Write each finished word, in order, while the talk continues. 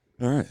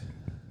All right.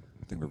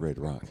 I think we're ready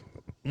to rock.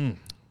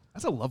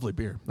 That's a lovely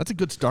beer. That's a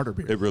good starter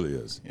beer. It really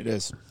is. It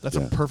is. That's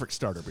a perfect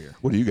starter beer.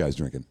 What are you guys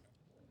drinking?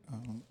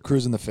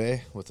 Cruising the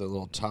Fae with a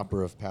little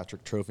topper of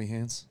Patrick Trophy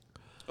hands.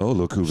 Oh, a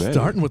little cuvee.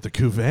 Starting with the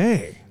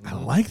cuvee. I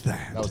like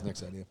that. That was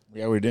Nick's idea.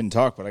 Yeah, we didn't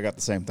talk, but I got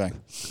the same thing.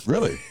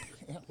 Really?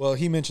 Well,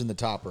 he mentioned the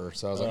topper,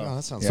 so I was like, oh,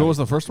 that sounds So good. what was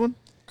the first one?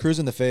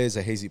 Cruising the Fae is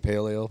a hazy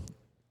pale ale.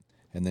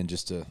 And then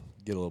just to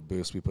get a little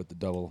boost, we put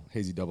the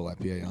hazy double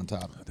IPA on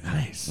top.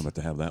 Nice. I'm about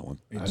to have that one.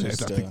 I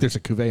think there's a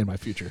cuvee in my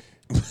future.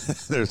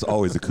 There's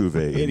always a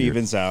cuvee. It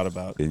evens out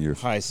about in your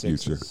high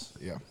future. sixes.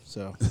 Yeah.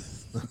 So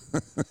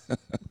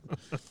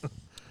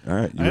All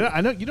right.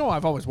 I know. You know,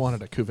 I've always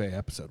wanted a cuvee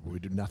episode where we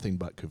do nothing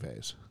but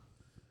cuvees.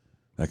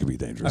 That could be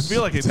dangerous. I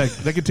feel like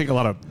that could take a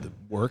lot of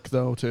work,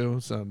 though, too.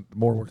 So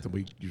more work than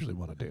we usually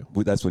want to do.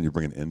 That's when you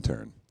bring an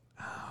intern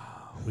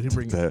We didn't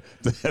bring. to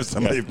have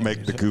somebody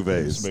make the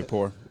cuvées. somebody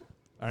pour.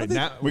 All right,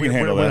 now we can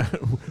handle that.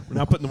 We're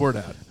not putting the word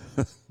out.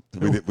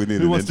 We need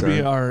Who an wants to be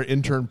intern. our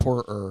intern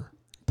pourer?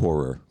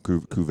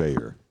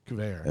 Cuveyor,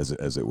 Cuveyor.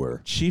 as it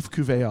were. Chief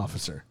cuvee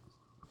officer.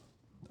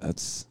 That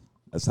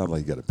sounds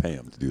like you got to pay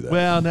him to do that.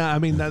 Well, no, I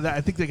mean,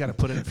 I think they got to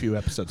put in a few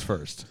episodes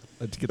first.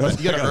 You got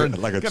to earn,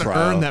 like a gotta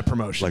trial, earn that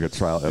promotion. like a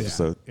trial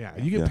episode. Yeah,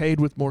 you get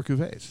paid with more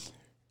cuvées.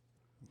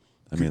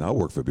 I mean, I'll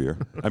work for beer.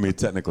 I mean,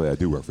 technically, I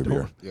do work for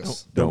beer.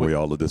 Yes. Don't we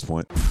all at this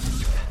point?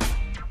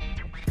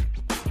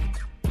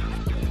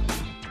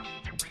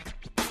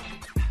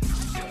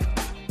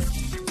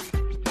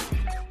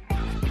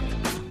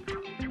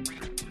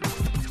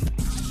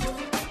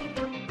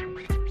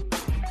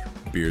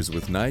 Beers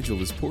with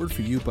Nigel is poured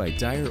for you by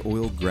Dire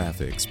Oil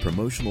Graphics,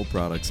 promotional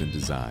products and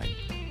design.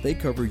 They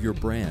cover your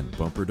brand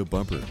bumper to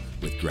bumper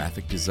with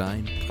graphic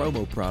design,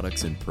 promo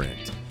products, and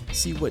print.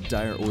 See what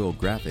Dire Oil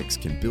Graphics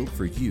can build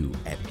for you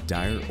at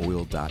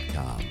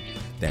direoil.com.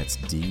 That's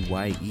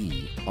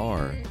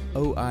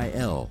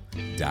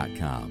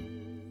DYEROIL.com.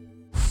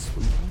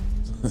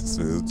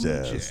 Smooth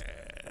jazz.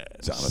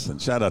 Jonathan.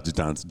 Shout out to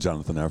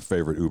Jonathan, our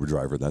favorite Uber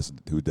driver. That's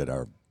who did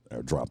our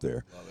drop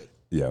there. Love it.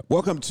 Yeah.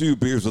 Welcome to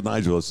Beers with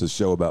Nigel. It's a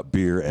show about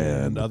beer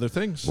and other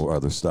things. or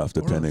other stuff,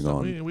 depending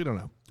on. We don't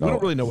know. We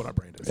don't really know what our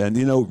brand is. And,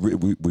 you know,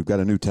 we've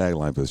got a new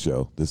tagline for the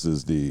show. This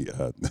is the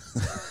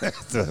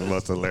the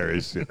most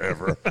hilarious shit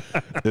ever.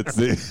 It's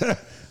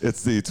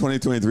the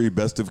 2023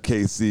 Best of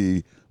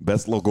KC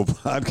Best Local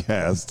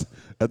Podcast.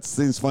 That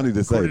seems funny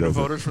to say, According to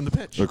doesn't it? voters from the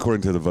pitch.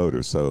 According to the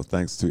voters. So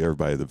thanks to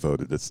everybody that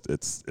voted. It's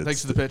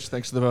Thanks to the pitch.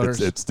 Thanks to the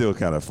voters. It's still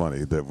kind of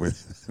funny that we.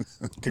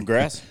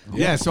 Congrats.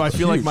 Yeah, so I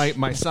feel like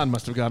my son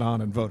must have got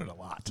on and voted a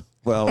lot.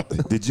 Well,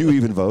 did you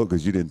even vote?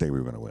 Because you didn't think we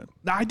were going to win.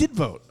 No, I did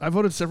vote. I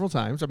voted several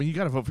times. I mean, you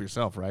got to vote for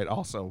yourself, right?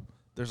 Also,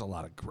 there's a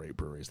lot of great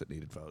breweries that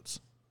needed votes.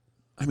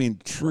 I mean,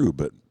 true,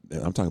 but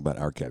I'm talking about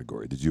our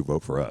category. Did you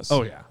vote for us?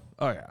 Oh, yeah.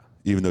 Oh, yeah.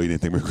 Even though you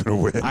didn't think we were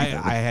going to win.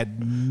 I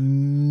had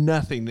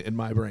nothing in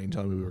my brain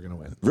telling me we were going to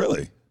win.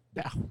 Really?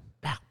 No.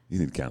 You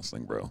need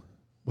counseling, bro.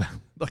 Well,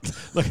 look,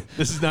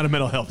 this is not a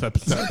mental health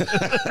episode.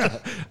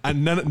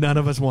 And none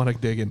of us want to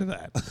dig into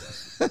that.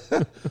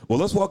 Well,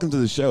 let's welcome to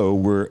the show.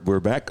 We're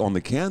back on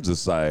the Kansas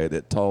side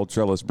at Tall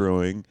Trellis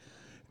Brewing,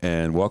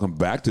 and welcome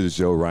back to the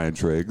show, Ryan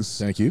Triggs.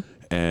 Thank you.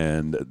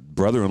 And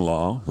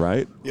brother-in-law,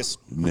 right? Yes.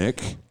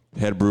 Nick,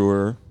 head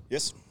brewer.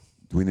 Yes.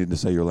 Do we need to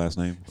say your last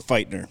name?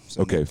 Feightner.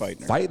 So Okay, Nick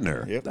Feightner.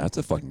 Feightner. Yep. That's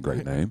a fucking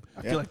great name.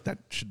 I feel like that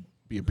should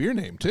be a beer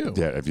name, too.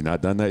 Yeah, have you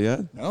not done that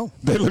yet? No.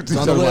 They looked at It's each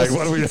on the other like, list.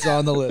 what are we? It's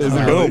on the list. Is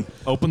it All really? right.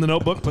 Open the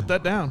notebook, put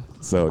that down.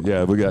 So,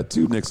 yeah, we got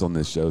two Nicks on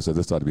this show, so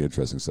this ought to be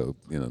interesting. So,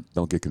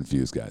 don't get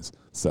confused, guys.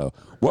 So,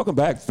 welcome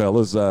back,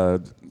 fellas.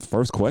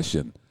 First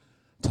question.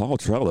 Tall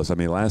Trellis. I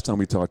mean, last time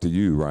we talked to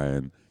you,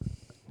 Ryan,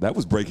 that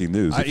was breaking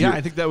news.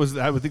 I think that was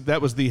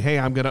the, hey,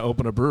 I'm going to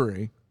open a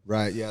brewery.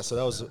 Right, yeah. So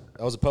that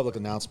was a public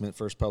announcement,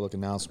 first public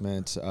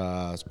announcement.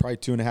 It's probably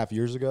 2.5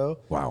 years ago.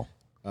 Wow.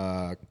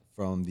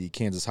 From the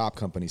Kansas Hop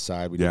Company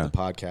side, we Yeah. did the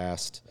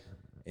podcast,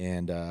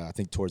 and I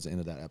think towards the end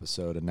of that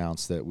episode,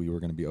 announced that we were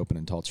going to be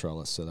opening Tall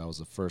Trellis. So that was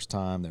the first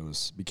time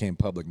that became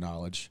public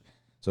knowledge.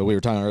 So we were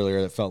talking earlier,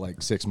 it felt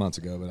like 6 months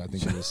ago, but I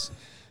think it was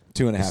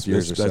 2.5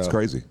 years or so. That's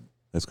crazy.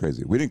 That's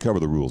crazy. We didn't cover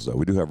the rules, though.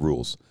 We do have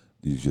rules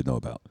you should know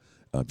about.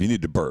 If you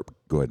need to burp,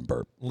 go ahead and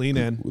burp. Lean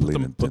in.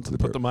 Into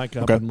Put the mic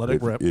up and let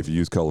it rip. If you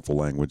use colorful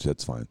language,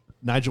 that's fine.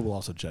 Nigel will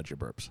also judge your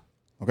burps.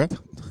 Okay.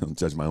 I'll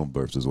judge my own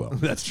burps as well.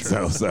 That's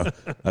true. So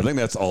I think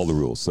that's all the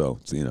rules. So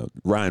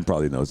Ryan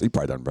probably knows. He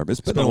probably doesn't remember.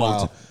 It's been a been a long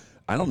while. time.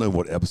 I don't know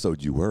what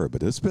episode you were,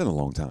 but it's been a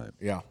long time.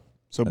 Yeah.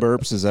 So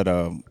burps is at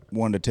a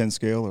 1 to 10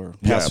 scale or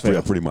Yeah, pass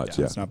fail? pretty much.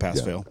 Yeah, It's not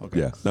pass fail. Okay.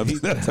 Yeah,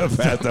 that's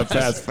a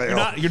pass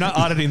fail. You're not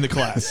auditing the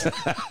class.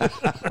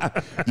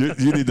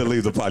 You need to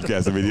leave the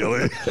podcast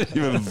immediately.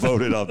 You've been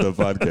voted off the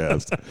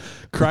podcast.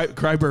 Cry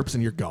burps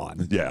and you're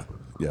gone. Yeah.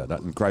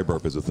 And cry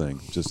burp is a thing.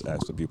 Just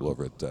ask the people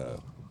over at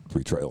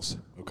Three Trails.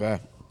 Okay.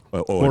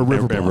 Or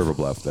River Bluff. River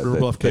Bluff. River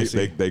Bluff,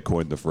 KC. They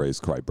coined the phrase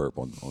 "cry burp"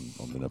 on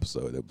an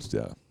episode. It was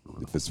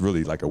If it's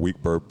really like a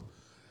weak burp,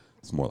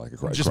 it's more like a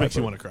cry. It just cry makes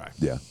you burp. want to cry.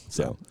 Yeah.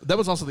 So That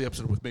was also the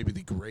episode with maybe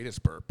the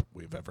greatest burp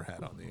we've ever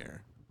had on the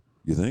air.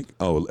 You think?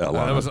 Oh,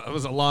 Alana. It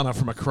was Alana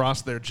from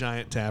across their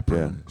giant tap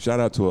room. Yeah. Shout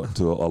out to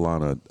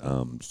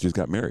Alana. She just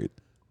got married.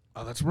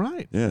 Oh, that's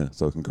right. Yeah.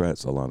 So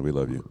congrats, Alana. We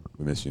love you.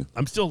 We miss you.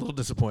 I'm still a little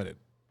disappointed.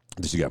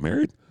 Did she got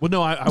married? Well,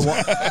 no,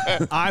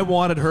 I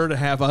wanted her to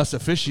have us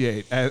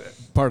officiate as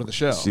part of the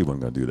show. She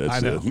wasn't gonna do that. I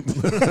know.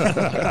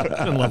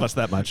 Didn't love us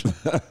that much.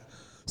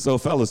 So,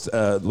 fellas,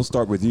 we'll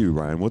start with you,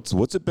 Ryan.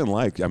 What's it been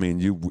like? I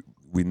mean,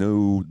 we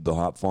knew the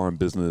hop farm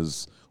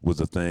business was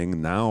a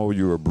thing. Now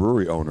you're a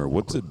brewery owner.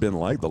 What's it been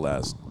like the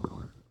last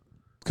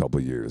couple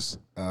of years?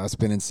 It's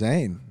been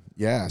insane.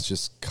 Yeah, it's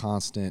just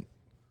constant.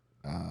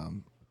 I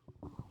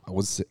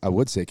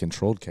would say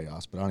controlled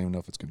chaos, but I don't even know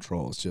if it's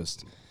control. It's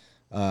just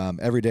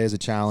every day is a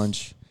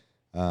challenge.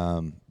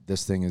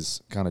 This thing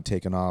is kind of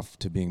taken off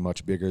to being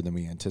much bigger than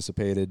we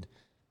anticipated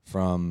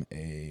from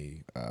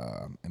a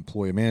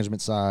employee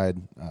management side.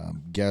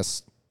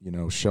 Guests,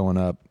 showing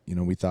up.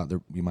 We thought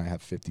that we might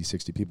have 50,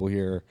 60 people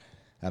here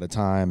at a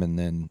time, and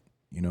then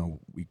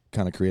we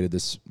kind of created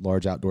this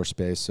large outdoor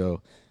space.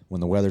 So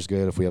when the weather's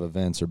good, if we have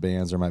events or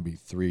bands, there might be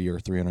 300 or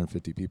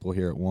 350 people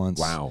here at once.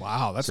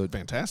 Wow, that's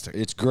fantastic.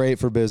 It's great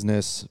for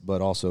business,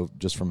 but also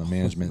just from a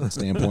management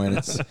standpoint,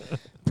 it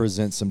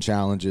presents some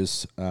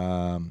challenges.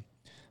 But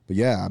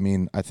yeah, I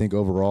mean, I think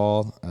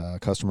overall,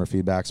 customer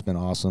feedback's been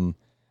awesome.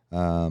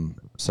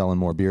 Selling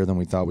more beer than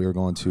we thought we were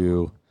going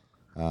to.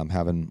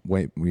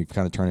 We've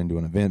kind of turned into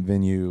an event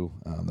venue.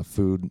 The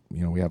food,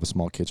 we have a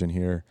small kitchen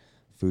here.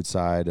 Food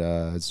side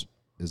has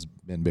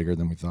been bigger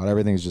than we thought.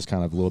 Everything's just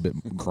kind of a little bit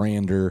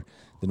grander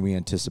than we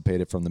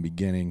anticipated from the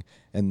beginning,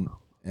 and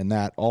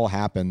that all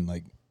happened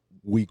like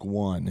week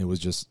one. It was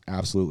just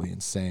absolutely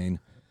insane.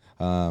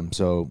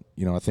 So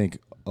I think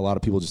a lot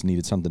of people just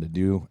needed something to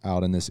do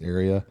out in this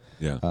area.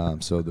 Yeah.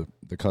 So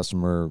the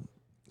customer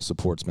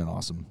support's been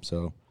awesome.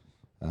 So.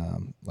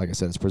 Like I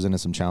said, it's presented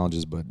some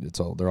challenges, but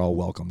they're all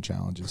welcome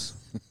challenges.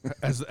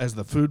 As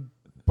the food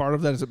part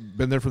of that, has it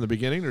been there from the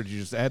beginning, or did you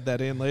just add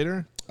that in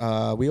later?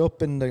 We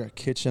opened the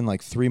kitchen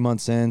like 3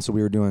 months in, so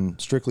we were doing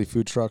strictly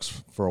food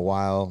trucks for a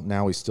while.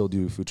 Now we still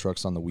do food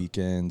trucks on the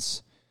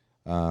weekends,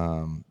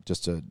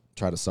 just to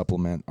try to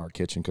supplement our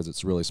kitchen because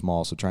it's really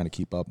small. So trying to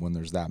keep up when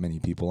there's that many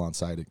people on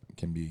site, it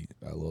can be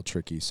a little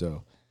tricky.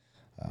 So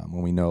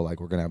when we know like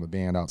we're gonna have a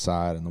band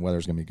outside and the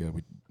weather's gonna be good,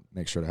 we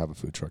make sure to have a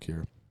food truck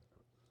here.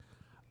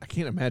 I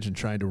can't imagine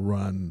trying to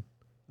run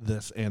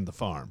this and the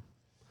farm.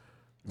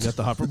 You got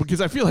the hopper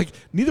because I feel like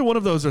neither one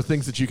of those are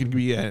things that you can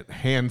be a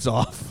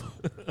hands-off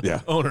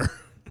owner.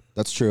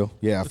 That's true.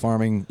 Yeah,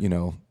 farming,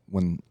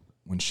 when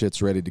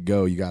shit's ready to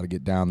go, you got to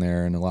get down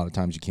there, and a lot of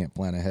times you can't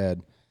plan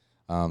ahead.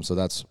 So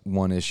that's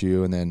one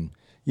issue. And then,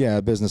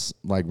 a business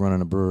like running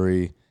a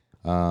brewery,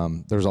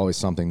 there's always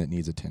something that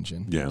needs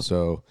attention. Yeah.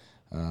 So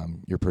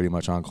you're pretty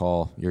much on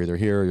call. You're either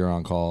here or you're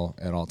on call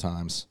at all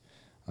times.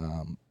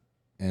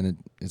 And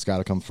it's got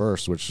to come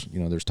first, which,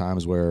 there's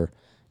times where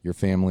your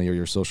family or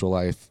your social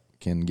life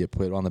can get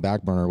put on the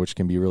back burner, which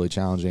can be really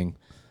challenging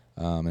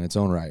in its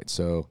own right.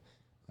 So,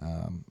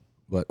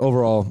 but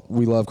overall,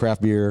 we love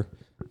craft beer.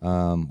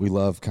 We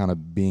love kind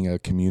of being a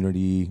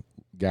community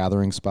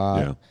gathering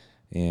spot.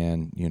 Yeah.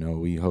 And,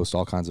 we host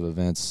all kinds of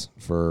events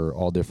for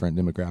all different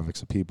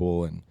demographics of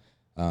people. And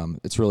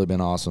it's really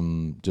been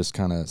awesome just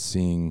kind of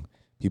seeing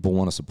people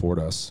want to support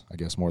us, I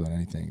guess, more than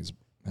anything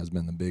has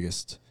been the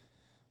biggest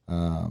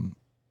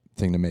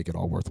thing to make it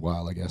all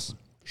worthwhile, I guess.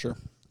 Sure.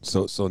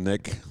 So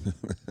Nick,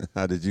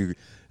 how did you?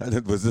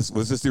 Was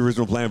this the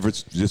original plan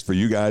just for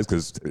you guys?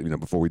 Because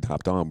before we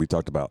hopped on, we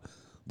talked about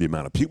the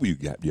amount of people you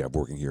have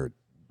working here.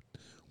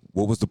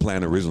 What was the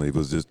plan originally?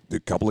 Was just a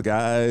couple of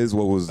guys?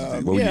 What were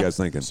you guys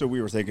thinking? So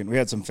we were thinking we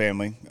had some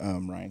family.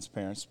 Ryan's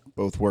parents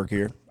both work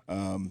here,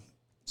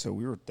 so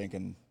we were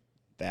thinking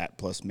that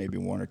plus maybe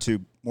one or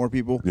two more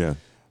people. Yeah.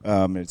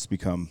 It's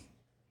become,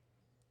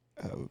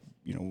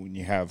 when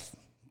you have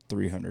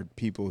 300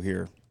 people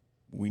here,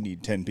 we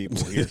need 10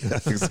 people here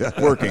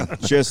working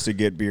just to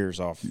get beers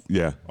off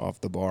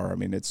the bar. I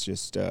mean, it's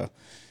just and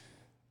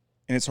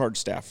it's hard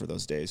staff for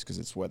those days because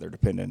it's weather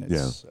dependent.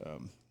 It's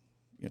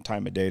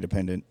time of day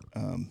dependent.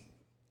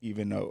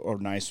 Even a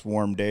nice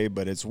warm day,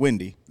 but it's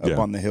windy up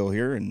on the hill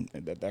here, and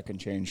that can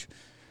change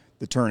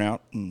the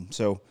turnout. And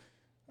so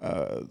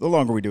the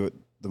longer we do it,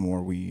 the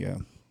more we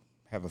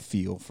have a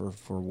feel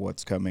for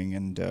what's coming.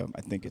 And I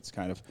think it's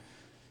kind of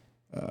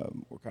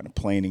we're kind of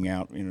planing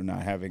out,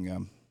 not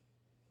having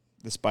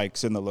the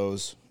spikes and the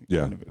lows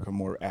kind of become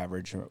more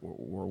average.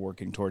 We're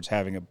working towards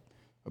having a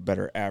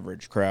better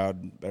average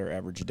crowd, better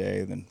average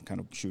day, than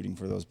kind of shooting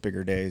for those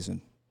bigger days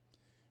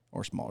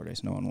or smaller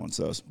days. No one wants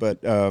those. But,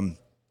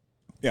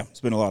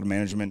 it's been a lot of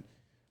management.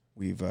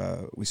 We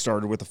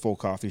started with a full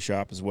coffee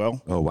shop as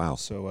well. Oh, wow.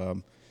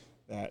 So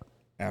that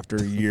after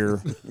a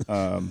year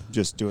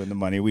just doing the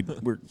money,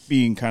 we're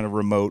being kind of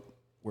remote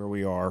where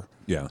we are.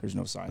 Yeah. There's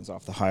no signs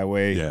off the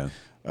highway. Yeah.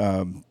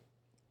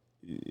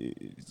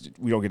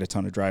 We don't get a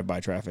ton of drive-by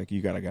traffic.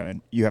 You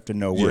have to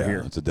know we're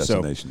here. It's a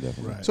destination,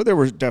 definitely. Right. So there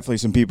were definitely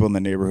some people in the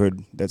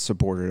neighborhood that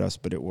supported us,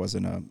 but it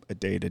wasn't a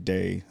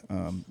day-to-day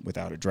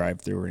without a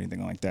drive-through or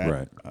anything like that.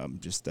 Right.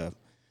 Just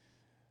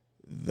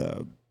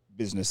the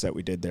business that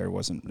we did there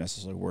wasn't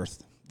necessarily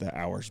worth the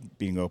hours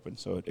being open.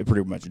 So it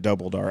pretty much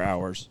doubled our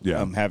hours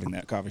having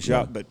that coffee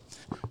shop. But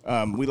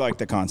we liked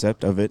the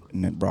concept of it,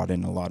 and it brought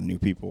in a lot of new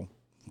people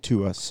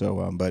to us.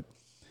 So, but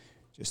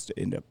just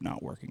ended up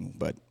not working.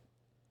 But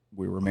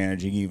we were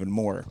managing even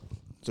more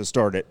to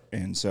start it,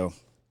 and so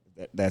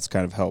that's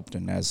kind of helped.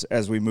 And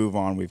as we move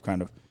on, we've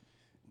kind of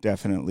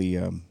definitely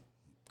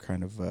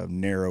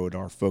narrowed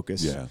our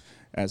focus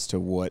as to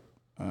what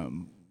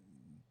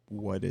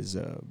is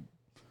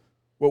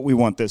what we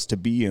want this to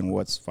be and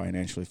what's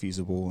financially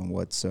feasible and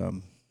what's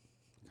kind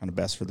of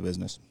best for the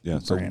business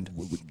brand.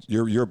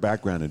 Your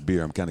background in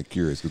beer, I'm kind of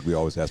curious because we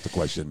always ask the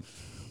question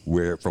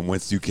from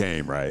whence you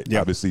came, right?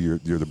 Yep. Obviously, you're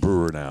the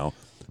brewer now.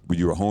 Were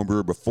you a home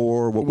brewer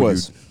before? What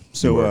was?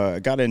 I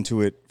got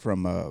into it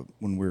from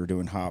when we were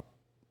doing hop.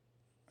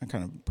 I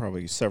kind of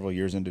probably several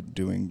years into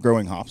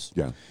growing hops.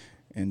 Yeah.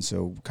 And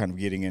so kind of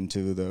getting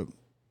into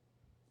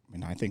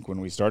I think when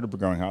we started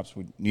growing hops,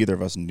 neither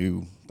of us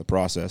knew the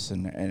process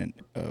and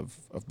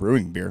of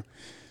brewing beer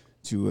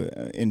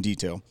in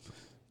detail.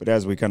 But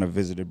as we kind of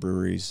visited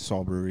breweries,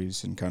 saw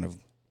breweries, and kind of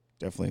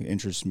definitely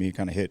interested me,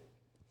 kind of hit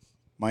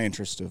my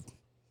interest of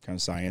kind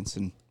of science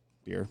and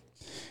beer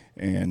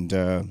and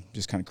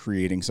just kind of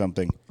creating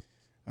something.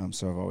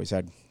 So I've always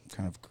had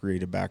kind of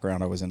creative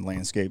background. I was in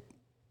landscape,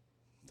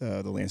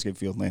 the landscape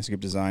field, landscape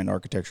design,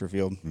 architecture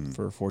field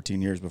for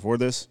 14 years before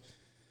this.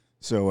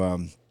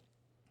 So,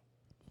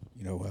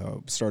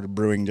 started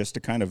brewing just to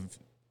kind of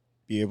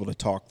be able to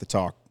talk the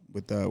talk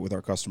with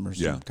our customers.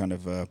 Yeah. And kind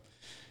of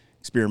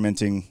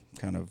experimenting,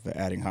 kind of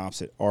adding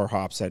hops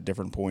at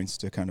different points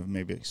to kind of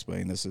maybe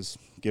explain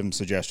give them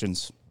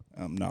suggestions.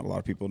 Not a lot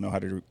of people know how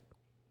to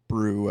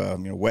brew,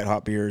 wet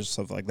hop beers,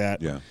 stuff like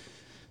that. Yeah.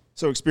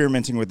 So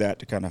experimenting with that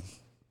to kind of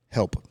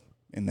help,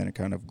 and then it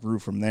kind of grew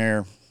from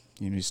there.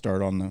 You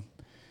start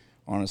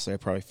honestly,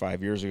 probably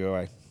 5 years ago,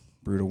 I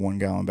brewed a 1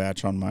 gallon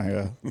batch on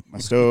my my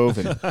stove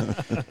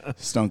and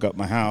stunk up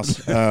my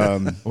house.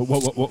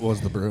 What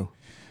was the brew?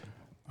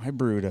 I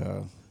brewed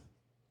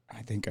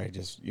I think I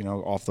just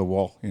off the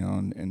wall,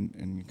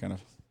 and kind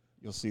of,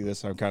 you'll see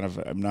this.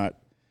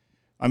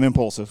 I'm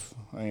impulsive.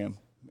 I am.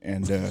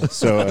 And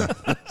so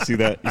see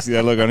that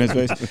look on his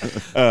face.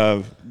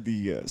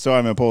 So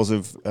I'm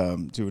impulsive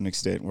to an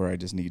extent where I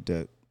just need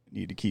to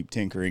keep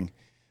tinkering.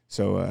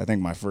 So I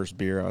think my first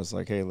beer, I was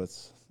like, hey,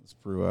 let's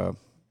brew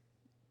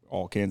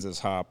all Kansas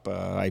hop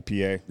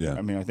IPA. Yeah.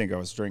 I think I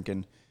was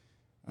drinking.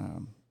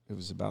 It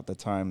was about the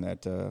time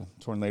that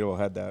Tornado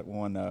had that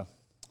one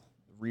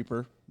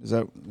Reaper.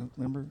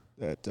 Remember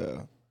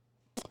that?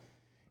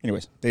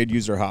 Anyways, they had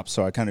used their hops,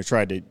 so I kind of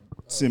tried to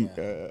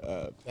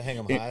the Hang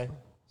 'em High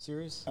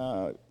series,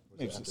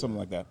 maybe something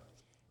like that.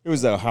 It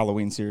was the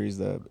Halloween series.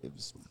 It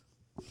was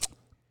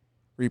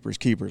Reapers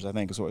Keepers, I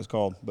think is what it's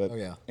called. But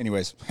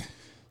anyways,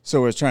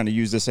 so I was trying to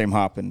use the same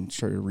hop and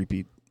try to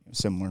repeat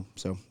similar.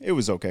 So it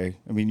was okay.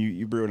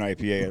 You brew an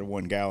IPA at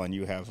 1 gallon,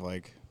 you have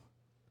like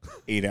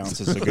 8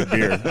 ounces of good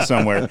beer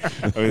somewhere.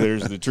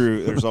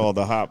 There's all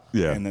the hop,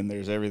 and then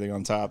there's everything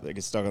on top that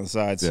gets stuck on the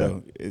side. Yeah.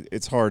 So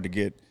it's hard to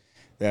get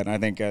that. And I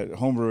think at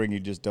home brewing, I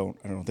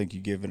don't think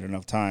you give it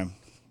enough time.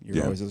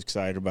 You're always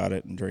excited about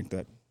it and drink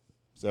that.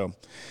 So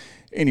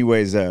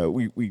anyways,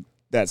 we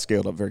that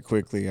scaled up very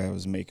quickly. I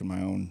was making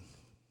my own,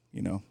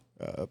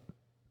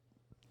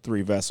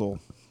 3-vessel,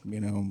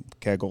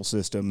 kegel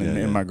system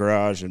in my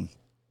garage, and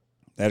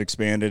that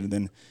expanded. And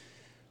then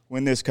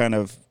when this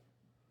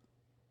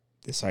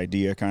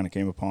idea kind of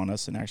came upon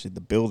us, and actually the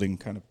building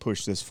kind of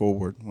pushed this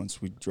forward.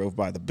 Once we drove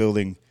by the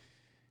building,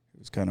 it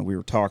was kind of, we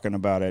were talking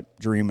about it,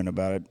 dreaming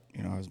about it.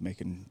 I was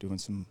doing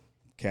some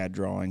CAD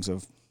drawings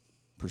of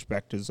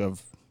perspectives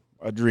of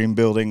a dream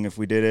building if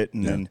we did it,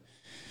 and then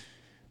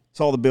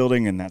saw the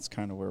building, and that's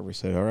kind of where we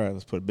said, all right,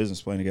 let's put a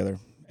business plan together.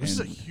 This is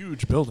a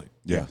huge building.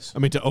 Yes.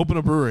 To open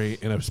a brewery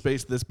in a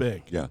space this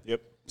big. Yeah.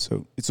 Yep.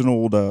 So it's an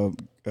old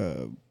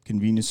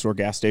convenience store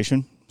gas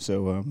station.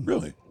 So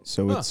really?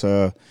 So it's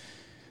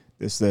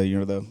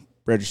the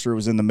register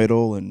was in the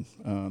middle,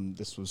 and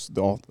this was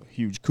the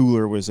huge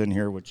cooler was in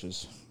here, which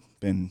has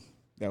been,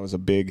 that was a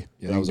big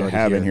thing to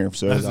have in here.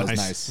 So that was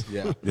nice.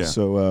 Yeah. Yeah.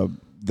 So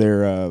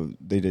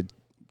they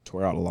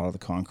tore out a lot of the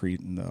concrete,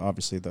 and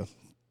obviously the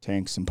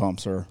tanks and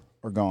pumps are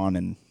gone,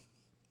 and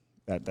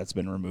that's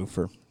been removed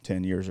for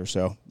 10 years or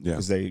so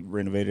because they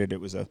renovated. It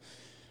was a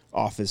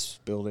office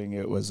building.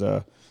 It was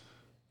a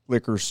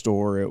liquor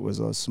store. It was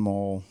a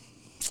small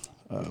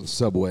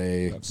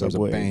Subway. There was a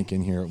bank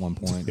in here at one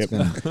point. It's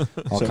been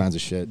all kinds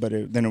of shit.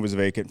 But then it was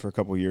vacant for a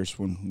couple of years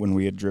when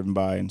we had driven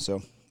by, and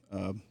so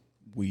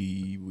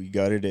we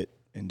gutted it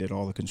and did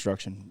all the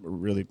construction.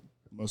 Really,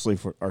 mostly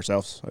for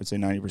ourselves. I'd say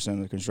 90%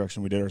 of the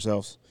construction we did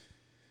ourselves.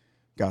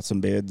 Got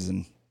some bids,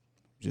 and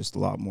just a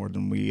lot more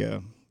than we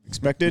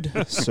expected.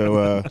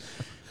 So.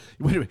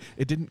 Wait a minute.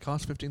 It didn't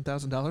cost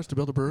 $15,000 to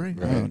build a brewery?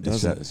 Right.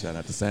 Shout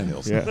out to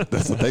Sandhills. Yeah.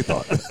 That's what they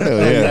thought. Hell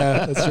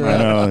yeah. That's right. I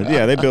know.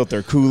 Yeah, they built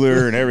their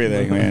cooler and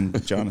everything, man,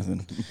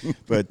 Jonathan.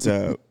 But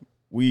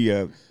we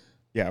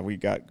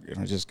got,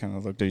 just kind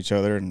of looked at each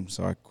other, and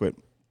so I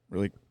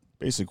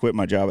basically quit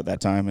my job at that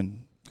time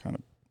and kind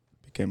of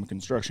became a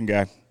construction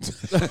guy.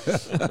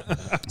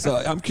 So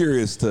I'm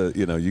curious to,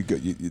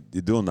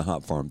 you're doing the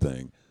hop farm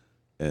thing,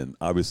 and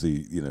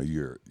obviously,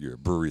 you're a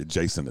brewery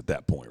adjacent at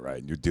that point, right?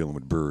 And you're dealing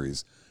with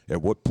breweries.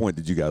 At what point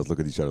did you guys look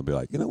at each other and be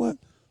like, you know what?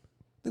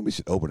 I think we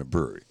should open a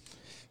brewery?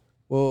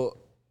 Well,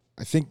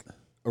 I think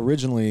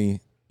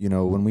originally,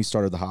 when we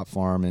started the hop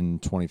farm in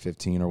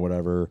 2015 or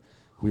whatever,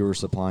 we were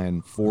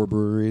supplying 4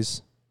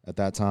 breweries at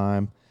that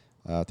time.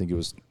 I think it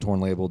was Torn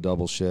Label,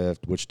 Double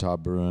Shift, Wichita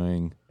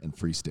Brewing, and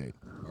Free State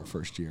our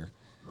first year.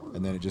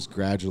 And then it just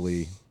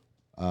gradually,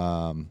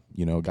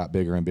 got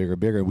bigger and bigger and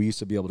bigger. We used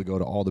to be able to go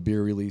to all the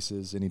beer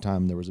releases.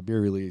 Anytime there was a beer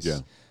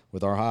release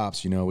with our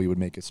hops, we would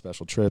make a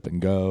special trip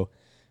and go.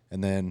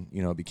 And then,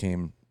 it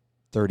became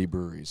 30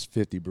 breweries,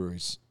 50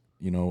 breweries.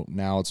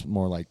 Now it's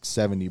more like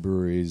 70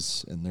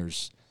 breweries, and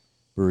there's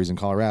breweries in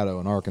Colorado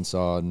and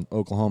Arkansas and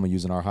Oklahoma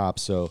using our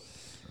hops. So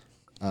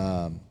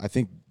I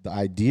think the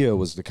idea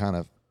was to kind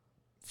of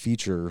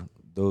feature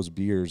those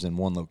beers in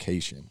one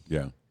location.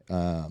 Yeah.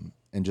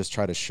 And just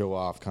try to show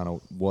off kind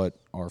of what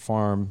our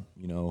farm,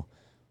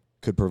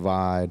 could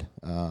provide,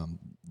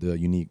 the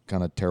unique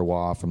kind of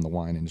terroir from the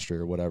wine industry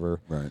or whatever.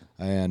 Right.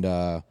 And,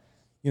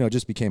 it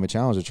just became a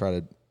challenge to try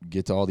to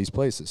get to all these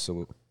places.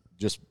 So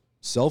just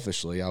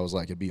selfishly, I was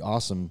like, it'd be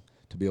awesome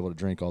to be able to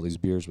drink all these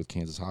beers with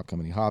Kansas Hop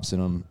Company hops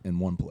in them in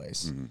one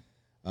place.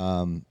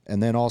 Mm-hmm.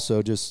 And then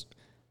also just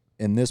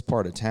in this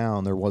part of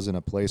town, there wasn't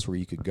a place where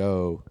you could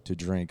go to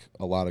drink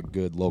a lot of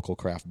good local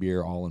craft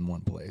beer all in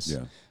one place.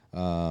 Yeah.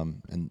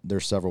 And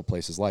there's several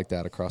places like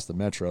that across the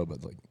metro,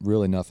 but like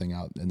really nothing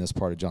out in this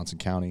part of Johnson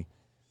County.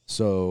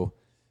 So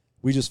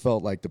we just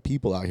felt like the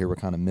people out here were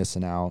kind of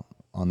missing out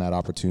on that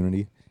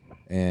opportunity.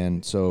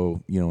 And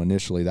so,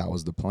 initially that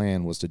was the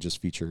plan, was to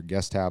just feature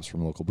guest taps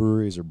from local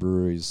breweries or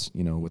breweries,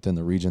 within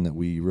the region that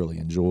we really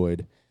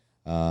enjoyed.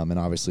 And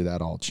obviously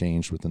that all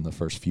changed within the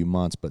first few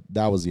months, but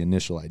that was the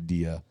initial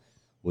idea,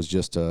 was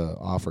just to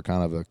offer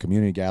kind of a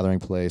community gathering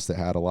place that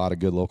had a lot of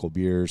good local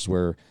beers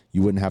where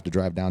you wouldn't have to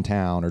drive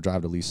downtown or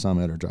drive to Lee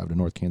Summit or drive to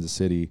North Kansas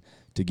City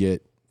to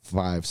get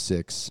 5,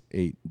 6,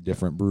 8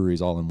 different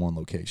breweries all in one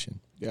location.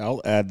 Yeah,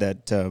 I'll add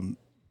that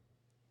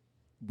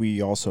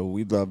we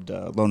loved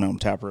Lone Elm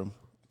Tap Room.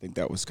 I think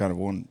that was kind of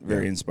one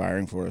very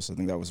inspiring for us. I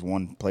think that was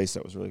one place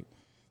that was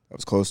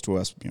close to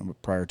us,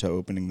 prior to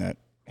opening, that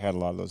had a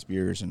lot of those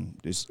beers, and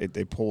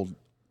they pulled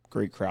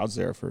great crowds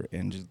there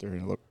and they're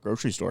in a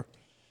grocery store.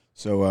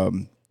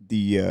 So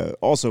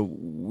also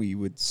we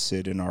would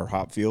sit in our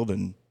hop field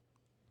and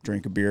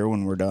drink a beer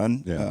when we're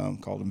done. Yeah.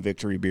 Called them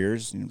victory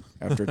beers.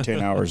 After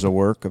 10 hours of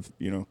work of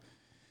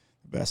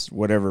best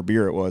whatever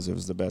beer it was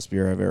the best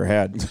beer I've ever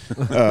had.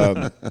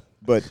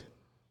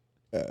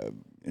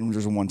 And there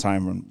was one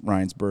time on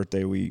Ryan's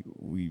birthday, we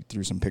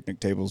threw some picnic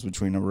tables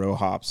between a row of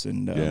hops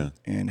and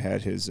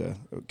had his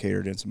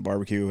catered in some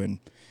barbecue, and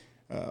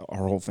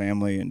our whole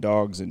family and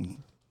dogs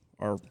and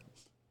our,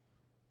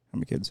 how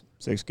many kids?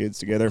 6 kids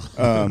together.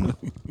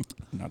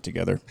 Not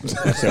together,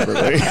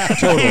 separately.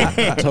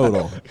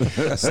 Total.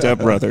 Step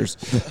brothers.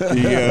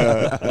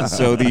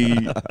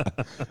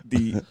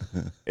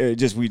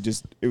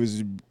 It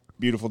was a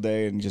beautiful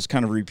day, and just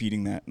kind of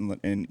repeating that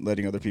and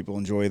letting other people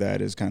enjoy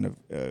that is kind of,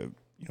 it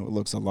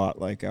looks a lot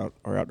like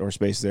our outdoor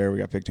space there. We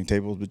got picnic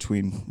tables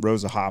between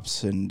rows of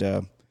hops, and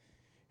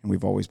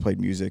we've always played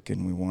music,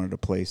 and we wanted a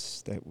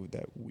place that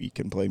we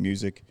can play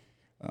music,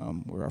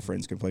 where our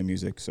friends can play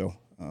music. So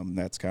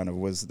that's kind of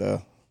was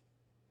the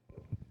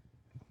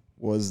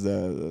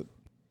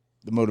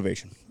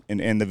motivation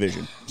and the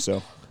vision.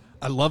 So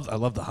I love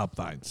the hop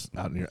vines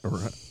out in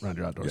around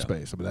your outdoor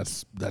space. I mean,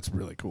 that's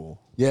really cool.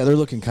 Yeah, they're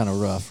looking kind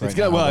of rough right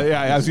now.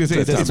 I was going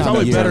to say it's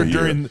probably better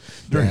during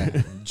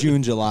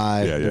June,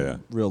 July. Yeah.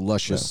 Real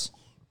luscious. Yeah.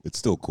 It's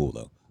still cool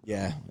though.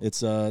 Yeah,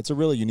 it's a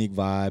really unique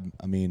vibe.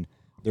 I mean,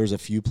 there's a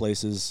few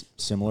places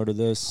similar to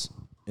this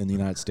in the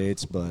United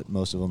States, but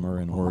most of them are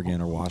in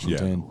Oregon or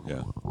Washington.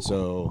 Yeah.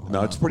 So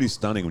no, it's pretty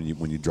stunning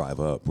when you drive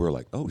up. We're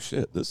like, oh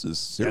shit, this is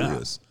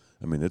serious.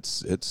 Yeah. I mean,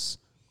 it's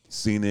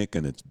scenic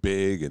and it's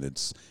big and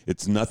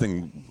it's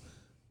nothing.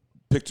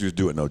 Pictures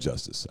do it no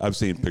justice. I've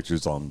seen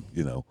pictures on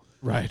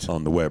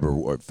on the web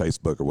or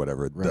Facebook or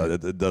whatever.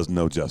 It does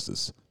no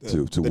justice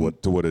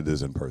to what it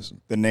is in person.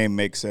 The name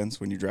makes sense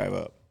when you drive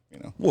up.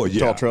 Well,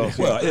 yeah. Tall Trellis.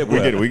 Well,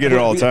 we get it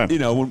all the time.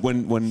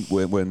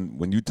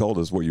 When you told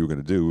us what you were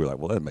going to do, we were like,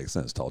 well, that makes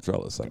sense. Tall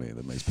Trellis. I mean,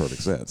 it makes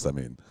perfect sense. I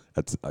mean,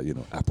 that's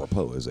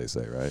apropos, as they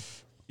say, right?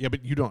 Yeah,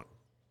 but you don't.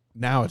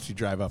 Now, as you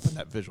drive up, and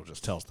that visual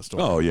just tells the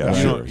story. Oh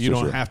yeah, you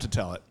don't have to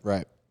tell it.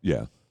 Right.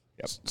 Yeah.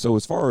 Yep. So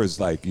as far as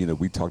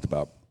we talked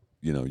about,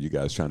 you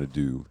guys trying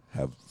to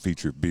have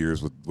featured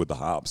beers with the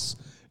hops,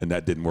 and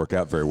that didn't work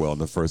out very well in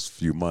the first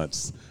few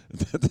months.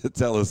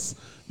 Tell us,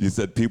 you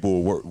said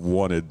people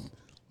wanted.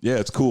 Yeah,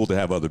 it's cool to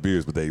have other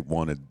beers, but they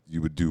wanted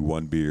you would do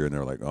one beer, and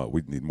they're like, "Oh,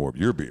 we need more of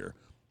your beer."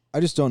 I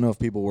just don't know if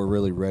people were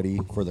really ready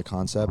for the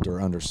concept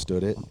or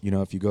understood it.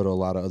 If you go to a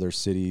lot of other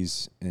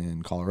cities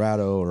in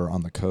Colorado or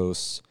on the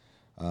coast,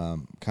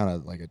 kind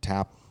of like a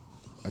tap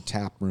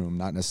room,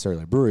 not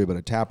necessarily a brewery, but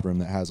a tap room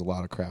that has a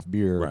lot of craft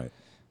beer. Right.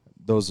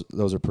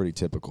 those are pretty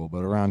typical.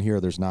 But around here,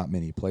 there's not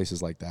many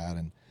places like that.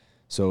 And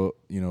so,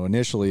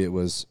 initially it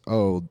was,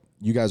 oh,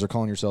 you guys are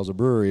calling yourselves a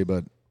brewery,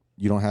 but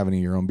you don't have any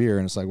of your own beer.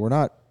 And it's like, we're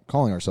not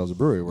calling ourselves a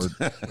brewery. We're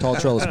Tall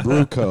Trellis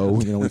Brew Co.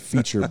 We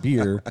feature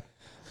beer.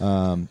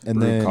 And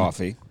then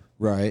coffee.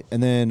 Right.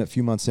 And then a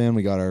few months in,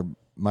 we got our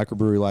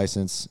microbrewery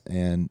license,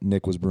 and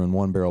Nick was brewing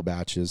 1-barrel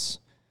batches.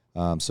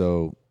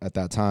 So at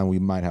that time, we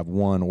might have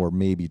 1 or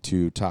maybe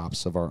 2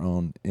 tops of our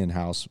own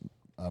in-house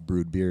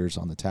brewed beers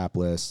on the tap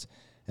list,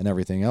 and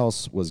everything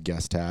else was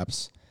guest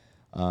taps.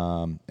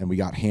 And we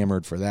got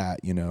hammered for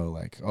that,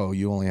 like, oh,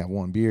 you only have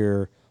 1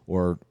 beer,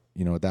 or,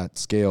 at that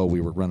scale, we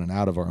were running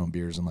out of our own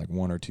beers in like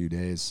 1 or 2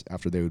 days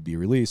after they would be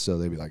released. So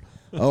they'd be like,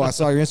 oh, I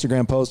saw your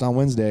Instagram post on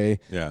Wednesday.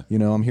 Yeah.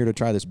 I'm here to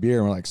try this beer.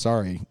 And we're like,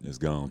 sorry. It's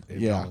gone.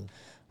 Yeah.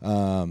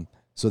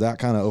 So that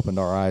kind of opened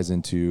our eyes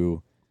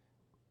into,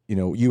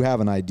 you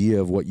have an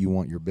idea of what you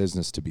want your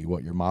business to be,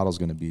 what your model's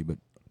going to be, but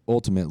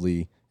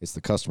ultimately it's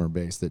the customer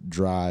base that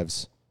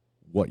drives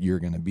what you're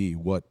going to be,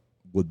 what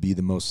would be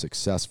the most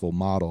successful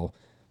model.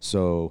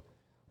 So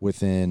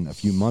within a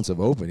few months of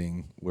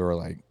opening, we were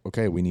like,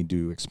 okay, we need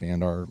to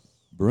expand our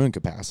brewing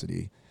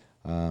capacity.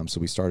 So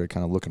we started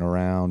kind of looking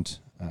around,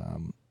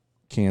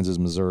 Kansas,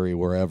 Missouri,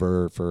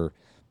 wherever, for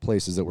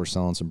places that were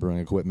selling some brewing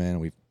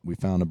equipment. And we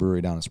found a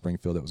brewery down in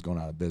Springfield that was going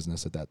out of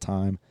business at that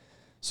time.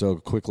 So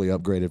quickly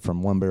upgraded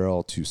from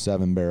 1-barrel to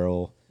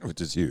 7-barrel. Which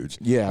is huge.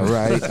 Yeah,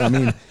 right. I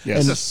mean,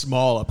 it's a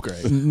small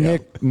upgrade.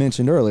 Nick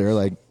mentioned earlier,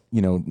 like,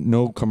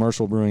 no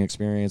commercial brewing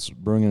experience,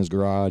 brewing in his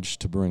garage,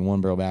 to brewing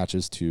 1-barrel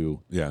batches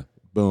to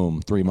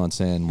boom, 3 months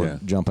in, we're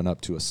jumping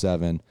up to a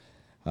 7.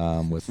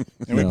 With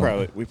and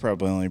we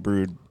probably only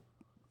brewed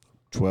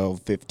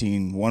 12,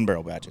 15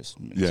 1-barrel batches.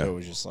 Yeah. So it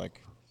was just like,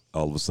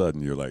 all of a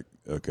sudden you're like,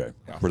 okay,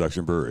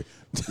 production brewery.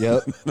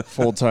 Yep.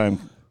 Full-time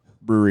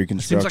brewery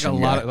construction. Seems like a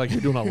lot like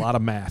you're doing a lot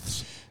of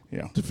maths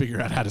to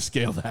figure out how to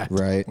scale that.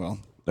 Right. Well,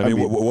 I mean,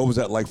 what was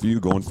that like for you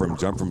going from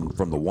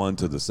the 1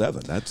 to the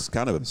 7? That's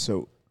kind of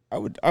so. I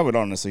would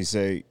honestly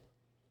say,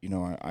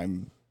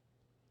 I'm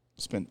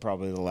spent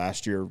probably the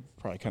last year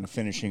kind of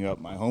finishing up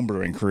my home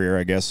brewing career,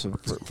 I guess,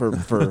 for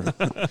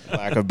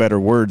lack of better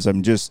words.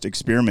 I'm just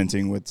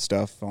experimenting with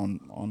stuff on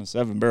a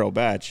 7-barrel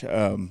batch.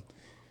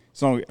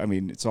 So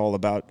it's all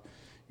about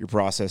your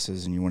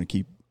processes, and you want to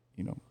keep,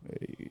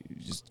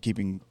 just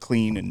keeping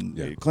clean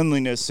and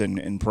cleanliness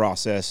and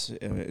process.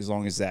 As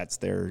long as that's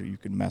there, you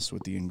can mess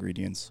with the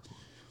ingredients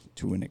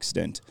to an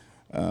extent.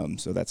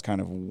 So that's kind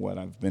of what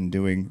I've been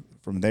doing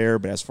from there.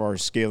 But as far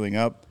as scaling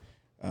up,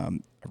 I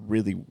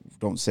really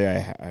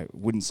I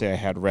wouldn't say I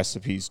had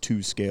recipes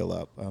to scale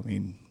up. I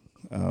mean,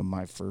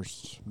 my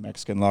first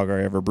Mexican lager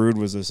I ever brewed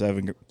was a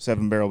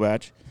 7-barrel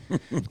batch.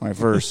 My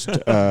first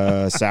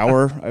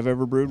sour I've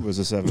ever brewed was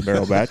a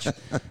 7-barrel batch.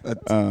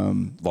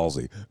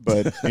 ballsy.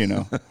 But,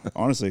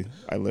 honestly,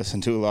 I listen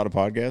to a lot of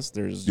podcasts.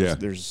 There's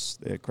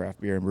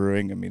craft beer and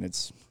brewing.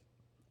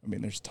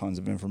 There's tons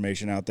of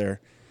information out there.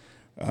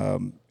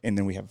 And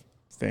then we have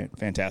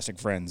fantastic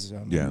friends.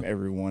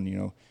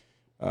 Everyone,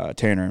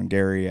 Tanner and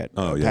Gary at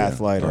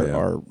Pathlight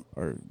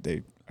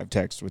I've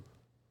texted with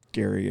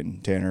Gary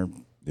and Tanner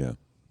at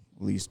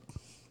least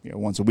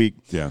once a week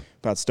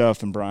about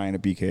stuff, and Brian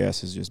at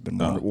BKS has just been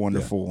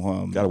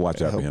wonderful. Got to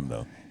watch out for him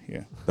though.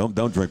 Yeah,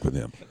 don't drink with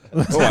him.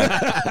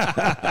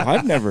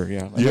 I've never.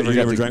 Yeah, I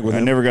never drank with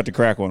him. I never got to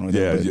crack one with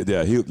him.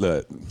 Yeah. He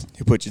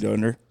put you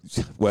under.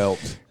 Well,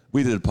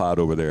 we did a pod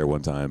over there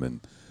one time, and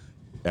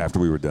after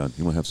we were done,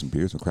 you want to have some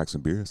beers? We'll crack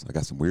some beers. I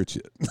got some weird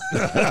shit.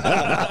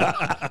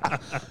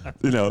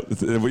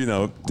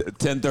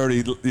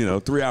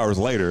 10:30. 3 hours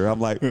later, I'm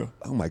like,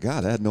 oh my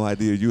god, I had no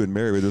idea you and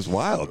Mary were this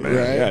wild, man.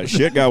 Right. Yeah,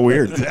 shit got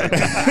weird.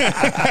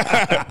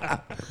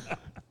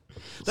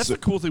 That's the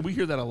cool thing. We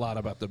hear that a lot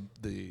about the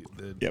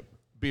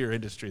beer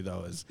industry,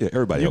 though. Is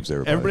everybody helps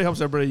everybody. Everybody helps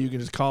everybody. You can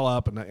just call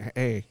up and,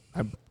 hey,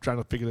 I'm trying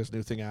to figure this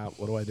new thing out.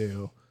 What do I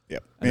do?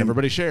 Yep. And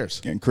everybody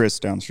shares. And Chris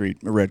down the street,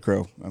 Red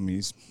Crow.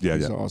 He's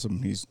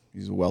awesome. He's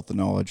a wealth of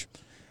knowledge.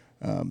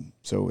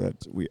 So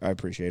I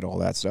appreciate all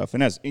that stuff.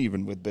 And as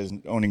even with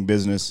owning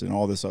business and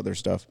all this other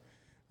stuff,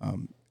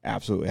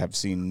 absolutely have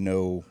seen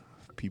no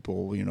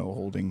people,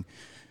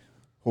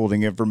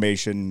 holding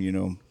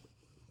information,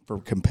 for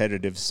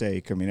competitive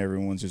sake.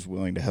 Everyone's just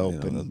willing to help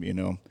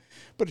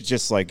but it's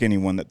just like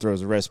anyone that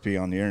throws a recipe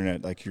on the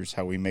internet, like, here's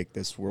how we make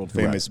this world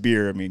famous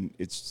beer.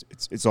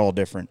 It's all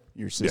different.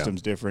 Your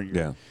system's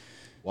different.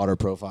 Water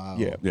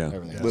profile.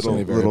 Everything.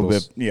 Little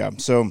bit. Yeah.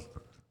 So,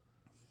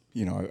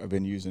 I've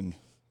been using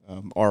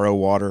RO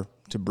water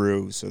to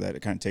brew, so that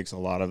it kind of takes a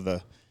lot of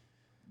the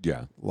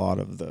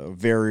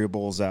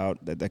variables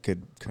out that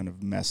could kind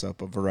of mess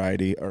up a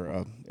variety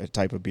or a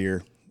type of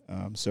beer.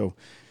 So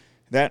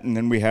that, and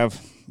then we have,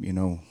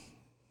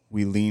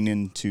 we lean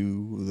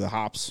into the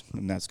hops,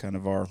 and that's kind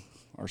of our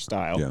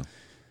style. Yeah.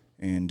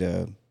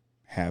 And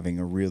having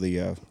a really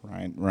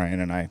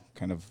Ryan and I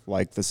kind of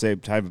like the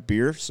same type of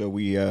beer, so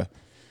we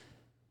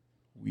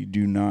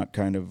do not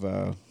kind of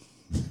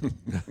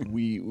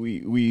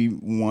we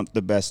want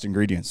the best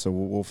ingredients, so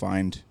we'll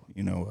find,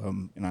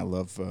 and I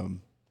love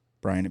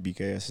Brian at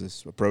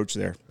BKS's approach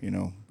there.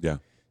 Yeah.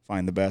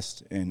 Find the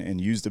best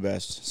and use the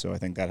best. So I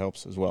think that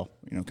helps as well.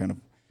 Kind of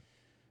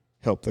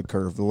help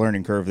the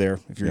learning curve there.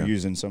 If you're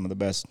using some of the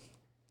best,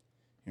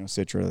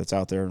 Citra that's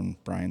out there,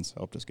 and Brian's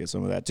helped us get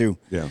some of that too.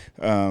 Yeah.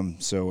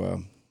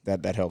 So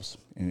that helps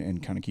in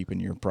kind of keeping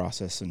your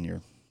process and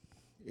your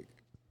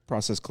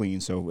process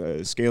clean.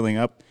 So scaling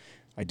up,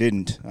 I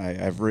didn't.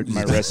 I've written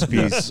my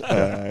recipes.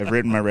 I've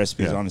written my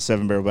recipes on a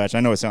 7-barrel batch. I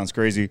know it sounds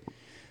crazy.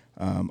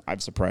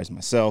 I've surprised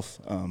myself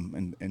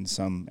in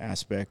some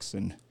aspects,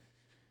 and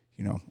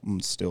I'm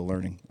still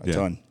learning a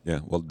ton. Yeah.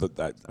 Well,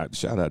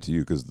 shout out to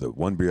you, because the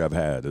one beer I've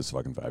had is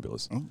fucking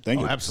fabulous. Oh, thank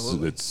you.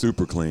 Absolutely. It's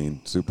super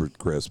clean, super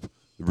crisp,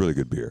 really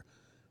good beer.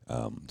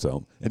 And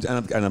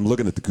I'm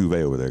looking at the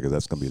cuvee over there, because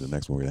that's going to be the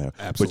next one we're going to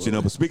have.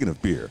 Absolutely. But speaking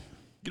of beer,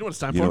 You know what it's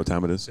time for? you know what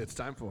time it is? It's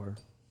time for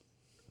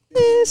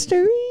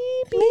Mystery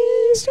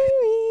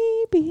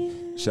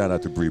beer. Shout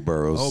out to Bree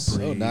Burrows.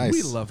 Bree. Oh, nice.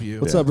 We love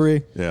you. What's up,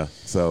 Bree? Yeah.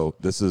 So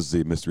this is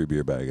the mystery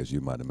beer bag, as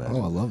you might imagine.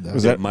 Oh, I love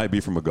that. It might be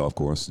from a golf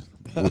course.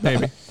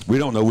 Maybe. We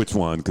don't know which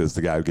one, because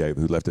the guy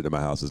who left it at my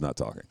house is not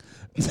talking.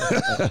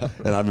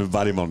 And I've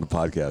invited him on the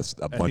podcast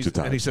a bunch of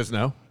times. And he says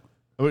no?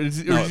 Or does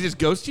he just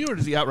ghost you, or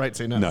does he outright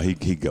say no? No,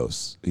 he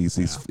ghosts.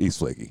 He's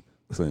flaky.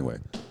 So anyway,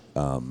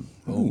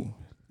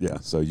 yeah.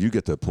 So you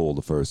get to pull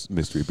the first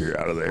mystery beer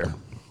out of there.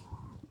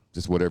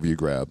 Just whatever you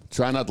grab.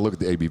 Try not to look at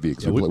the ABV,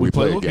 because we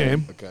play a little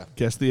game. Okay.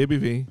 Guess the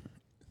ABV.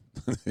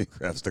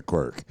 That's the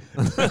quirk.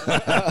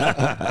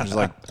 There's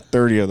like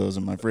 30 of those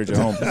in my fridge at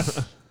home.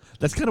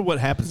 That's kind of what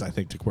happens, I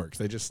think, to quirks.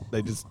 They just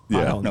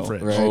pile in the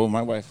fridge. right. Oh,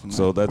 my wife. And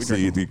So I, that's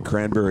we drink the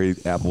cranberry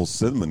apple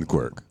cinnamon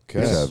quirk. Okay.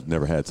 Which I've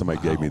never had. Somebody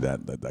gave me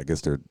that. I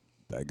guess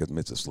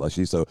it's a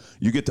slushy. So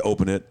you get to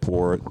open it,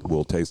 pour it,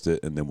 we'll taste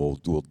it, and then we'll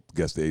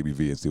guess the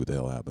ABV and see what the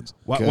hell happens.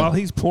 While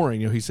he's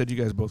pouring, he said you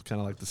guys both kind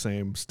of like the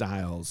same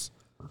styles.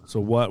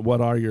 So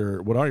what are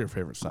your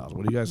favorite styles?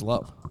 What do you guys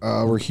love?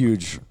 We're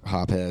huge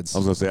hop heads. I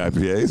was going to say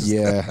IPAs.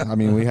 Yeah, I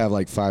mean, we have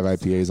like 5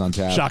 IPAs on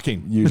tap.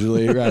 Shocking.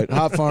 Usually, right.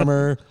 Hop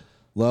farmer,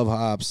 love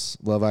hops,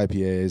 love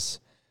IPAs.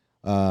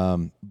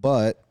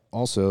 But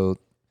also,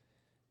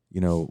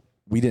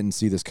 we didn't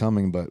see this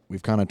coming, but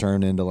we've kind of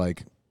turned into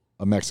like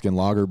a Mexican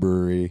lager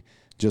brewery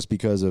just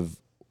because of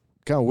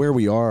kind of where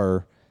we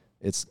are.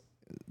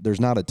 There's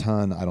not a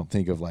ton, I don't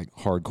think, of like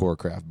hardcore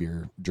craft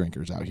beer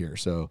drinkers out here.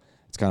 So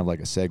it's kind of like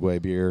a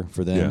segue beer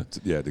for them.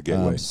 Yeah, the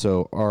gateway.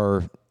 So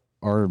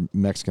our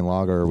Mexican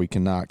lager, we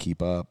cannot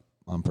keep up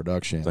on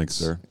production. Thanks,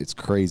 sir. It's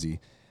crazy.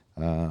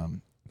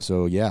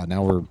 So yeah,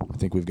 now I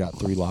think we've got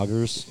 3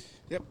 lagers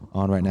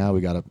on right now.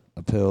 We got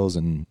a Pils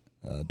and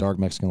a dark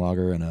Mexican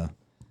lager and a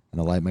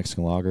light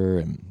Mexican lager,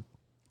 and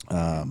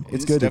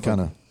it's good to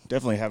kind of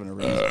definitely having a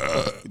really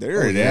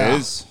there it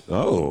is.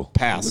 Oh,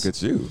 Pass. Look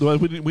at you. Well,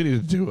 we need to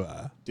do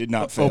Did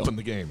not fail. open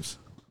the games.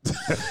 That's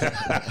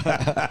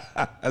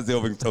the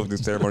opening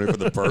ceremony for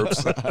the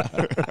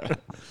perps.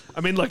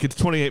 I mean, look, it's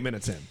 28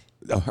 minutes in.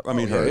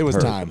 it was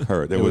time.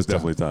 It was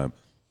definitely time.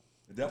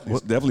 It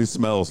definitely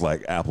smells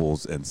like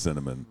apples and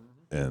cinnamon.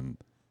 And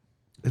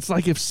It's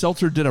like if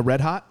seltzer did a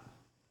Red Hot.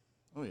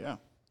 Oh yeah.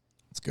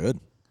 it's good.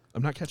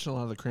 I'm not catching a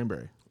lot of the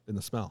cranberry in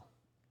the smell.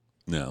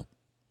 no.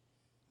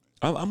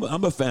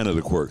 I'm a fan of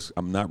the quirks.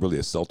 I'm not really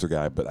a seltzer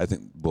guy, but I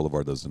think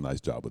Boulevard does a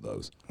nice job with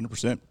those.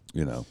 100%.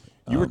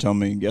 You were telling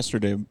me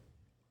yesterday,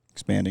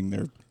 expanding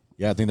their.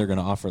 Yeah, I think they're going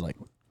to offer like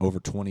over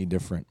 20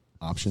 different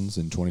options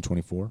in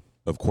 2024.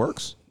 Of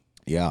quirks?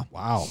 Yeah.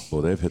 Wow.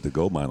 Well, they've hit the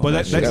gold mine on But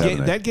that shit, haven't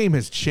they? that game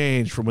has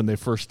changed from when they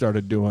first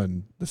started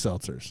doing the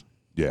seltzers.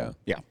 Yeah.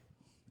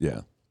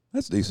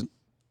 That's decent.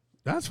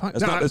 That's fine.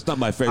 That's not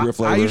my favorite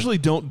flavor. I usually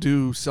don't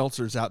do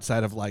seltzers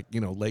outside of like,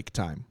 lake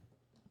time.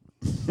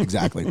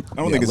 Exactly. I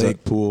don't think it's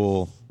lake,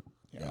 pool.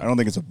 I don't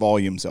think it's a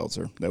volume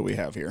seltzer that we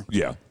have here.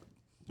 Yeah.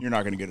 You're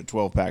not going to get a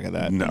 12-pack of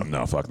that.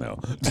 No, fuck no.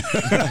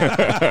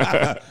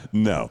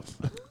 No.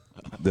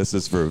 This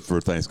is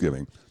for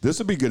Thanksgiving. This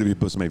would be good if you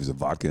put maybe some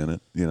vodka in it.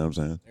 You know what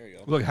I'm saying? There you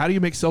go. Look, how do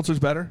you make seltzers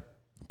better?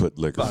 Put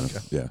liquor in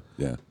Vodka. it.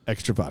 Yeah.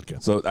 Extra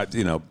vodka. So,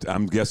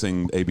 I'm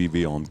guessing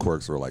ABV on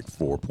quirks are like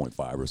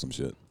 4.5 or some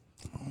shit.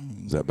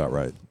 Is that about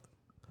right?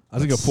 I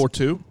think a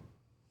 4.2.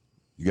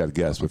 You got to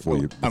guess before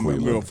you I'm going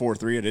to go look.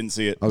 4.3. I didn't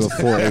see it. I'll go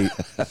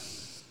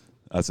 4.8.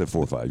 I said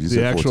 4.5. You The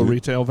said actual 4.2?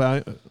 retail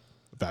value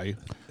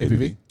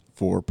ABV.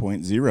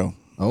 4.0.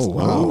 Oh,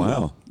 wow. Oh,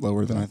 wow.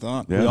 Lower than I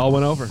thought. Yeah. We all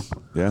went over.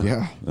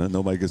 Yeah.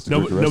 Nobody gets to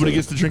drink the rest Nobody of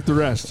gets to drink the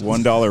rest.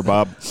 $1,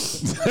 Bob.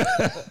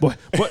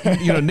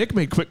 But Nick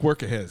made quick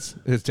work of his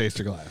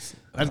taster glass.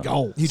 That's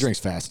gold. He drinks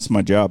fast. It's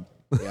my job.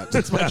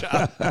 That's my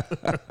job.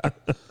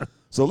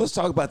 So let's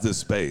talk about this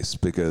space,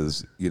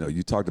 because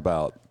you talked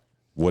about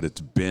what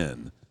it's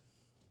been,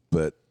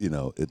 but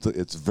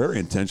it's very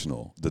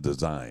intentional, the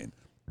design.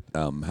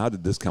 How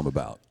did this come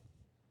about?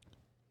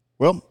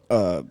 Well,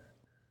 I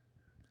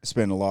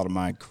spent a lot of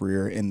my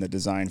career in the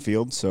design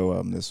field,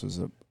 so this was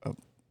a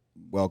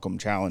welcome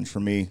challenge for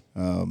me.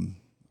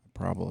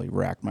 Probably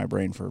racked my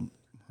brain for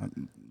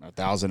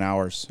 1,000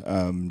 hours,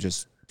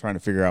 just trying to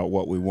figure out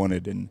what we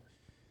wanted and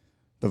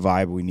the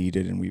vibe we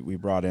needed, and we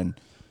brought in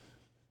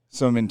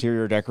some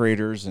interior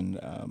decorators, and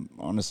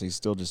honestly,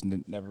 still just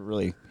never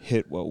really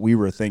hit what we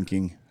were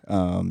thinking.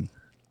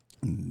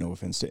 No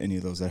offense to any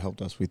of those that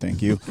helped us, we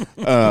thank you.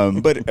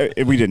 But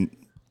we didn't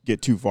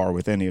get too far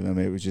with any of them.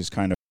 It was just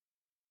kind of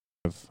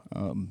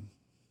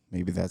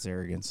maybe that's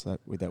arrogance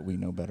that we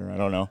know better. I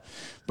don't know,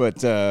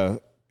 but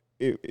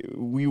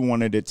we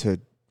wanted it to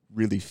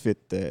really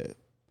fit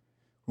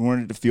we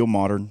wanted it to feel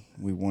modern.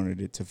 We wanted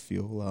it to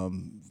feel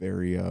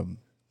very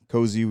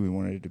cozy. We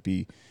wanted it to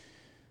be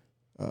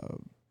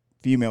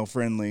female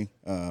friendly.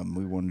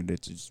 We wanted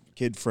it to just be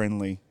kid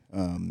friendly.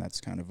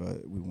 That's kind of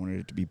we wanted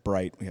it to be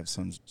bright. We have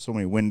so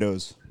many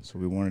windows, so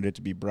we wanted it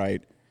to be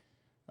bright.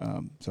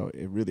 So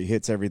it really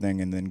hits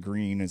everything. And then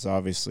green is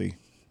obviously,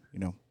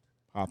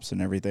 hops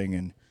and everything.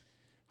 And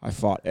I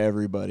fought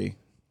everybody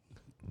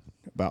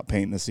about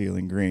painting the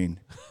ceiling green.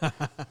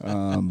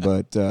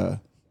 But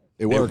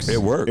it works.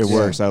 It works. It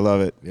works. I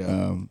love it.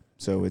 Yeah.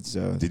 So it's.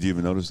 Did you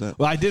even notice that?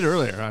 Well, I did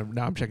earlier.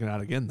 Now I'm checking it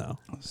out again, though.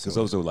 Because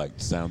those are like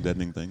sound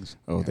deadening things.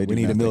 Oh, we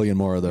need a million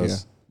more of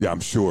those. Yeah, I'm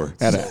sure.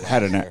 We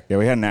had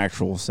an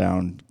actual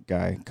sound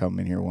guy come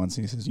in here once,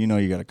 and he says, you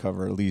got to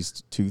cover at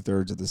least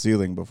 2/3 of the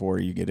ceiling before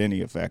you get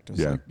any effect. I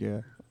was like,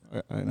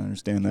 I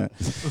understand that.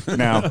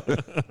 Now,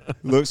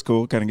 looks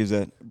cool, kind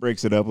of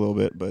breaks it up a little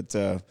bit, but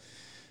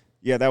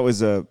that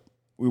was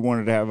we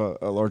wanted to have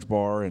a large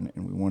bar, and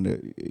we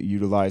wanted to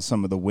utilize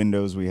some of the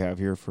windows we have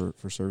here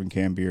for serving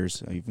canned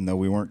beers, even though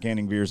we weren't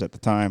canning beers at the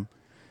time.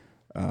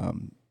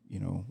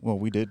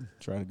 We did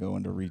try to go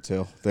into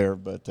retail there,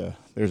 but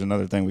there's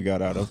another thing we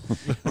got out of.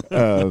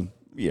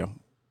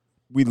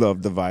 We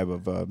loved the vibe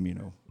of,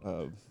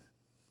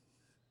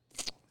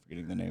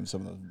 forgetting the name,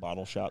 some of the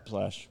bottle shop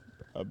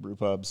 / brew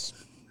pubs.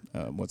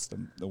 What's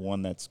the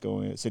one that's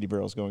City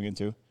Barrel's going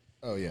into?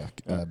 Oh, yeah.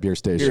 Beer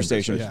station. Beer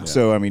station. Yeah.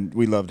 So,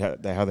 we loved how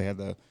they had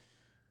the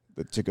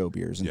to-go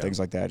beers and things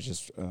like that. It's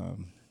just,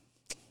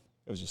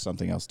 it was just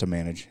something else to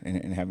manage,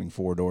 and having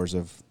 4 doors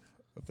of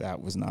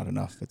that was not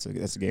enough. That's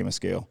a game of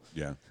scale.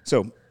 Yeah.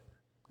 So,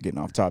 getting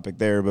off topic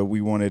there, but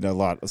we wanted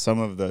some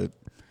of the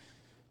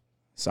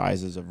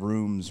sizes of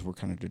rooms were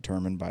kind of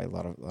determined by a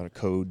lot of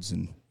codes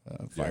and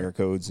fire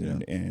codes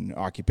and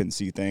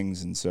occupancy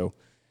things, and so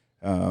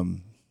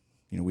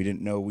we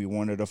didn't know we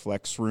wanted a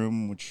flex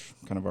room, which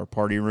kind of our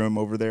party room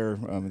over there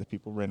that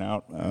people rent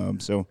out.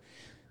 So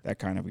that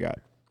kind of got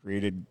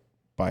created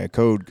by a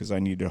code because I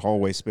needed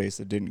hallway space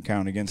that didn't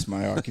count against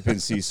my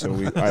occupancy. So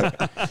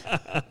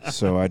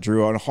I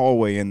drew out a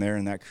hallway in there,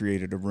 and that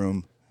created a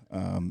room.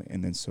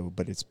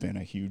 But it's been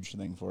a huge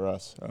thing for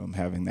us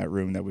having that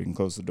room that we can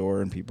close the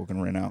door and people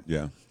can rent out.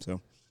 Yeah.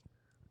 So.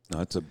 No,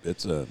 it's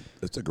a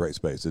great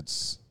space.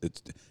 It's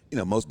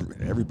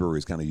every brewery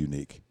is kind of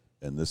unique,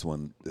 and this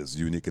one is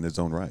unique in its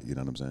own right. You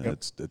know what I'm saying?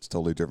 Yep. It's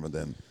totally different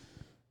than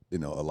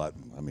a lot.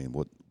 I mean,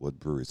 what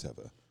breweries have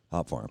a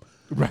hop farm?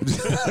 Right.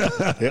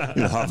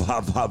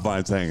 Hop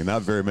vines hanging.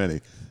 Not very many.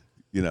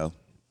 That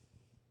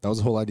was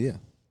the whole idea.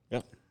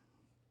 Yep.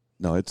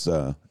 No, it's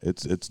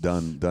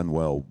done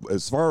well.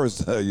 As far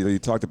as you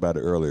talked about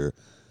it earlier.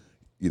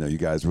 You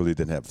guys really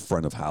didn't have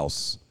front of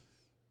house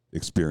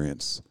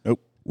experience.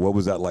 Nope. What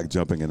was that like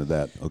jumping into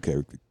that?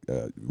 Okay,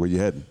 where you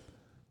heading?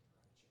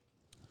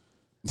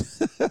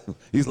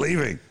 He's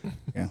leaving.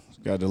 Yeah,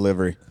 got a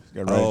delivery.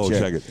 Got to write a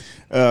check it.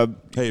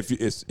 Hey,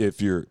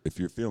 if you're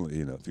feeling,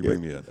 if you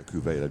bring me a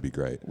cuvee, that'd be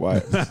great.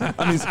 Why?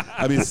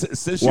 I mean,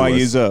 sensuous. Why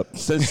use up?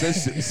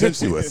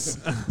 Sensuous.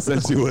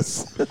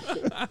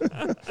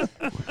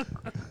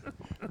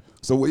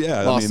 So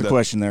yeah, Lost the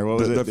question there. What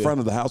was it? The front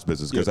of the house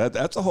business, because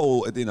that's a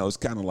whole. It's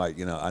kind of like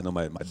I know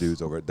my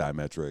dudes over at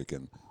Diametric,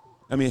 and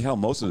I mean, hell,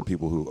 most of the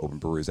people who open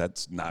breweries,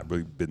 that's not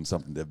really been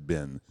something they've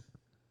been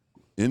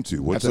into.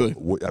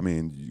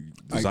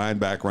 Design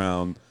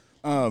background.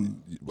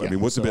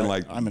 What's it been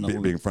like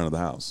being in front of the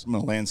house? I'm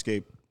in a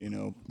landscape,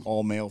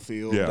 all male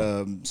field.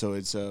 Yeah. So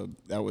it's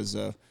that was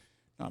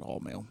not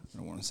all male. I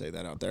don't want to say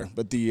that out there,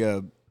 but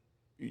the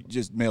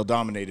just male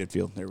dominated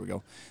field. There we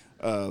go.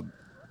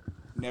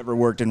 Never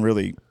worked in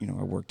really,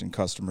 I worked in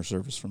customer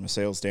service from a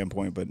sales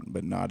standpoint,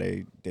 but not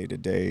a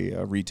day-to-day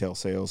retail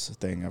sales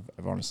thing.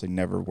 I've honestly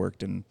never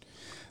worked in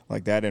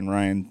like that. And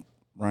Ryan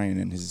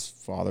and his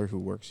father, who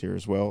works here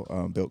as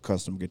well, built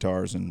custom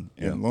guitars in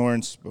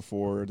Lawrence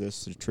before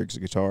this, the Triggs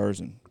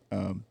guitars. And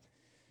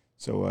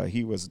so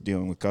he was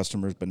dealing with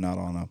customers, but not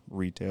on a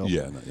retail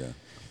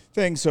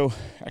thing. So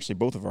actually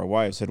both of our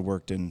wives had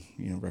worked in,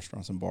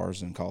 restaurants and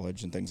bars in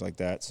college and things like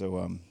that.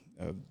 So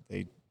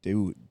they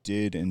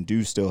did and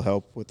do still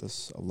help with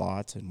us a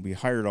lot, and we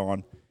hired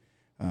on.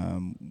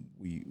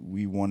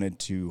 We wanted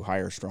to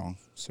hire strong,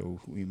 so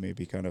we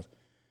maybe kind of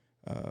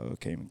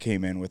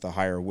came in with a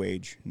higher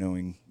wage,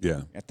 knowing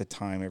at the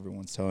time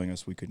everyone's telling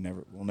us we'll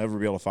never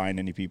be able to find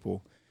any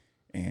people,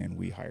 and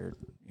we hired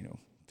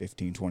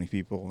 15, 20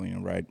 people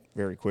right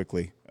very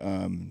quickly.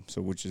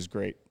 So which is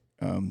great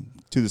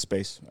to the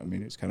space. I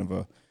mean, it's kind of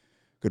a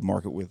good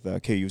market with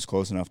KU's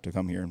close enough to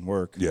come here and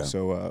work. Yeah.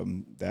 So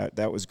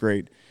that was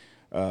great.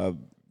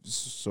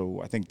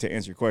 So I think to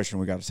answer your question,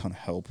 we got a ton of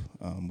help.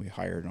 We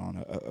hired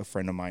on a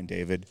friend of mine,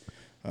 David,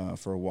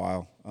 for a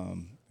while.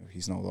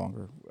 He's no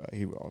longer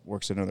he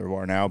works at another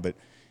bar now, but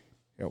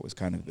it was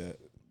kind of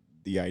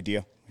the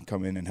idea,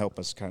 come in and help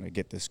us kind of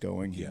get this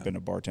going. He'd been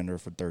a bartender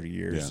for 30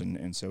 years,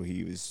 and so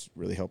he was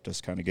really helped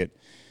us kind of get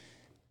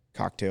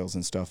cocktails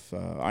and stuff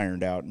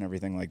ironed out and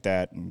everything like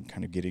that, and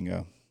kind of getting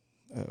a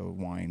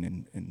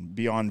wine and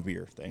beyond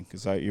beer thing,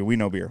 because we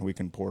know beer, we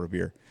can pour a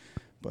beer,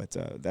 but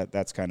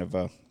that's kind of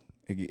a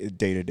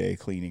day-to-day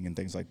cleaning and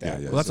things like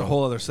that. Well, that's a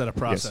whole other set of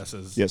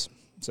processes. Yes.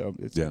 So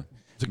it's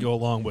to go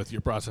along with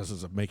your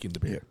processes of making the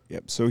beer.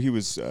 Yep. So he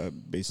was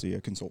basically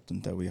a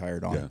consultant that we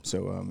hired on. Yeah.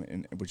 So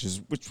and which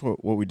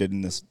what we did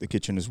in the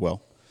kitchen as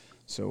well.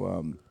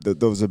 So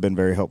those have been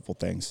very helpful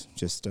things.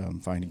 Just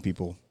finding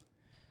people.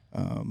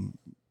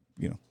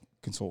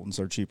 Consultants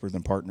are cheaper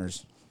than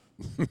partners.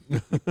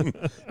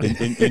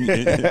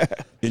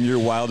 in your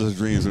wildest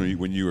dreams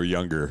when you were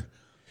younger,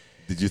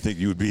 did you think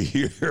you would be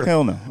here?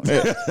 Hell no.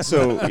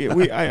 So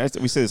we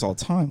say this all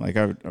the time. Like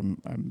I'm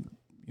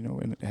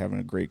and having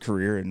a great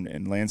career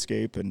in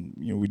landscape, and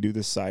we do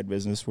this side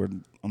business where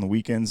on the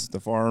weekends the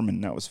farm,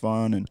 and that was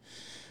fun.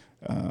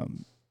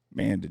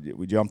 And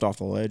we jumped off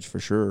the ledge for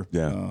sure.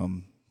 Yeah.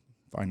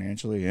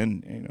 Financially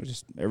and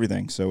just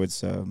everything. So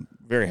it's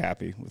very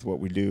happy with what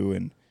we do,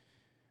 and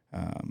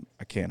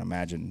I can't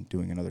imagine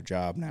doing another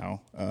job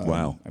now.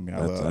 Wow. I mean,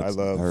 I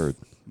love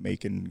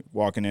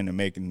walking in and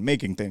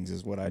making things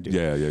is what I do.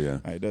 Yeah.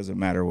 It doesn't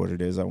matter what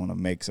it is. I want to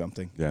make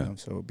something. Yeah.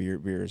 So beer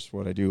is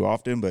what I do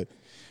often, but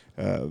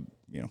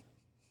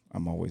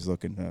I'm always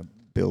looking to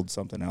build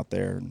something out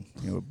there, and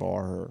a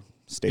bar or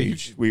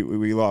stage. We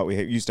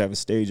used to have a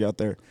stage out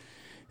there,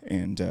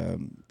 and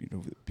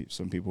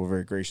some people were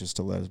very gracious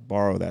to let us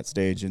borrow that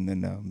stage, and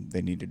then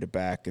they needed it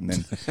back, and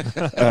then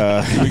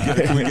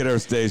can we get our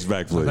stage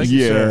back, please?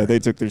 They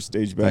took their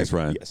stage back. Thanks,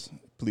 Ryan. Yes,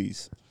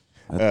 please.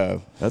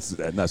 That's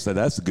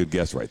a good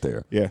guess right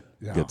there. Yeah.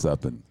 Gets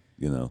up and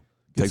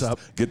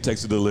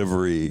takes a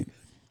delivery.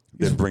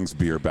 That brings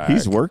beer back.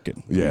 He's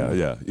working.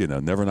 Yeah.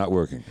 Never not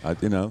working.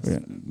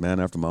 Man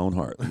after my own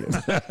heart.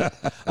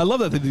 I love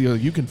that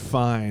you can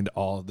find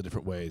all of the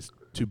different ways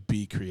to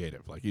be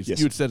creative. Like you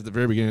had said at the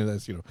very beginning of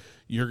this,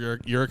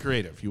 you're a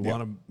creative. You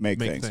want to make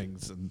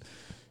things,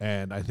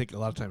 and I think a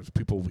lot of times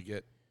we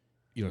get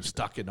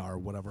stuck in our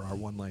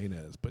one lane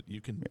is, but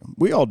you can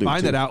we all do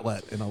find too. that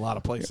outlet in a lot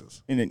of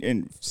places.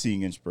 And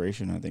seeing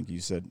inspiration, I think you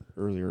said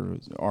earlier,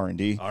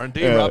 R&D.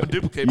 R&D, rob and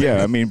duplicate.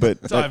 Yeah, I mean,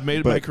 but that's how I've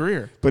made my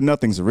career. But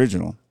nothing's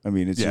original. I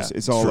mean,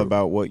 it's all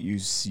about what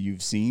you've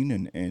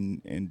seen,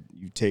 and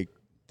you take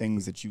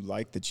things that you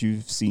like, that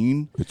you've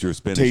seen, that you're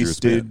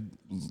tasted,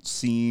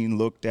 seen,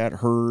 looked at,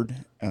 heard.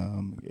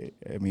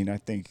 I mean, I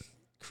think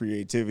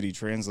creativity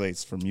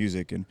translates from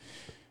music, and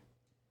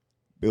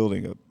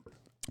building a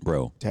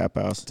tap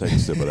house. Take a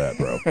sip of that,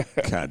 bro.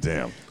 God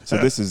damn. So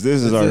this is the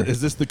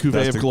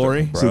cuvee of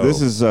glory? So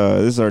this is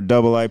our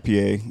double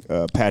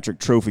IPA, Patrick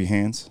Trophy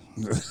Hands.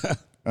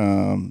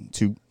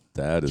 2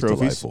 that is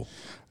trophies. Delightful.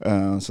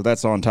 So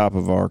that's on top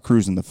of our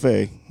Cruising the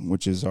Fae,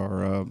 which is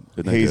our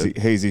hazy.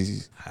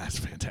 That's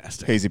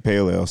fantastic. Hazy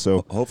pale ale.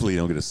 So hopefully you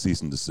don't get a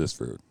cease and desist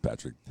for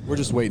Patrick. We're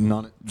just waiting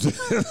on it.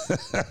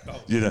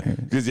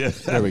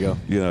 There we go.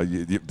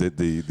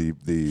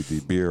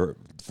 The beer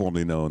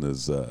formerly known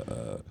as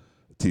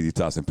TD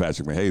Toss and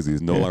Patrick Mahazy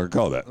is no longer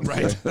called that.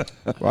 Right.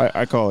 Well,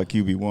 I call it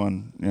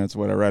QB1. That's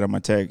what I write on my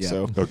tag. Yeah.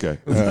 So okay.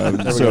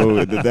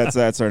 So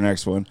that's our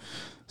next one.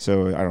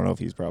 So I don't know if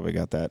he's probably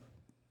got that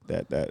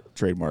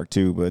trademark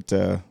too, but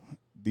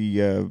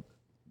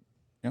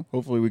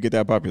hopefully we get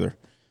that popular.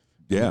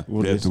 Yeah,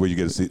 that's where you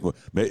get to see. Well,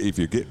 if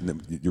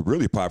you're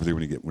really popular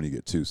when you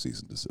get 2 cease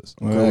and desist.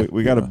 Well,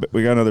 we got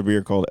another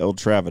beer called El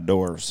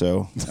Travador.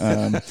 So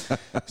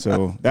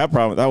so that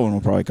one will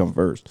probably come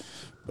first.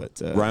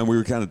 But Ryan, we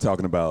were kind of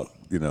talking about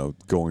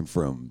going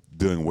from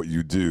doing what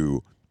you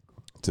do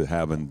to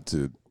having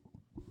to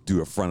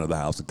do a front of the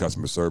house and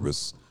customer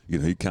service.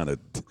 He kind of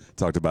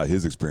talked about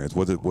his experience.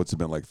 What's it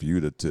been like for you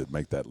to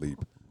make that leap?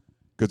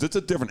 Because it's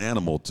a different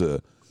animal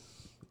to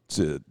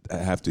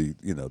have to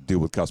deal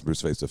with customers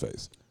face to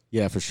face.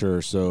 Yeah, for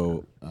sure.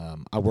 So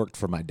I worked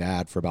for my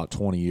dad for about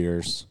 20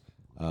 years,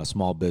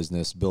 small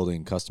business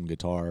building custom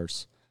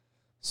guitars.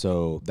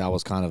 So that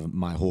was kind of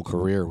my whole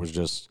career, was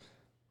just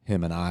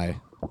him and I,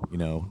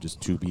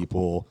 just 2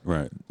 people.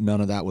 Right.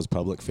 None of that was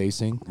public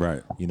facing.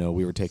 Right.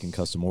 We were taking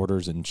custom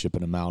orders and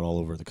shipping them out all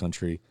over the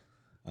country.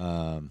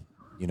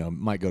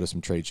 Might go to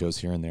some trade shows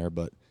here and there,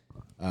 but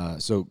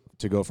so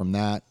to go from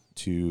that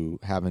to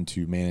having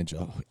to manage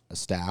a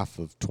staff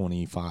of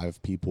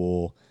 25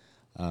 people,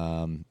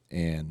 and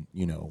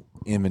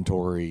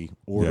inventory,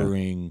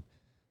 ordering,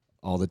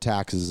 all the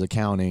taxes,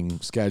 accounting,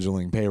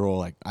 scheduling, payroll.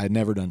 Like I had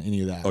never done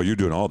any of that. Oh, you're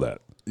doing all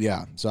that?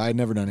 Yeah. So I had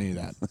never done any of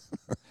that.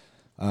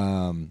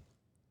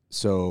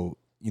 So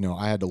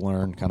I had to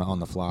learn kind of on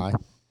the fly,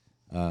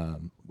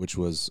 which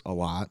was a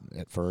lot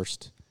at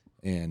first.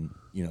 And,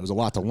 it was a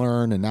lot to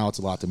learn, and now it's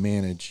a lot to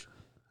manage.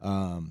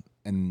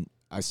 And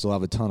I still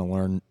have a ton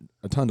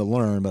to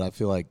learn, but I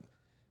feel like,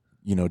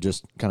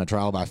 just kind of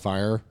trial by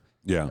fire.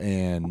 Yeah.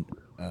 And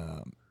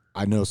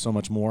I know so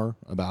much more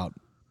about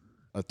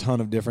a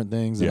ton of different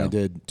things than I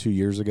did 2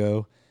 years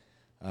ago.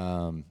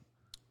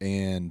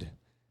 And,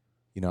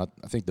 you know,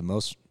 I think the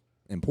most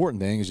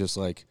important thing is just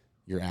like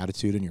your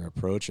attitude and your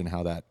approach and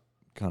how that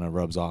kind of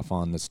rubs off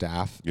on the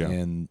staff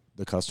and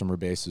the customer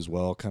base as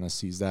well kind of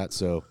sees that.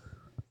 So,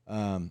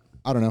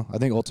 I don't know. I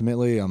think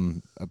ultimately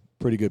I'm a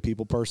pretty good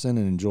people person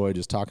and enjoy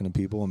just talking to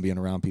people and being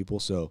around people.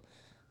 So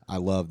I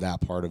love that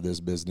part of this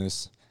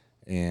business.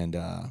 And,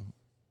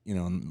 you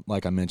know,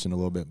 like I mentioned a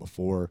little bit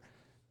before,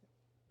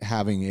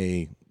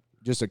 having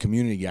just a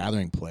community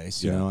gathering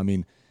place, you know, I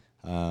mean,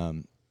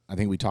 I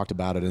think we talked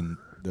about it in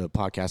the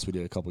podcast we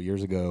did a couple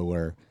years ago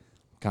where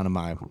kind of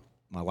my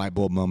light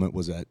bulb moment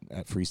was at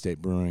Free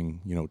State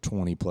Brewing, you know,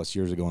 20 plus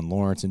years ago in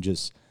Lawrence, and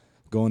just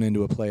going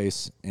into a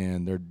place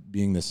and there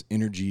being this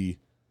energy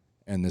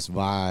and this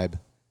vibe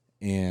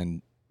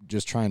and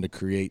just trying to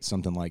create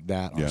something like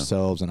that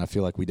ourselves. And I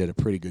feel like we did a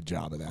pretty good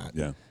job of that.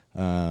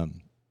 Yeah.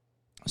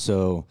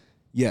 So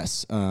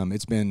yes,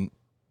 it's been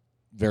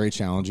very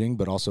challenging,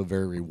 but also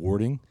very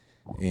rewarding.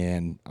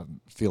 And I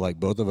feel like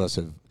both of us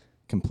have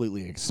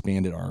completely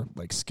expanded our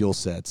like skill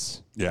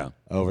sets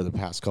over the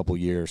past couple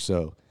years.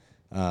 So,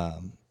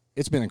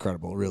 it's been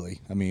incredible,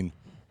 really. I mean,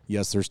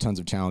 yes, there's tons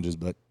of challenges,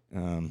 but,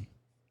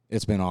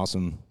 it's been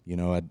awesome. You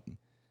know,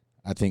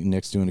 I think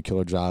Nick's doing a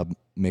killer job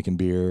making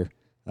beer,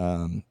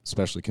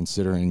 especially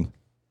considering,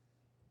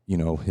 you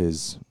know,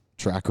 his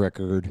track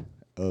record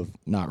of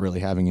not really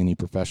having any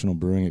professional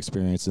brewing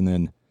experience, and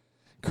then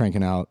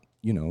cranking out,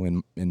 you know,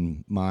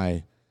 in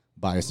my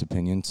biased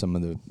opinion, some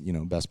of the, you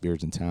know, best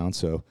beers in town.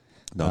 So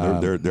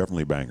no, they're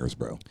definitely bangers,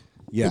 bro.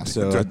 Yeah,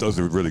 so those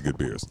are really good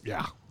beers.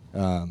 Yeah.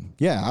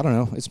 Yeah, I don't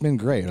know. It's been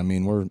great. I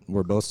mean,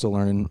 we're both still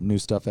learning new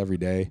stuff every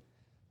day,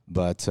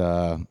 but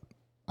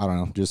I don't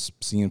know, just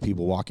seeing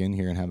people walk in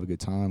here and have a good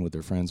time with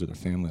their friends or their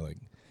family, like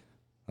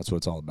that's what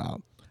it's all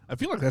about. I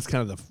feel like that's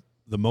kind of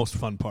the most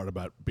fun part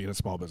about being a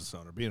small business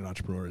owner, being an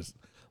entrepreneur, is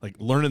like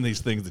learning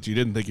these things that you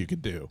didn't think you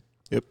could do.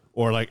 Yep.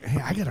 Or like,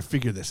 hey, I got to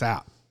figure this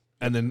out.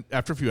 And then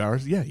after a few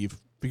hours, you've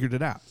figured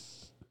it out.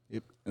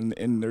 Yep.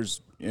 And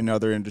there's in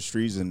other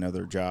industries and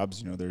other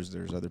jobs, you know, there's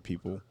other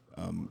people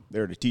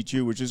there to teach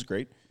you, which is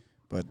great.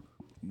 But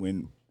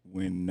when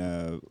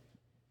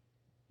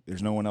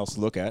there's no one else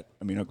to look at,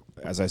 I mean,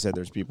 as I said,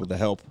 there's people to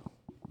help.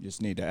 You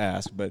just need to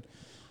ask. But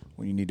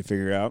when you need to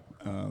figure out,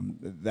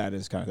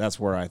 that's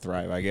where I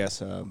thrive, I guess.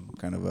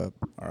 Kind of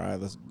all right,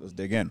 let's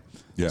dig in.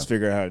 Yeah. Let's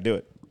figure out how to do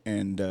it.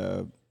 And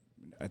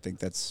I think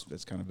that's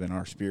kind of been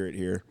our spirit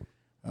here.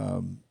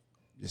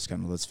 Just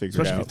kind of let's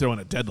figure Especially it out. if you throw in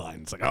a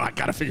deadline. It's like, oh, I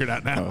got to figure it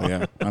out now. Oh,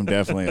 yeah. I'm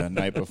definitely a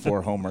night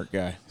before homework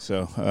guy.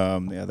 So,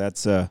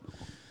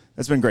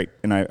 that's been great.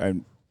 And I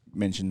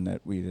mentioned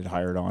that we had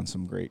hired on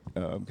some great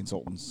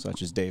consultants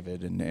such as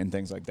David and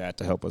things like that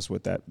to help us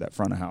with that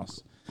front of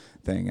house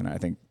thing. And I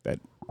think that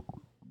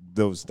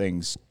those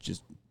things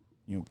just,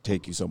 you know,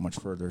 take you so much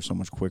further, so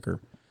much quicker.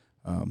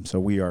 So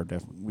we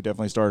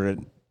definitely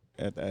started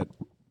at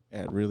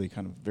really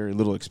kind of very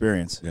little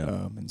experience. Yeah.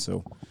 And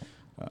so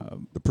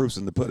the proof's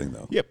in the pudding,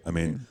 though. Yep. I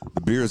mean,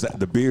 the beers,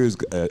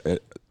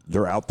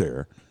 they're out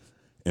there,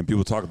 and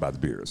people talk about the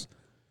beers,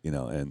 you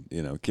know. And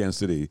you know, Kansas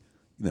City,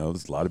 you know,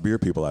 there's a lot of beer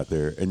people out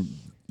there, and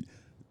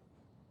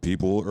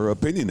people are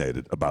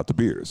opinionated about the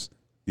beers,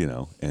 you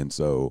know. And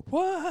so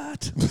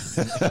What?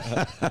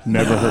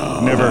 never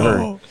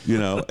heard. You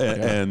know,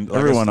 and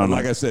Everyone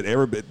like I said,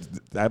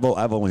 I've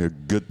only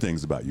heard good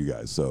things about you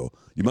guys, so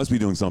you must be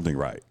doing something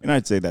right. And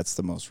I'd say that's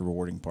the most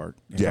rewarding part.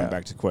 Yeah.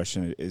 Back to the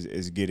question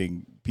is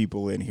getting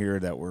people in here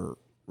that were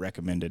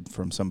recommended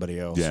from somebody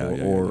else,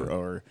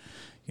 or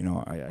you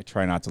know, I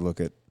try not to look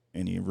at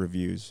any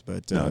reviews,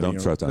 but no,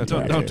 don't trust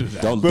Untapped. Don't do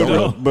that. Don't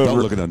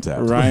look at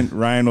Untapped.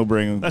 Ryan will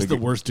bring. That's the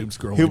worst doom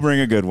scrolling. He'll bring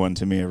a good one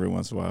to me every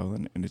once in a while,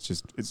 and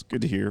it's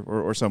good to hear.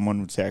 Or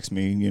someone would text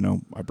me, you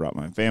know, I brought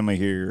my family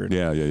here. And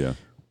Yeah.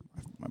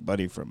 my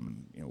buddy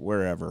from, you know,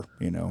 wherever,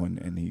 you know,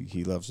 and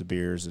he loves the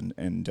beers, and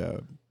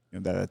you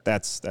know,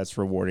 that's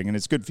rewarding, and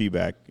it's good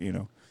feedback, you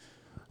know,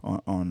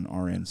 on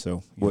our end.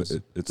 So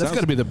that's got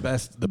to be the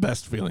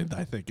best feeling,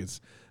 I think, is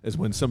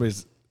when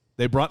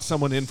they brought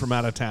someone in from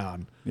out of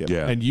town,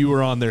 and you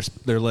were on their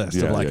list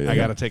of like, I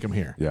got to take them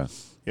here. Yeah.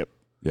 Yep.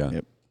 Yeah.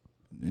 Yep.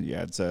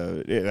 Yeah. It's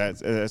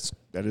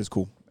that is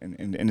cool,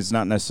 and it's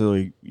not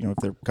necessarily, you know, if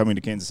they're coming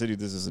to Kansas City,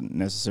 this isn't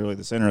necessarily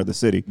the center of the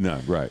city. No.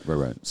 Right.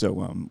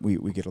 So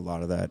we get a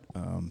lot of that.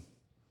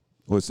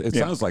 Well, it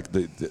sounds like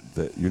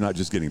you're not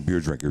just getting beer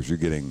drinkers; you're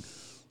getting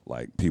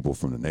like people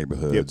from the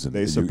neighborhoods and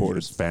they support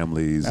us,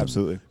 families.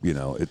 Absolutely. And, you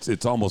know,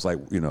 it's almost like,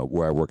 you know,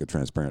 where I work at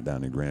Transparent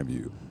down in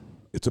Grandview.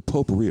 It's a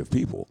potpourri of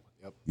people.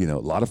 Yep. You know, a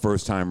lot of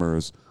first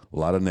timers, a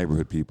lot of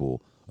neighborhood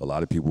people, a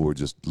lot of people who are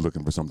just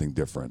looking for something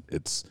different.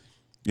 It's,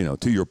 you know,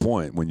 to your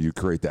point, when you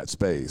create that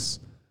space,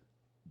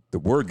 the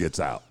word gets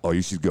out. Oh,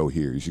 you should go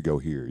here. You should go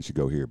here. You should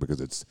go here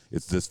because it's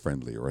this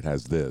friendly, or it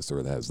has this, or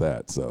it has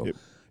that. So. Yep.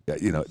 Yeah,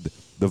 you know,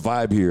 the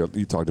vibe here,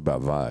 you talked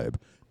about vibe.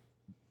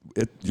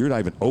 You're not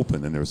even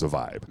open and there's a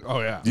vibe. Oh,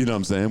 yeah. You know what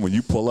I'm saying? When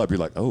you pull up, you're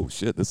like, oh,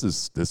 shit, this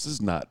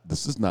is not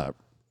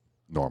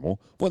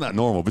normal. Well, not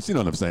normal, but you know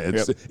what I'm saying?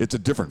 It's a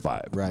different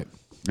vibe. Right.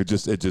 It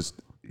just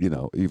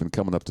even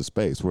coming up to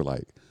space, we're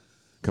like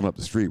coming up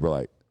the street, we're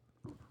like,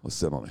 let's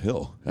sit on a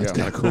hill. That's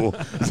kind of cool.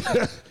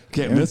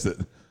 Can't miss it.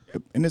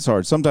 And it's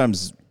hard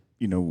sometimes,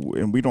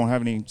 and we don't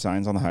have any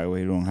signs on the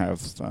highway. We don't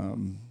have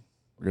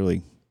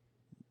really,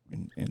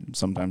 and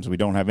sometimes we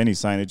don't have any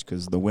signage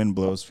because the wind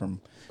blows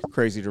from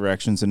crazy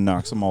directions and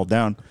knocks them all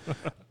down.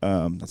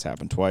 That's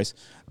happened twice.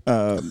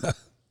 Thank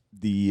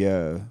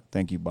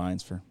you,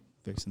 Bynes, for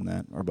fixing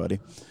that, our buddy.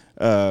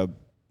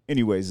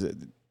 Anyways,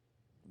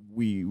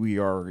 we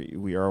are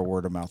a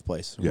word of mouth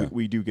place. Yeah.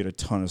 We do get a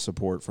ton of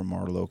support from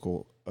our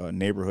local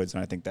neighborhoods,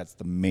 and I think that's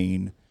the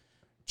main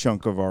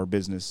chunk of our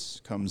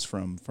business comes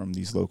from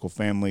these local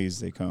families.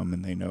 They come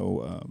and they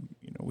know,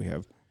 we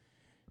have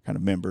kind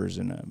of members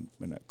in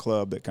a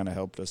club that kind of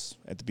helped us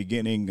at the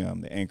beginning,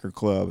 the Anchor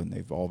Club, and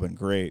they've all been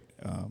great.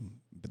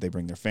 But they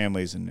bring their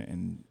families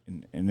and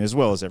as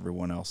well as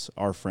everyone else,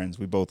 our friends.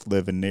 We both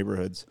live in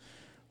neighborhoods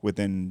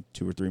within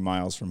 2 or 3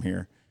 miles from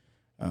here.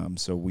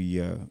 So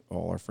we,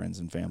 all our friends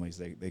and families,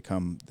 they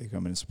come in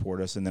and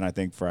support us. And then I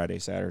think Friday,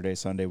 Saturday,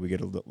 Sunday, we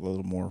get a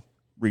little more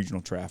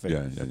regional traffic.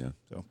 Yeah.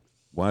 So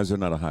why is there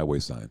not a highway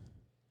sign?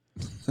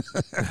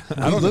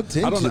 I don't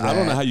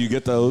know how you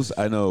get those.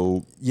 I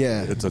know.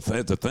 Yeah, it's a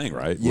thing,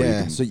 right?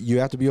 Yeah. So you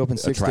have to be open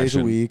 6 days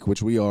a week,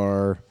 which we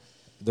are.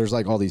 There's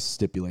like all these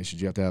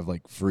stipulations. You have to have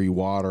like free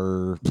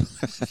water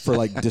for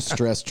like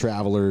distressed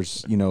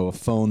travelers. A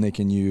phone they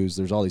can use.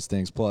 There's all these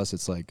things. Plus,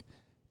 it's like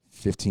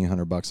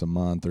 $1,500 a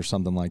month or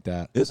something like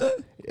that. Is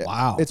it?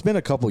 Wow. It's been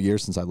a couple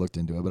years since I looked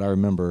into it, but I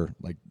remember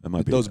like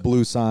those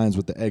blue signs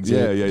with the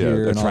exit. Yeah.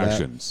 And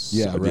attractions.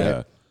 Yeah, right.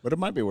 Yeah. But it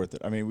might be worth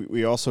it. I mean,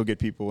 we also get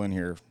people in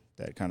here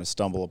that kind of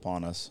stumble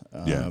upon us,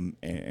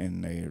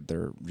 and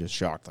they're just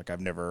shocked. Like I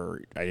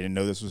didn't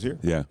know this was here.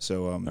 Yeah.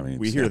 So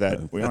we hear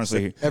that. We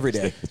honestly every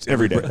day. It's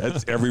every day.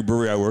 That's every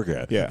brewery I work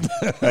at. Yeah,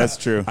 that's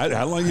true.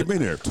 How long you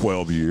been here?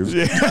 12 years.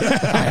 I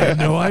had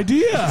no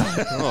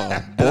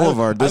idea.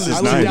 Boulevard. This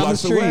is nice. Down the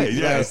street.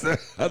 Yes,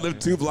 I live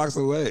 2 blocks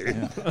away.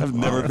 Yeah. I've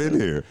never been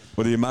here.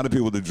 But the amount of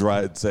people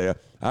that say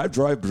I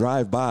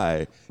drive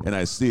by and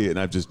I see it, and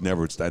I've just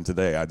never. And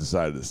today I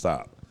decided to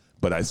stop,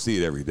 but I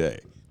see it every day.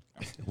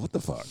 What the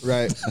fuck?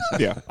 Right.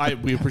 Yeah.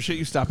 We appreciate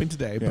you stopping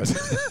today, but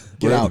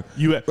get out.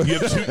 You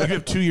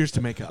have 2 years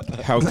to make up.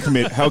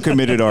 How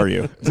committed are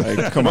you?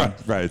 Like, come on.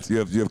 Right. You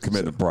have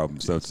commitment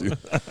problems, don't you? You know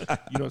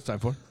what it's time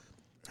for?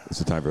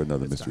 It's time for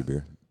another mystery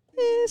beer.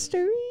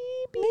 Mystery.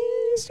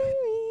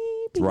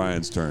 It's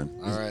Ryan's turn.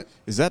 All right.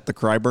 Is that the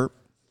cry burp?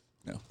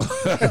 No. We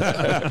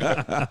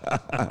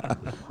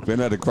haven't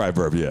had a cry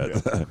burp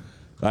yet. Yeah.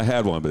 I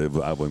had one, but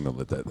I wasn't going to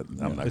let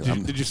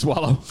that. Did you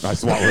swallow? I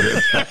swallowed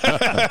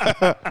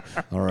it.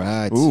 All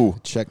right. Ooh.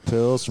 Check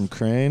pills from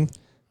Crane.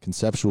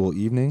 Conceptual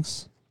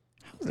Evenings.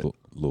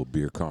 Little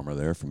beer karma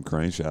there from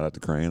Crane. Shout out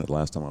to Crane. The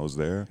last time I was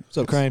there. What's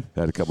up, Crane?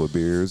 Had a couple of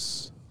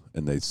beers,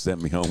 and they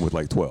sent me home with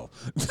like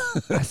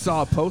 12. I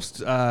saw a post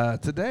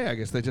today. I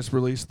guess they just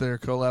released their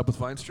collab with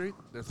Vine Street.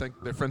 Their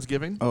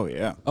Friendsgiving. Oh,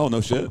 yeah. Oh,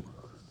 no shit.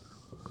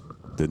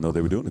 Didn't know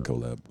they were doing a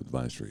collab with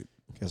Vine Street.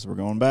 Guess we're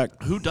going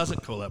back. Who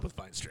doesn't collab with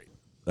Vine Street?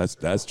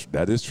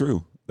 That is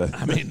true.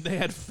 I mean, they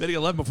had Fitty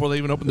 11 before they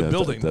even opened the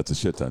building. That's a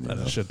shit ton.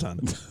 That's a shit ton.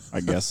 I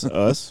guess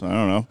us. I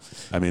don't know.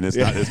 I mean, it's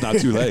not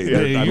too late.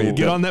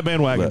 Get on that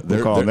bandwagon.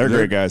 They're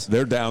great guys.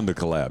 They're down to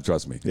collab.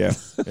 Trust me. Yeah.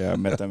 I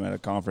met them at a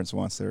conference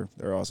once.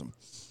 They're awesome.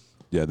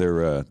 Yeah,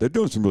 they're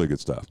doing some really good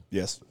stuff.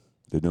 Yes,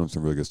 they're doing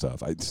some really good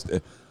stuff.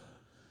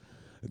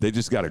 They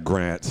just got a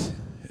grant.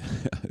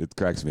 It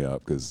cracks me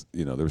up because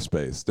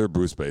their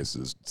brew space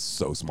is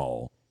so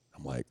small.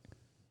 I'm like,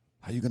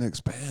 how are you going to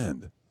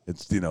expand?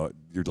 It's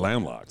you're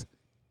landlocked.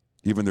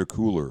 Even their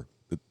cooler,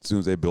 as soon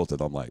as they built it,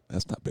 I'm like,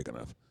 that's not big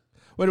enough.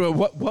 Wait a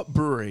minute. What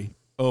brewery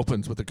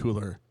opens with a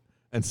cooler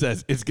and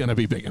says it's going to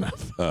be big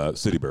enough?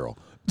 City Barrel.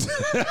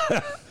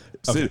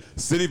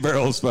 City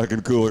Barrel's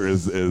fucking cooler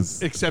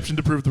is exception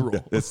to prove the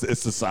rule. It's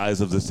the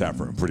size of this tap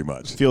room, pretty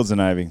much. Fields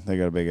and Ivy, they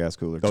got a big ass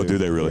cooler. Oh, too. do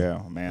they really?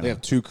 Yeah, man. They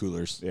have 2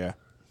 coolers. Yeah,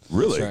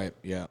 really. That's right.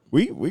 Yeah.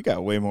 We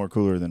got way more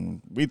cooler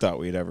than we thought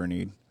we'd ever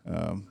need.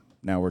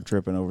 Now we're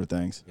tripping over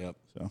things. Yep.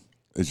 So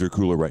is your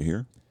cooler right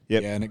here?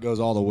 Yep. Yeah, and it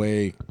goes all the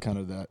way kind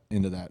of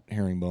into that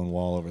herringbone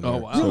wall over there. Oh,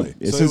 wow. Really?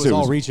 So it was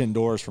all reach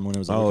indoors from when it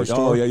was a liquor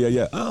store.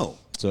 Yeah. Oh,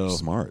 so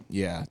smart.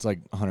 Yeah, it's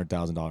like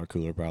 $100,000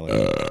 cooler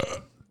probably.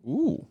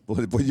 ooh,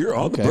 well, you're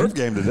on the burp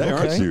game today,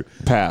 aren't you?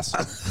 Pass.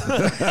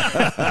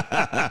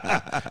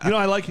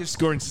 I like his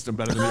scoring system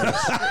better than yours.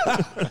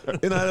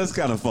 That's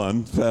kind of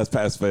fun.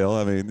 Pass, fail.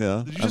 I mean,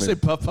 yeah. Did you just say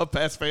puff,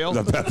 pass, fail?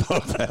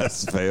 Puff,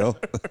 pass, fail.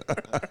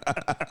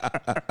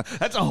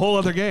 That's a whole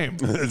other game.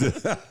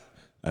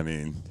 I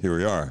mean, here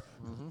we are.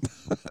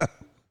 Mm-hmm.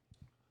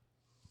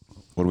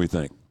 What do we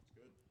think?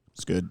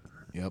 It's good.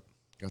 Yep.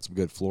 Got some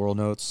good floral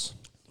notes.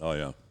 Oh,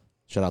 yeah.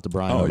 Shout out to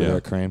Brian over there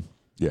at Crane.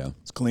 Yeah.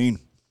 It's clean.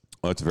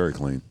 Oh, it's very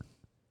clean.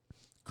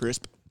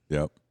 Crisp.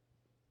 Yep.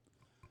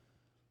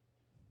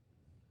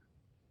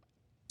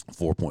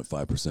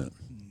 4.5%. I'm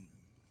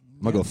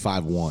going to go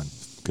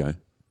 5.1. Okay.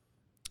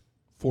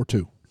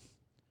 4.2.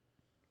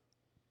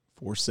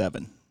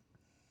 4.7.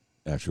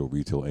 Actual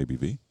retail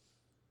ABV.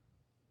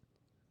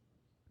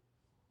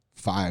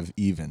 5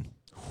 even.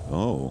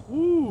 Oh.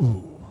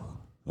 Ooh.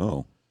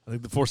 Oh. I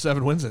think the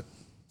 4-7 wins it.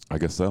 I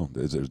guess so.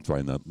 There's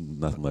probably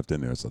nothing left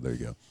in there, so there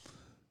you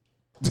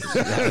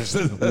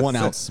go. 1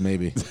 ounce,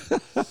 maybe.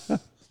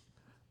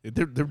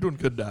 They're doing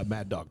good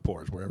Mad Dog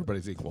pours where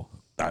everybody's equal.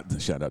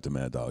 Shout out to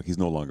Mad Dog. He's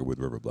no longer with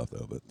River Bluff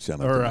though, but shout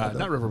out to Mad Dog.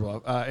 Not River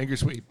Bluff. Angry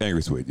Sweet.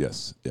 Angry Sweet,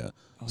 yes, yeah.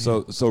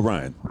 So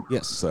Ryan,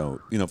 yes.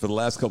 So for the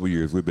last couple of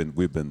years, we've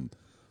been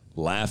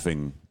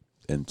laughing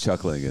and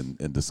chuckling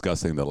and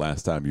discussing the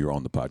last time you were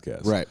on the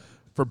podcast, right?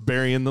 For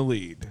burying the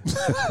lead.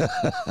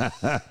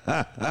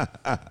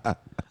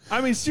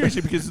 I mean,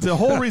 seriously, because the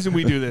whole reason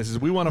we do this is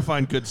we want to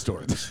find good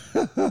stories.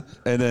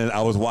 And then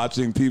I was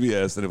watching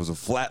PBS, and it was a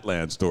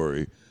Flatland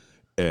story,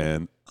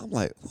 and I'm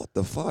like, what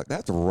the fuck?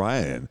 That's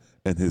Ryan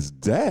and his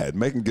dad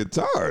making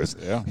guitars.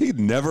 Yeah. He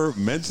never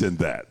mentioned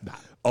that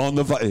on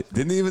the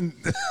didn't even.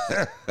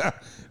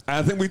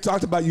 I think we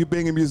talked about you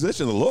being a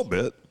musician a little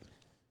bit.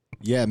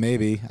 Yeah,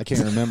 maybe. I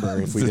can't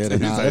remember if we did or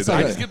not.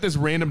 I just get this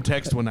random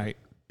text one night.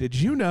 Did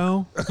you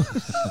know?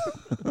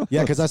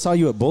 Yeah, because I saw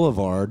you at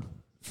Boulevard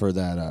for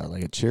that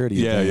like a charity.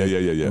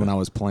 Yeah. When I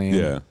was playing.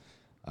 Yeah.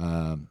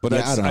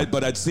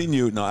 But I'd seen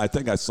you. No, I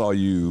think I saw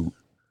you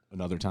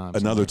another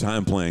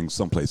time playing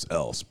someplace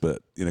else.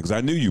 But because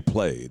I knew you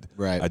played.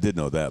 Right. I did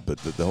know that. But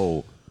the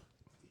whole.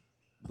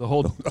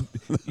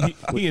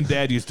 he and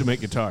Dad used to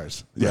make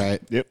guitars. Yeah.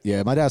 Right. Yep.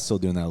 Yeah, my dad's still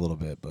doing that a little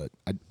bit, but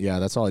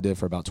that's all I did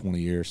for about 20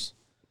 years.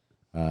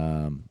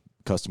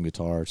 Custom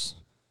guitars.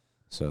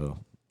 So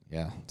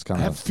yeah, it's kind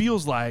of. That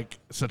feels like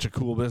such a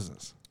cool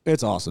business.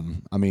 It's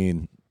awesome. I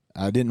mean,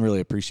 I didn't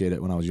really appreciate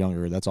it when I was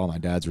younger. That's all my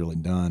dad's really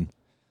done.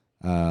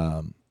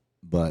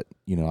 But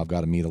I've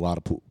got to meet a lot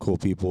of cool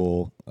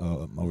people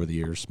over the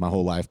years. My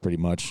whole life, pretty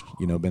much,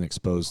 been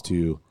exposed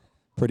to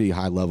pretty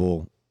high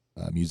level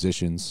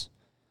musicians,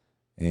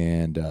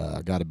 and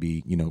I got to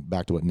be,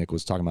 back to what Nick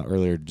was talking about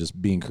earlier, just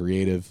being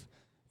creative,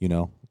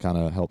 kind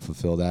of help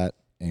fulfill that,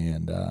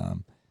 and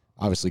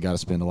obviously got to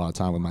spend a lot of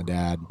time with my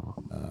dad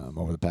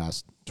over the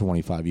past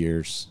 25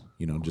 years.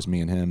 Just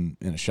me and him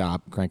in a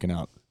shop cranking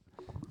out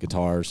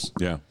guitars.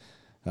 Yeah.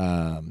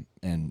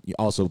 And you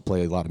also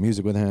play a lot of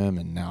music with him,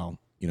 and now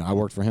I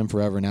worked for him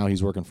forever. Now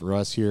he's working for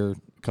us here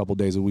a couple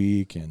days a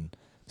week, and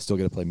still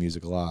get to play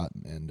music a lot.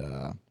 And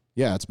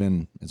it's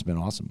been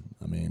awesome.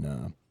 I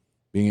mean,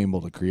 being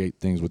able to create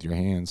things with your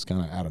hands,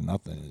 kind of out of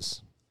nothing,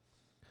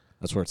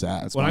 that's where it's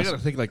at. Well, I got to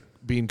think like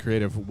being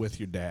creative with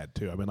your dad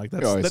too. I mean, like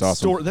that's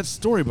awesome. That's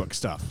storybook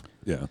stuff.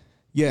 Yeah.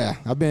 Yeah,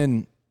 I've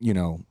been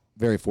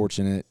very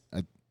fortunate.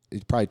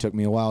 It probably took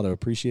me a while to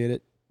appreciate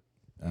it.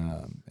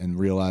 And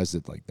realize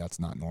that that's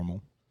not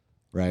normal,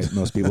 right?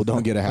 Most people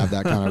don't get to have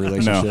that kind of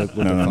relationship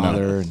with their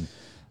father.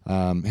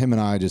 And him and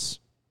I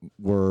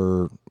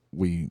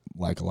we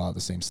like a lot of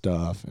the same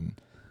stuff, and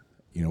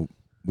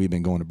we've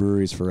been going to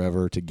breweries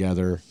forever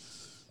together,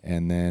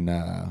 and then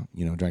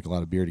drank a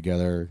lot of beer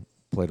together,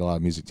 played a lot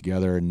of music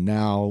together, and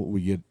now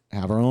we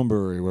have our own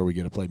brewery where we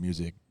get to play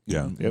music,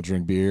 and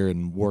drink beer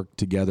and work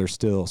together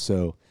still.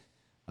 So,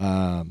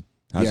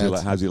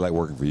 how's he like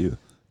working for you?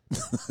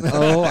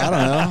 Oh, I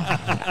don't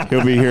know.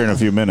 He'll be here in a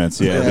few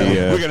minutes. Yeah,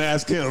 we're gonna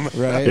ask him.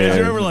 Right? Yeah.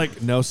 You're ever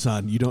like, no,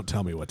 son, you don't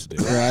tell me what to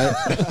do. Right?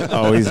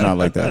 Oh, he's not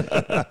like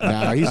that.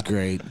 Nah, he's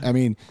great. I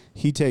mean,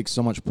 he takes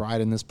so much pride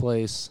in this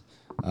place.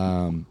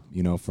 From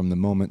the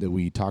moment that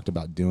we talked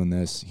about doing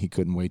this, he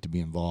couldn't wait to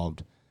be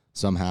involved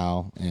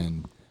somehow.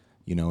 And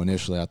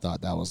initially I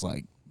thought that was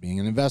like being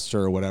an investor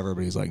or whatever,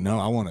 but he's like, no,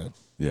 I want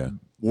to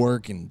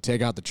work and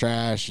take out the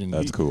trash and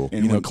that's cool.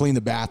 And clean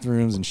the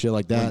bathrooms and shit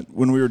like that.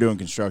 When we were doing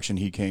construction,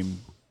 he came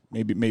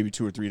maybe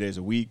 2 or 3 days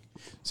a week.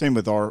 Same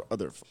with our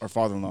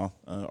father-in-law,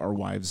 our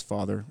wife's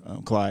father,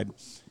 Clyde.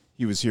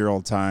 He was here all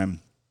the time,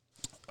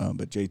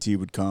 but JT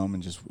would come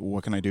and just,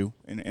 what can I do?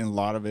 And a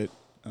lot of it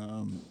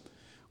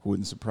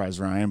wouldn't surprise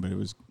Ryan, but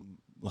a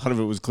lot of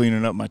it was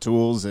cleaning up my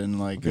tools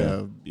and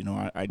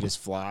I just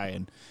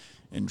fly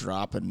and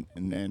drop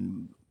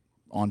and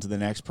on to the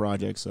next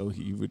project. So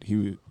he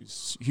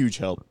was huge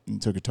help and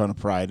took a ton of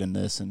pride in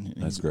this, and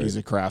he's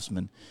a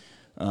craftsman.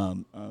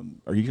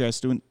 Are you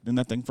guys doing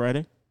that thing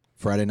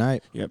Friday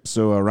night? Yep.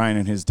 So Ryan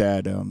and his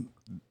dad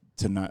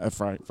tonight,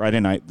 Friday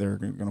night, they're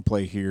going to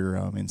play here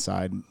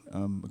inside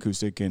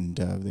acoustic, and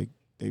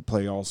they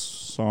play all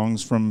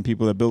songs from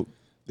people that built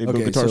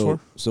guitars for.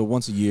 So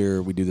once a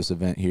year we do this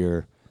event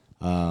here.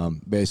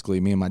 Basically,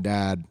 me and my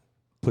dad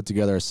put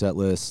together a set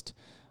list.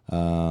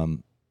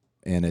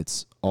 And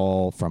it's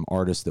all from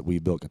artists that we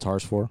built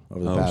guitars for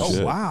over the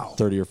past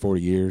 30 or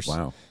 40 years.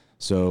 Wow.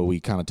 So we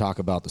kind of talk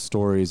about the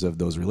stories of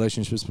those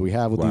relationships we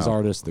have with these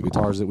artists, the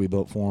guitars that we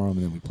built for them,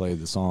 and then we play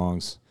the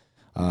songs.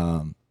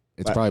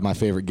 It's probably my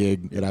favorite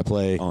gig that I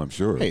play. Oh, I'm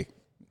sure. Hey,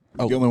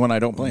 the only one I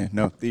don't play.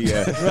 No,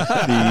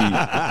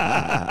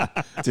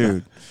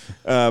 dude.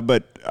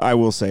 But I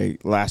will say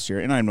last year,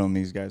 and I've known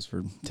these guys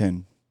for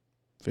 10,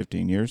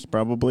 15 years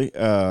probably,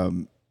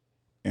 and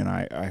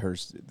I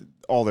heard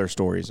all their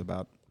stories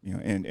about,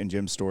 and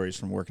Jim's stories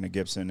from working at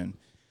Gibson,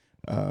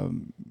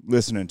 and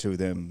listening to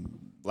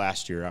them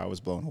last year, I was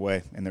blown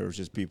away. And there was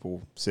just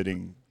people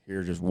sitting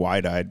here just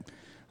wide-eyed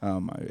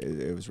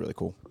It was really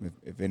cool.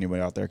 If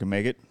anybody out there can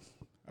make it,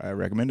 I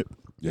recommend it.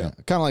 Yeah.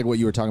 Kind of like what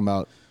you were talking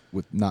about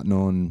with not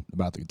knowing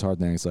about the guitar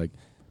thing. It's like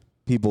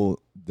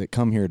people that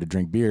come here to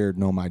drink beer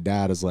know my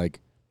dad is like,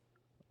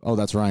 oh,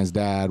 that's Ryan's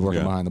dad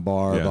working behind the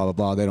bar, blah, blah,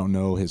 blah. They don't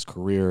know his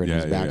career and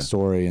his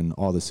backstory and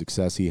all the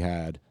success he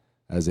had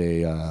as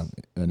an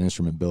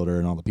instrument builder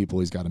and all the people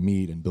he's got to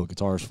meet and build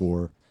guitars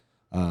for.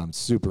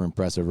 Super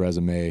impressive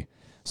resume.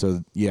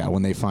 So, yeah,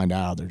 when they find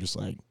out, they're just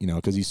like,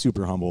 because he's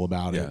super humble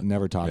about it,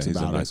 never talks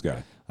about it. He's a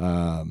nice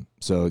guy.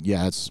 So,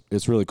 yeah,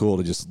 it's really cool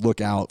to just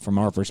look out from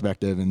our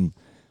perspective and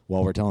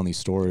while we're telling these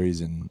stories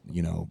and,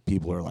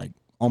 people are like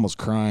almost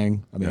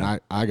crying. I mean,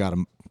 I got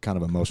kind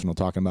of emotional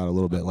talking about it a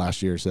little bit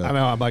last year. So I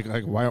know I'm like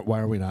why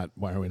are we not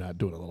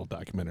doing a little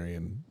documentary?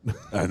 And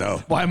I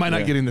know why am I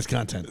not getting this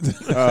content?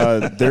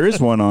 There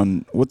is one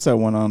on what's that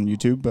one on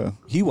YouTube?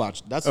 He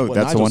watched. That's what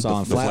Nigel saw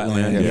on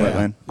Flatland.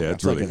 Flatland. Yeah,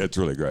 it's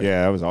really great.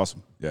 Yeah, that was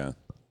awesome. Yeah.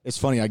 It's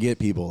funny. I get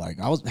people like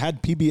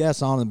had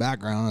PBS on in the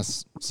background.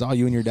 I saw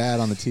you and your dad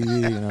on the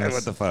TV.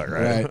 What the fuck,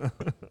 right?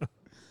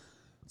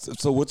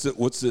 So what's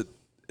it?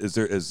 Is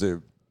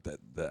there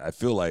that I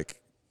feel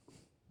like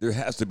there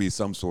has to be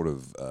some sort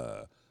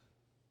of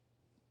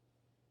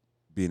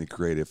being a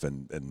creative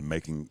and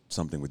making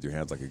something with your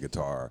hands like a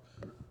guitar,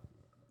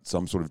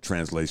 some sort of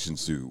translation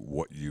to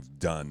what you've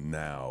done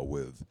now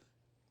with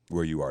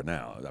where you are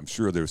now. I'm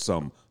sure there's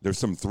some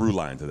through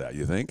line to that.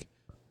 You think?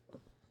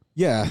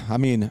 Yeah, I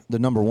mean, the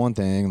number one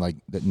thing like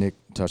that Nick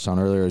touched on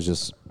earlier is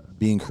just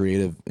being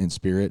creative in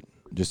spirit,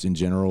 just in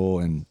general,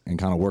 and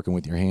kind of working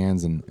with your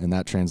hands, and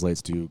that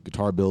translates to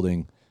guitar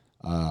building,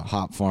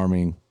 hop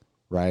farming,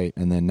 right,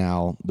 and then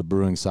now the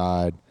brewing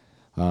side,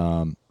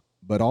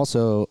 but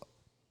also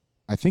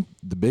I think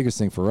the biggest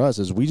thing for us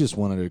is we just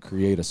wanted to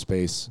create a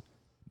space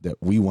that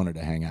we wanted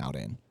to hang out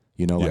in.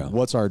 Like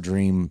what's our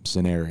dream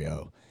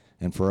scenario?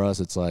 And for us,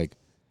 it's like,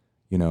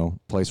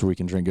 place where we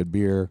can drink good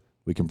beer,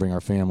 we can bring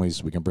our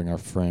families, we can bring our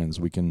friends,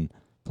 we can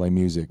play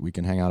music, we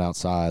can hang out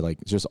outside, like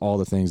just all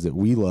the things that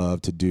we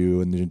love to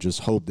do, and then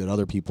just hope that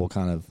other people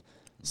kind of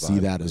see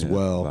that as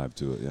well. Vibe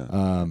to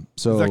it,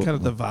 so is that kind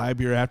of the vibe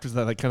you're after? Is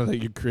that like kind of that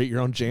you create your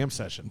own jam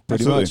session?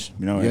 Pretty much,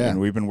 and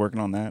we've been working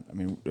on that. I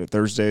mean,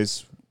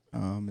 Thursdays.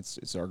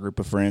 It's our group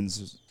of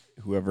friends,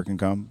 whoever can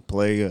come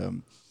play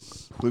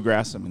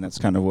bluegrass. I mean, that's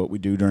kind of what we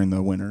do during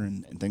the winter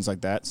and things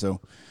like that.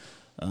 So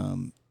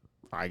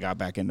I got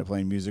back into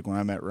playing music when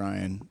I met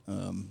Ryan,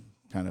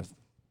 kind of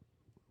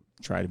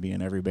try to be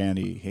in every band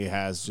he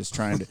has, just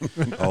trying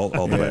to all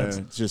the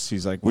bands. Just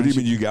he's like, what do you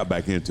mean you got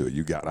back into it?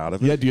 You got out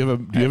of it? Yeah. Do you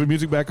have a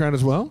music background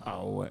as well?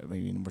 Oh, I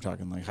mean, we're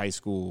talking like high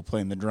school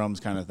playing the drums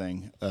kind of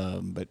thing.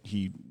 But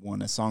he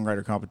won a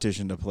songwriter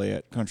competition to play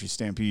at Country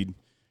Stampede.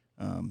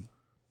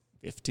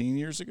 15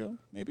 years ago,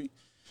 maybe?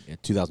 Yeah,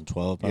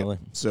 2012 probably.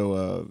 Yeah.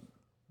 So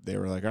they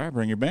were like, all right,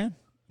 bring your band.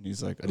 And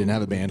he's like, I didn't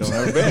have a band. Don't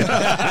have a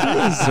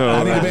band. So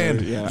I need a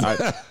band.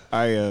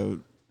 Yeah,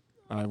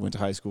 I went to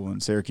high school in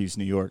Syracuse,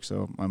 New York.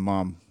 So my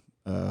mom,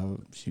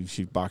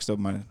 she boxed up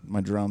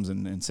my drums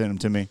and sent them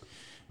to me.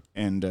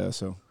 And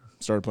so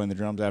started playing the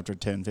drums after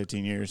 10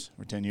 years.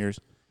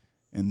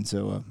 And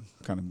so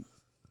kind of.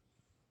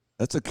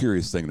 That's a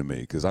curious thing to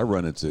me because I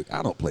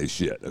don't play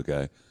shit,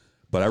 okay?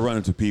 But I run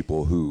into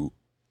people who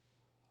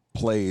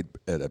played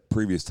at a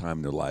previous time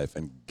in their life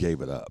and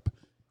gave it up.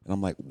 And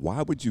I'm like,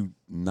 why would you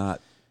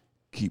not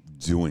keep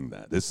doing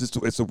that?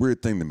 It's a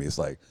weird thing to me. It's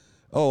like,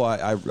 oh,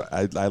 I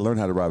learned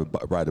how to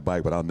ride a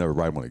bike, but I'll never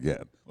ride one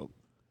again. Well,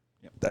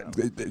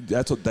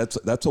 that's a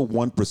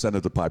 1%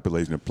 of the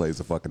population that plays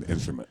a fucking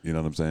instrument. You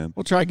know what I'm saying?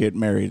 Well, try getting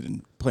married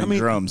and playing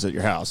drums at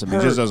your house. I mean,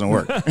 it just doesn't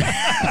work.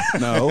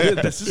 No,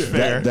 this is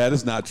fair. That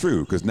is not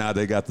true because now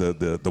they got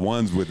the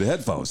ones with the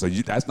headphones. So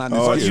that's not.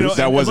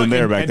 That wasn't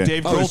there back then. And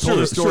Dave Grohl told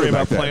a story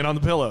about playing on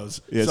the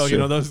pillows. Yeah,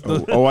 so those.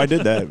 I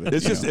did that.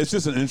 It's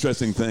just an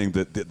interesting thing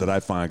that I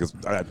find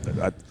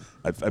because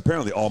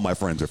apparently all my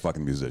friends are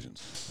fucking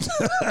musicians.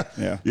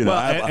 Yeah.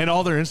 And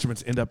all their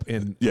instruments end up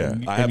in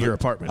your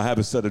apartment. I have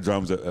a set of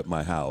drums at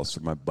my house.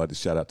 My buddy,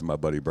 shout out to my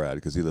buddy Brad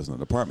because he lives in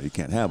an apartment. He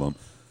can't have them.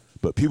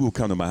 But people who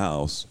come to my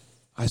house,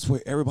 I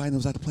swear everybody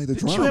knows how to play the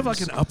drums. Did you have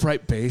like an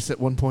upright bass at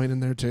one point in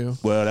there too?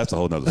 Well, that's a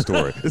whole nother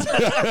story.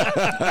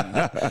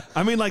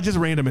 I mean, like just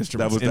random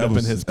instruments end up in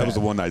his bag. That was a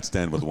one-night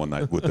stand with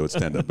the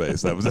stand-up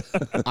bass. That was.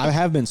 I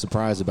have been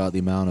surprised about the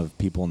amount of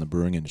people in the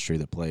brewing industry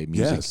that play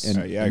music. Yes. And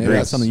I maybe agree.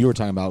 that's something you were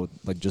talking about,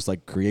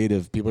 like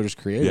creative. People are just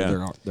creative.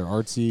 Yeah. They're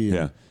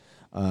artsy.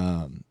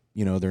 And,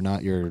 they're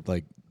not your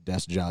like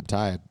desk job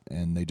type,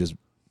 and they just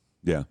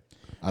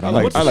I don't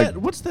know.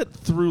 What's that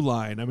through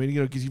line? I mean,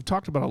 because you've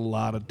talked about a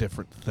lot of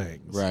different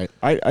things, right?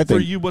 I think for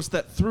you, what's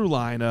that through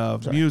line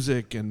of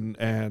music and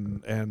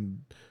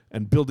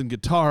building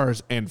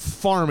guitars and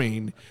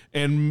farming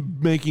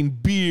and making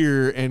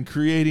beer and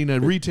creating a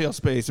retail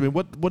space? I mean,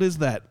 what is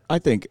that? I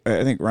think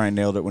Ryan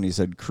nailed it when he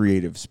said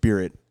creative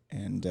spirit,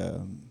 and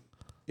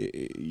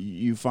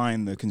you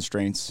find the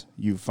constraints,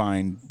 you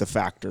find the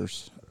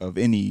factors of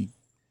any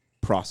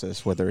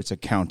process, whether it's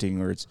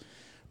accounting or it's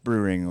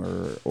brewing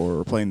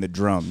or playing the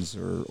drums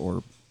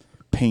or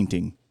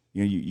painting.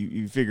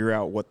 you figure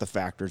out what the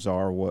factors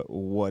are,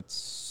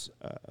 what's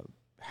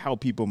how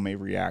people may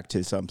react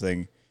to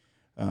something,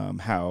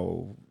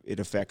 how it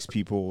affects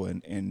people,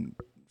 and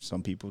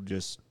some people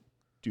just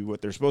do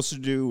what they're supposed to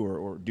do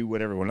or do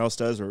what everyone else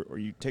does, or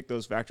you take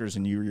those factors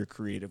and you're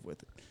creative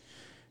with it.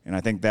 And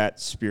I think that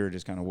spirit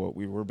is kind of what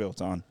we were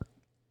built on,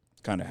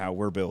 kind of how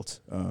we're built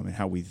and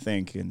how we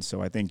think. And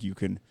so I think you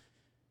can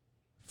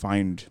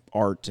find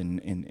art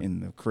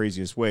in the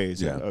craziest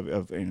ways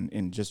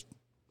and just,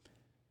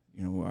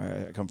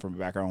 I come from a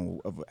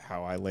background of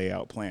how I lay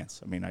out plants.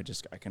 I mean, I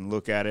can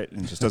look at it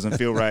and it just doesn't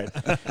feel right.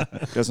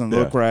 It doesn't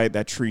look right.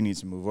 That tree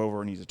needs to move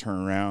over, needs to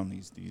turn around.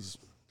 These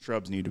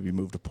shrubs need to be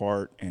moved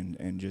apart,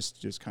 and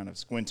just kind of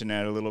squinting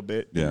at it a little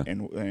bit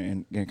and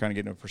kind of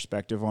getting a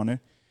perspective on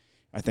it.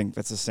 I think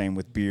that's the same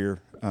with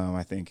beer.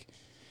 I think,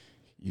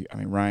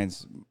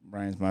 Ryan's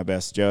my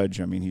best judge.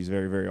 I mean, he's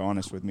very, very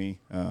honest with me.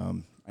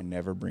 I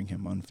never bring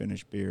him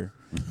unfinished beer.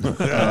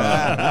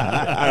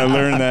 I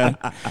learned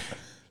that.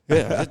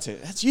 Yeah,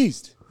 that's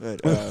yeast.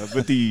 But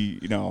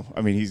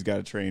he's got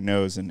a trained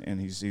nose, and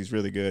he's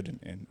really good,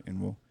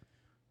 and we'll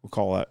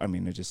call it. I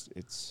mean,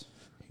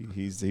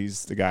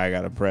 he's the guy I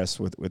got impressed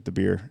with the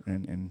beer,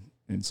 and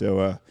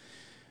so,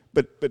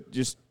 but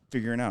just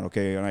figuring out,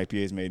 okay, an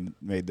IPA is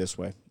made this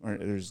way, or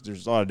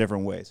there's a lot of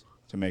different ways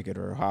to make it,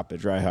 or hop it,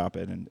 dry hop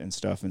it, and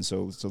stuff, and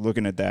so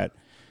looking at that,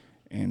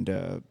 and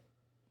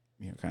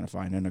kind of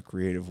finding a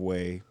creative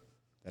way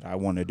that I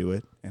want to do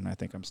it, and I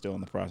think I'm still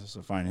in the process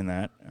of finding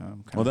that.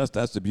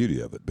 That's the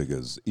beauty of it,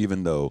 because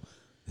even though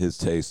his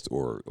taste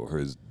or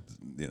his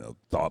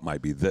thought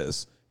might be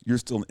this, you're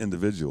still an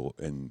individual,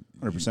 and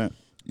 100%.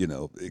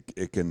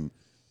 It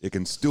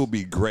can still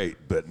be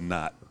great, but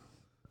not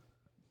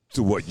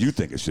to what you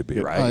think it should be,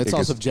 right? It's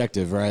all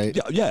subjective, right?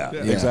 Yeah,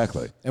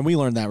 exactly. And we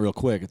learned that real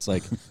quick. It's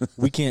like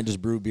we can't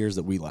just brew beers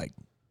that we like.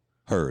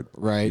 Heard.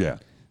 Right? Yeah.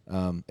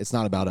 It's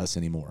not about us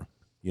anymore.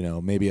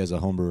 Maybe as a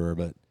home brewer,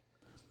 but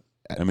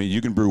I mean,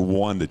 you can brew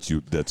one that's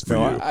for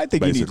you. I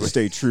think you need to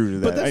stay true to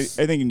that. I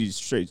think you need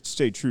to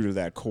stay true to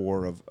that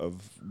core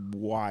of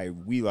why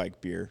we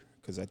like beer,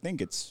 because I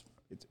think it's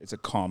a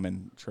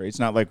common trait. It's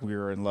not like we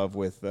were in love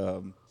with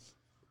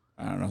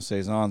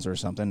saisons or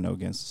something. No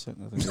against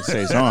nothing against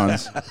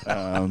saisons,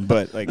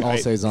 but like all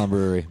saison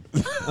brewery.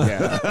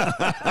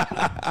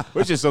 Yeah,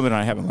 which is something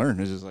I haven't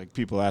learned. It's just like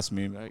people ask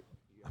me, like,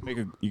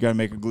 you got to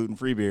make a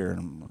gluten-free beer,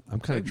 and I'm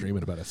kind of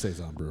dreaming about a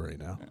saison brewery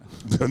now.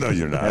 Yeah. No,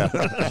 you're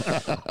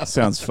not.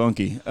 Sounds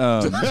funky.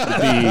 That'd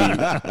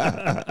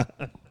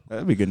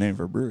be a good name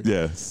for a brewery.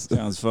 Yes,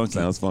 sounds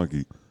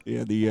funky.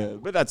 Yeah,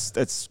 but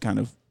that's kind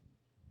of,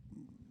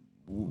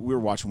 we're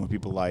watching what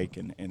people like,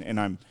 and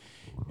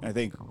I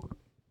think,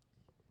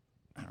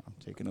 I don't know, I'm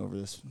taking over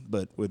this,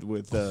 but with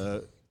it's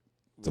a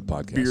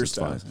podcast, beer it's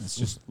styles, fine. it's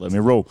just let me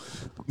roll.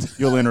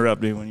 You'll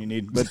interrupt me when you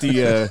need. But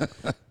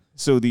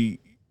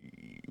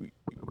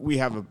we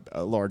have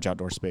a large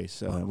outdoor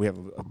space. We have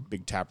a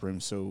big tap room.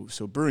 So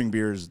brewing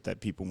beers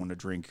that people want to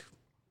drink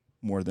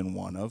more than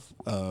one of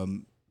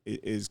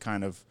is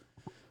kind of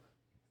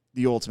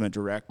the ultimate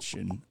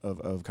direction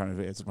of kind of,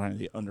 it's kind of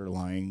the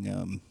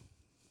underlying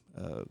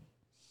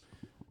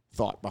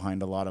thought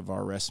behind a lot of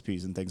our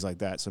recipes and things like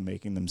that. So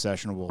making them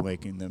sessionable,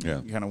 making them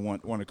kind of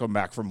want to come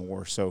back for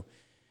more. So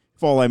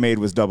if all I made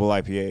was double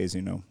IPAs,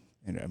 and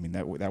I mean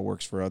that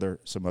works for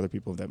some other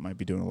people that might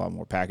be doing a lot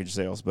more package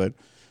sales, but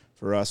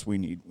for us, we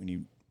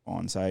need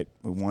on-site.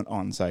 We want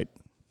on-site.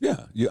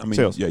 Yeah,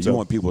 sales. You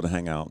want people to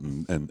hang out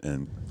and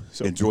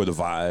enjoy the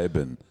vibe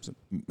and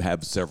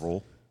have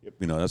several. Yep.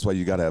 That's why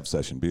you got to have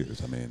session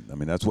beers. I mean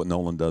that's what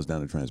Nolan does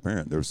down at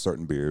Transparent. There's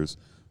certain beers.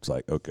 It's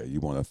like, okay, you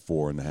want a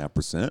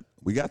 4.5%?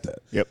 We got that.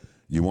 Yep.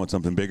 You want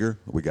something bigger?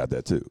 We got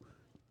that too.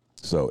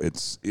 So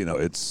it's kind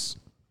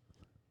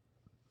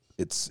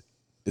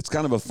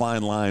of a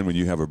fine line when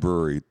you have a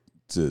brewery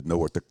to know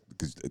what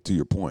to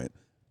your point.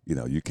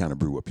 You kind of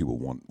brew what people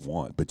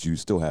want, but you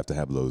still have to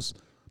have those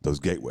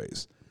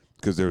gateways,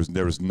 because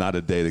there's not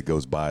a day that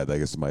goes by that I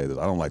get somebody that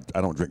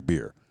I don't drink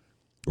beer,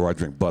 or I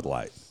drink Bud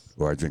Light,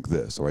 or I drink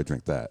this, or I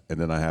drink that, and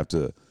then I have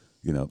to,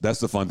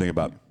 that's the fun thing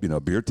about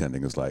beer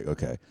tending is like,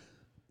 okay,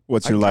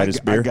 what's your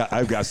lightest beer?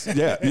 I've got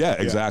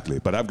exactly,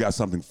 but I've got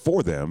something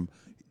for them.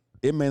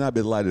 It may not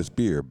be the lightest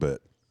beer, but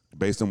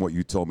based on what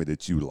you told me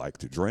that you like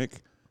to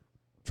drink,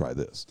 try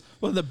this.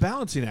 Well, the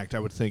balancing act,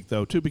 I would think,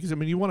 though, too, because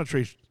you want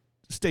to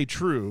stay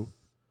true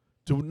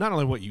to not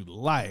only what you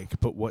like,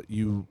 but what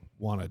you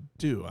want to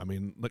do. I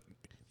mean, look,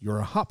 you're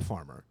a hop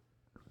farmer,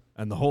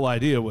 and the whole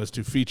idea was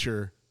to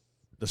feature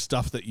the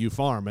stuff that you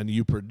farm and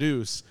you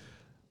produce.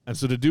 And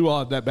so to do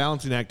all that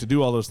balancing act, to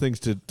do all those things,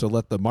 to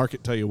let the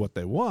market tell you what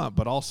they want,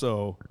 but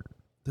also,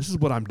 this is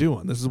what I'm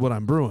doing. This is what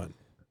I'm brewing.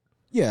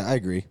 Yeah, I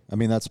agree. I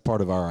mean, that's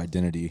part of our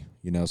identity,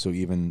 so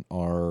even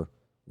our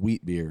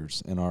wheat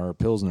beers and our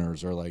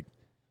Pilsners are like,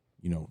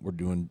 we're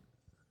doing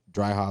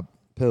dry hop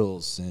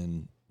pills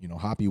and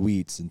hoppy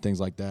wheats and things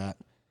like that,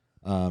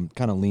 kind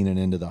of leaning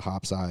into the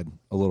hop side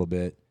a little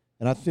bit.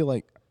 And I feel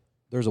like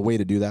there's a way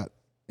to do that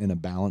in a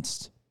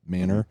balanced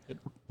manner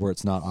where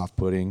it's not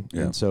off-putting.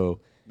 Yeah. And so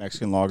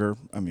Mexican lager.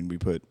 I mean, we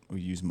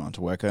use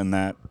Montehueca in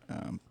that.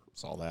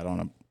 Saw that on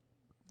a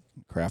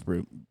craft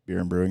beer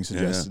and brewing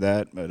suggested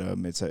that, but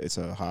it's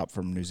a hop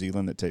from New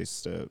Zealand that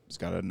tastes. It's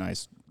got a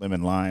nice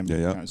lemon lime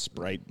kind of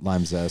Sprite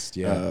lime zest.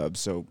 Yeah.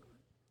 So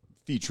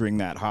featuring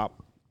that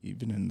hop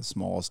even in the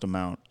smallest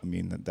amount. I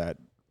mean that.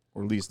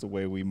 Or at least the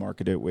way we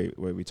market it, way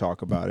we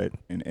talk about it,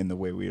 and the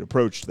way we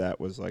approached that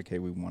was like, hey,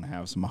 we want to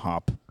have some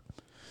hop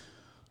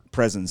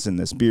presence in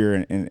this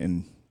beer.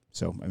 And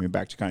so, I mean,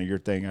 back to kind of your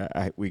thing,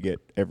 we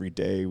get every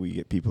day, we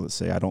get people that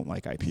say, I don't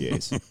like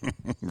IPAs.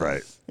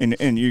 Right.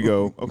 And you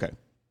go, okay,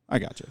 I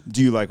got you.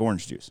 Do you like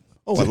orange juice?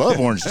 Oh, I love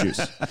orange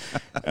juice.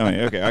 I mean,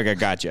 okay, I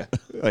got you.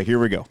 Like, here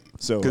we go.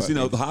 So, because,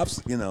 the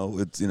hops,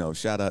 it's,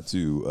 shout out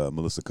to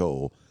Melissa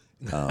Cole.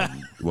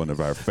 One of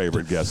our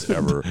favorite guests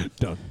ever.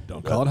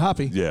 Don't call it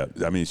hoppy. Yeah,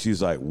 I mean,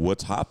 she's like,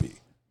 "What's hoppy?"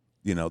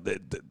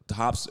 The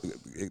hops,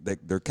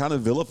 they're kind of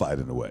vilified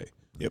in a way.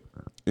 Yep.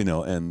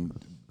 And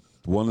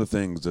one of the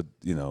things that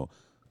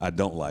I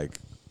don't like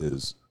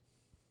is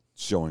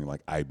showing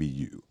like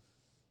IBU,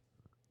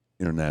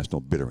 International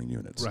Bittering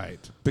Units,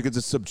 right? Because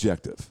it's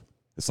subjective.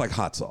 It's like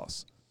hot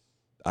sauce.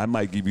 I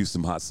might give you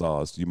some hot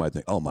sauce. You might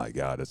think, "Oh my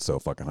God, it's so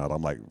fucking hot."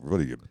 I'm like, "What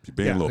are you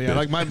being a little bitch?"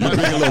 Like my being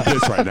a little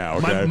bitch right now.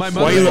 Okay? My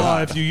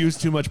mother-in-law, if you use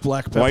too much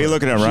black pepper. Why are you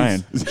looking at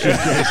Ryan?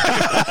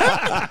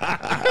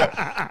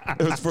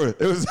 It was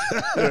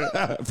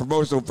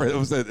promotional. It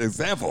was an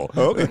example.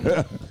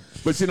 Okay.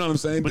 But you know what I'm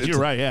saying? But you're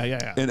right.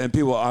 Yeah. And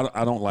people,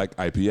 I don't like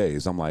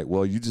IPAs. I'm like,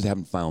 well, you just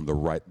haven't found the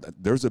right.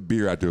 There's a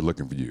beer out there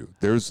looking for you.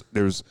 There's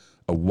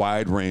a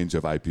wide range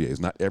of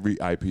IPAs. Not every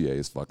IPA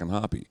is fucking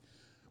hoppy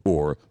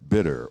or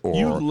bitter. Or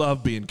you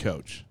love being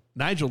coach.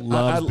 Nigel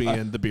loves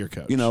being the beer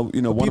coach.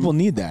 People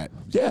need that.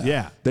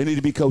 Yeah. They need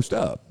to be coached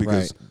up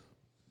because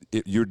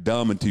you're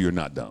dumb until you're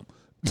not dumb.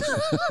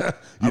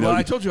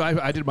 I told you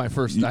I did my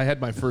first. I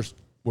had my first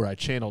where I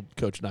channeled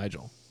Coach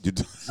Nigel.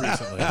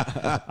 Recently,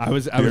 I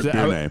was at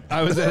Nigel.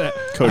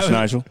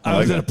 I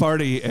was at a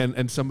party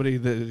and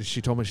somebody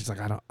she told me, she's like,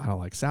 I don't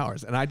like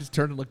sours, and I just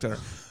turned and looked at her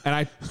and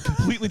I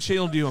completely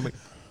channeled you. I'm like,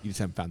 you just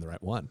haven't found the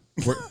right one.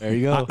 There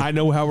you go. I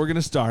know how we're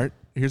gonna start.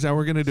 Here's how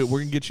we're gonna do it. We're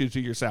gonna get you to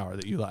your sour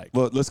that you like.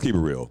 Well, let's keep it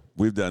real.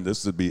 We've done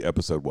this would be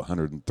episode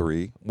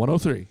 103.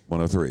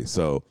 103.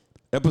 So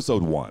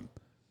episode 1,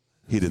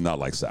 he did not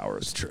like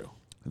sours. It's true.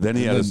 Then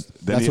he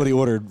that's what he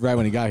ordered right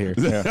when he got here.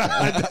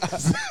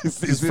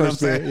 His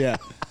first beer, yeah.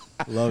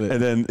 Love it.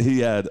 And then he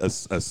had a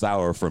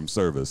sour from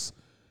Service.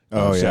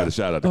 Shout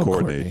out to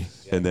Courtney.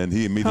 And then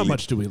he immediately. How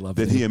much do we love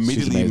Then he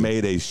immediately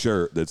made a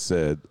shirt that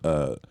said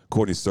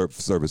Courtney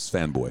Service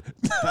fanboy.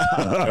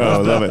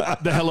 Love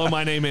it. The hello,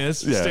 my name is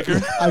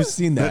sticker. I've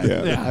seen that.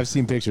 Yeah. I've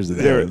seen pictures of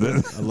that.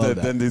 I love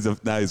that. Then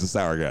now he's a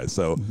sour guy.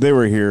 So they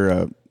were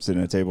here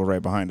sitting at a table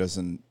right behind us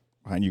and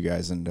behind you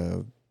guys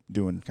and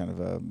doing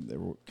they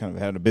were kind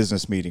of having a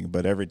business meeting.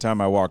 But every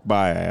time I walked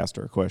by, I asked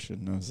her a question.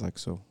 And I was like,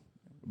 so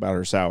about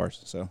her sours.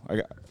 So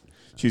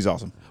she's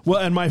awesome. Well,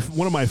 and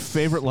one of my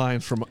favorite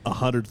lines from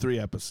 103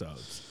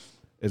 episodes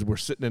is we're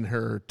sitting in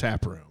her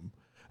tap room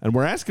and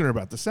we're asking her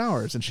about the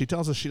sours, and she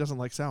tells us she doesn't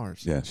like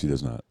sours. Yeah, she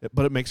does not.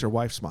 But it makes her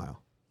wife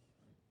smile.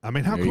 I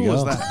mean, how cool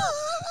is that?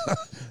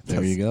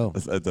 There you go.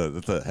 That's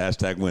a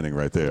hashtag winning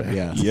right there.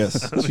 Yeah.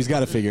 Yes. She's got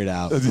to figure it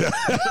out.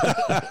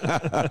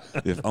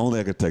 If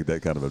only I could take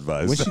that kind of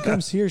advice. When she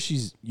comes here,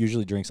 she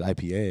usually drinks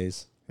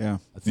IPAs. Yeah.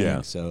 I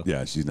think, so.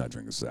 Yeah, she's not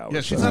drinking sour.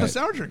 Yeah, she's not a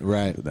sour drinker.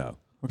 Right. No.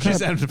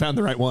 She's haven't found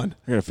the right one.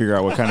 I got to figure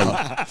out what kind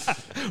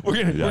of.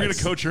 We're gonna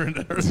coach her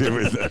into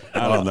her.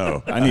 I don't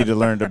know. I need to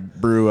learn to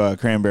brew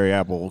cranberry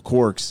apple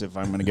corks if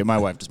I'm going to get my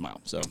wife to smile.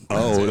 So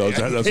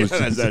that's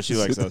what she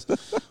likes those.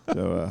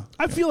 So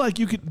I feel like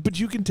you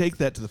can take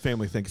that to the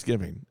family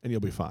Thanksgiving and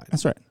you'll be fine.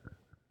 That's right.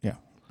 Yeah,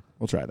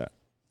 we'll try that.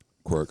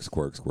 Quirks.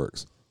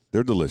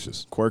 They're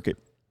delicious. Quirk it.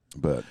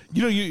 But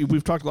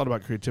we've talked a lot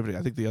about creativity.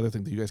 I think the other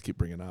thing that you guys keep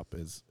bringing up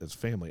is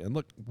family. And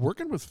look,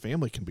 working with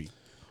family can be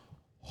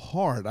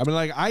hard. I mean,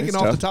 like it's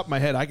off the top of my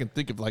head, I can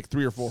think of like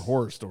 3 or 4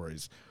 horror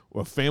stories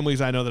of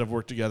families I know that have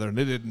worked together and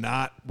it did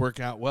not work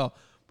out well.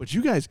 But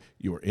you guys,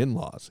 your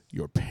in-laws,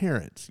 your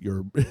parents,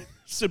 your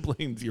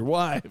siblings, your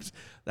wives,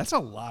 that's a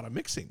lot of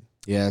mixing.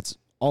 Yeah, it's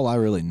all I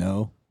really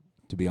know,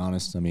 to be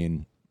honest. I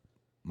mean,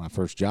 my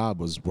first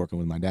job was working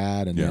with my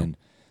dad, and then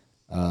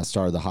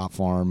started the hop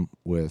farm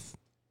with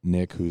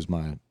Nick, who's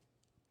my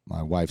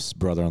wife's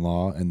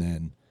brother-in-law, and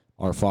then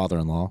our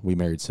father-in-law. We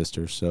married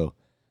sisters, so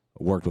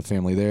worked with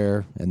family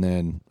there, and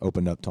then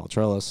opened up Tall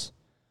Trellis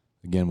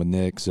again with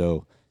Nick.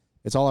 So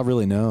it's all I've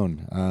really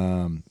known.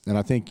 And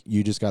I think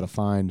you just got to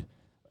find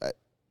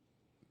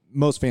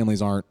most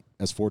families aren't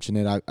as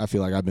fortunate. I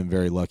feel like I've been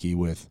very lucky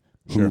with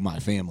who my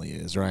family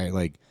is, right?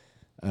 Like,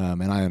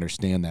 and I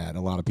understand that.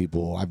 A lot of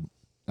people,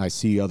 I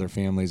see other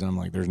families, and I'm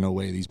like, there's no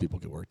way these people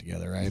could work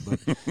together, right? But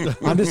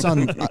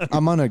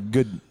I'm on a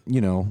good,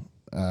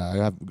 I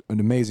have an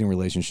amazing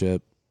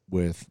relationship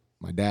with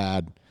my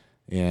dad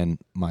and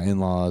my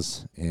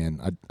in-laws,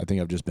 and I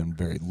think I've just been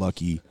very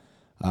lucky.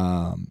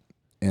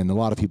 And a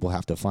lot of people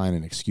have to find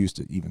an excuse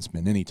to even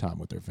spend any time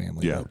with their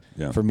family.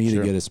 Yeah. For me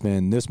to get to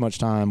spend this much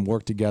time,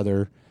 work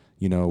together,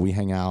 we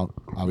hang out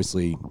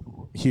obviously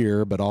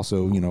here, but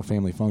also,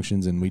 family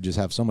functions, and we just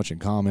have so much in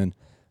common,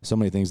 so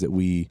many things that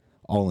we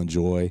all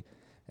enjoy,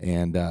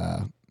 and,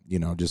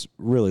 just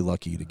really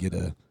lucky to get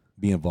to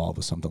be involved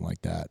with something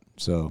like that.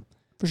 So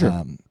for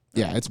sure.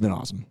 Yeah, it's been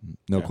awesome.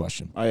 No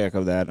question. I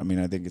echo that. I mean,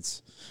 I think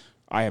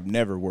I have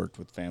never worked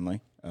with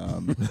family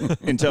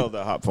until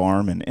the hop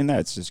farm, and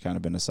that's just kind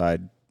of been a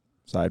side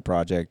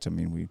project. I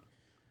mean,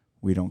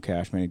 we don't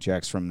cash many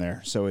checks from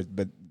there,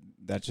 but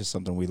that's just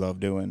something we love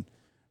doing.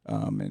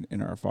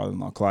 And our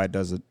father-in-law Clyde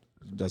does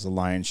a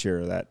lion's share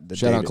of that.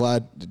 Shout out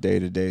Clyde. The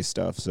day-to-day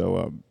stuff.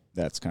 So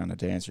that's kind of,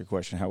 to answer your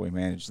question, how we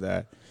manage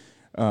that.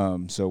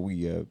 So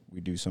we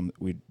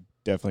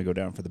definitely go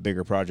down for the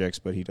bigger projects,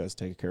 but he does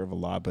take care of a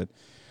lot. But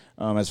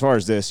as far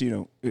as this,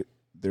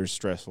 there's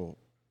stressful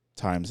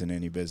times in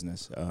any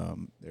business.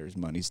 There's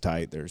money's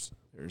tight. There's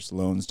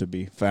loans to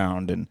be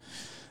found and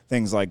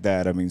things like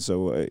that. I mean,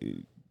 so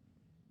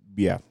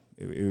yeah,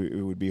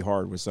 it would be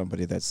hard with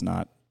somebody that's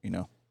not,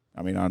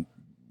 I'm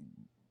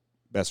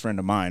best friend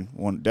of mine,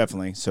 one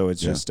definitely. So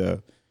it's just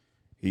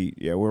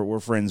we're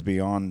friends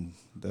beyond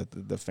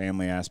the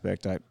family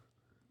aspect. I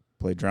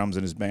play drums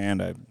in his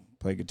band. I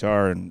play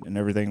guitar and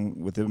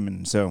everything with him.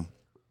 And so,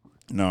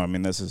 no, I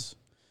mean, it's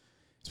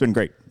been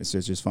great. It's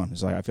just fun.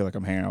 It's like, I feel like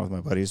I'm hanging out with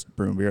my buddies,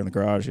 brewing beer in the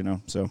garage,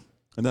 so.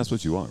 And that's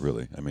what you want,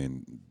 really. I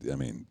mean,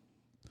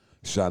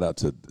 shout out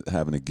to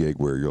having a gig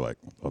where you're like,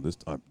 oh,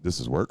 this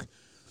is work.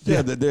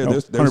 Yeah,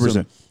 there's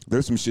 100%.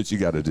 There's some shit you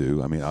got to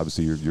do. I mean,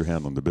 obviously you're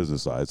handling the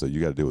business side, so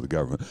you got to deal with the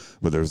government.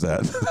 But there's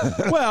that.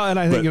 Well, and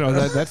I think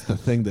that's the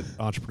thing that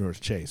entrepreneurs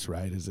chase,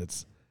 right? Is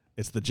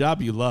it's the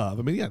job you love.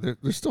 I mean, yeah,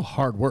 there's still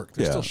hard work.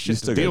 There's still shit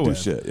to deal with.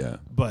 Shit, yeah.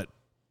 But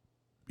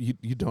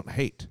you don't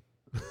hate,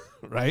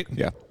 right?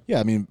 Yeah. Yeah,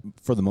 I mean,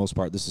 for the most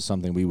part, this is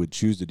something we would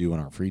choose to do in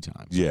our free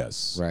time.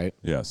 Yes. Right?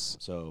 Yes.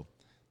 So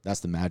that's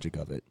the magic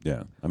of it.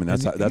 Yeah. I mean,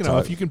 that's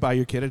if you can buy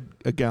your kid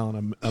a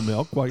gallon of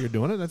milk while you're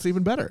doing it, that's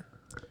even better.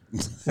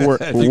 We're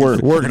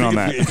working on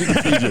that.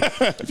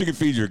 If you can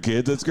feed your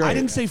kids, that's great. I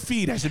didn't say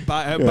feed. I said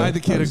buy the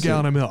kid a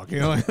gallon of milk.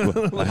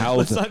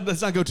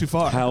 Let's not go too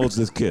far. How old's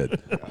this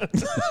kid?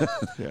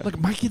 Look,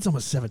 my kid's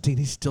almost 17.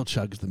 He still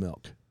chugs the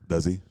milk.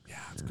 Does he? Yeah,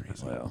 it's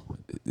crazy. Well,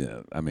 yeah.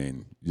 I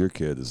mean, your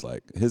kid is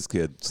like his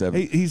kid. 7.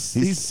 Hey, he's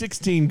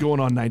 16, going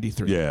on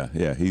 93.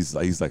 Yeah. He's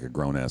like a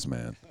grown ass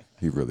man.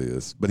 He really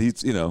is. But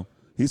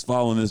he's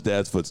following his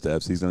dad's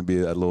footsteps. He's going to be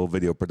a little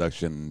video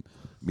production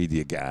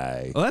media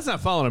guy. Well, that's not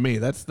following me.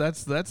 That's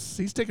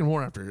he's taking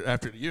more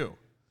after you.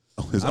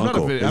 Oh, his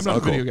uncle. I'm not a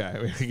video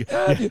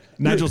guy.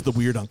 Nigel's the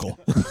weird uncle.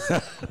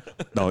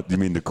 No, you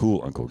mean the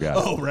cool uncle guy?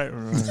 Oh, right.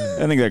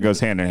 I think that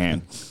goes hand in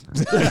hand.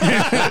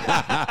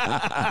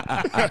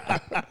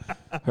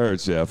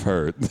 Heard, Chef.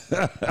 Heard.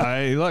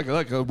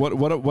 Look.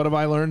 What have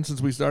I learned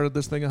since we started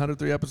this thing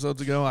 103 episodes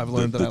ago? I've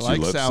learned that I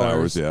like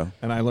sours,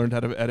 and I learned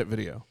how to edit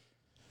video.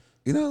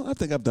 I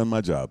think I've done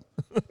my job.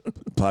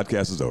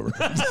 Podcast is over.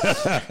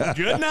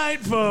 Good night,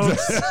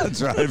 folks.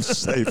 Drive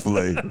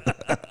safely.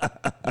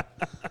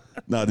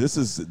 No, this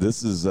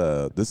is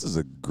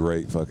a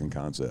great fucking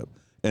concept.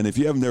 And if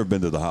you have never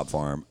been to the hop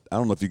farm, I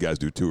don't know if you guys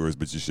do tours,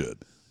 but you should.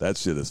 That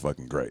shit is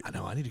fucking great. I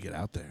know. I need to get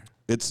out there.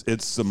 It's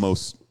the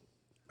most.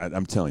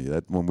 I'm telling you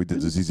that when we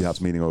did the ZZ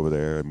Hops meeting over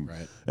there, and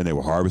they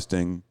were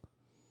harvesting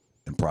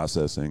and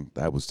processing,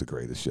 that was the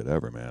greatest shit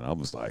ever, man. I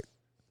was like,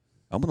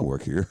 I'm gonna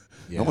work here.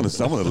 Yeah. I'm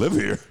gonna live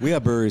here. We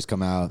have breweries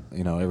come out,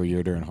 every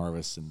year during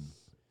harvest, and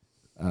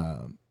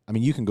I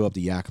mean, you can go up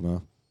to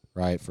Yakima,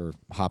 right, for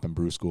hop and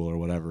brew school or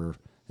whatever,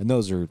 and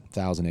those are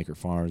 1,000-acre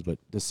farms. But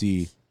to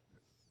see,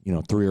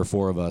 3 or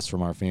 4 of us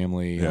from our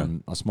family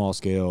on a small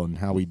scale and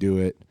how we do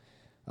it,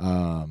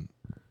 I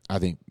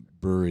think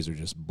breweries are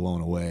just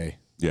blown away.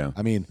 Yeah,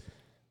 I mean,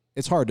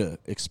 it's hard to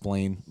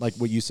explain, like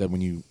what you said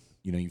when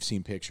you've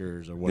seen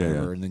pictures or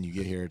whatever, and then you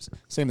get here. It's the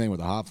same thing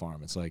with the hop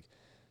farm. It's like,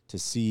 to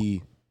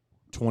see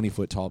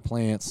 20-foot tall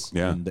plants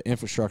and the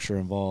infrastructure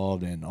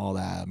involved and all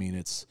that. I mean,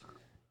 it's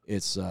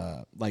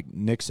like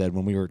Nick said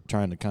when we were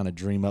trying to kind of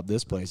dream up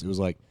this place, it was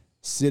like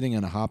sitting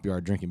in a hop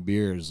yard drinking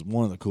beer is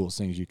one of the coolest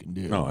things you can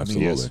do. Oh,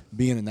 absolutely. I mean,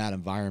 being in that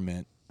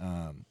environment,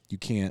 you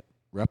can't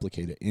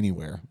replicate it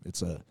anywhere. It's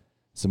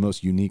the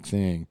most unique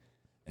thing.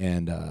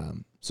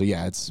 And so,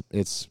 yeah,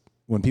 it's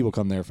when people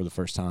come there for the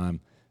first time,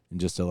 and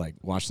just to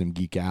watch them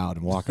geek out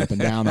and walk up and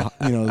down,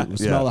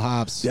 smell the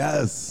hops,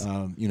 yes,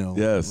 rub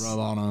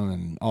on them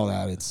and all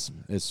that.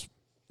 It's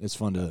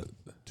fun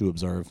to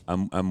observe.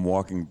 I'm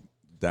walking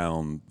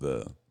down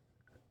the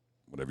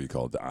whatever you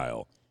call it, the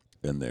aisle,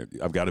 and there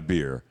I've got a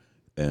beer,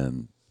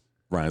 and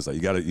Ryan's like,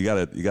 you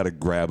gotta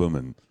grab them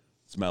and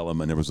smell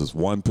them, and there was this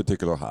one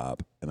particular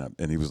hop,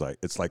 and he was like,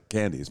 it's like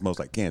candy, it smells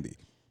like candy,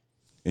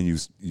 and you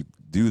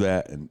do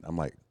that, and I'm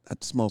like,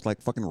 that smells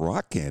like fucking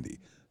rock candy.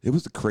 It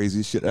was the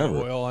craziest shit ever.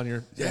 Oil on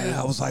your... Yeah,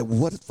 I was like,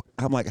 what?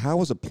 I'm like, how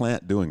is a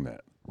plant doing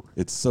that?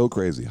 It's so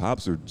crazy.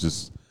 Hops are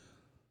just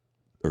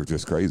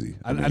crazy.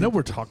 I know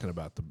we're talking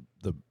about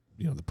the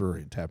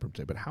brewery and taproom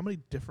today, but how many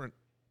different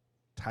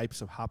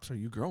types of hops are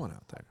you growing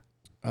out there?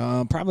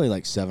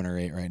 Probably 7 or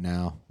 8 right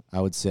now. I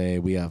would say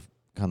we have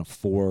a kind of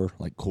 4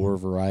 like core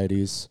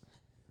varieties,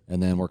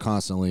 and then we're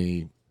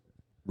constantly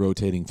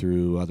rotating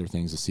through other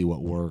things to see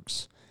what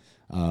works.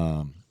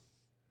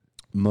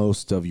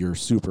 Most of your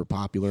super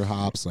popular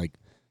hops like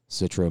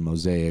Citra,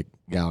 Mosaic,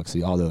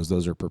 Galaxy, all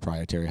those are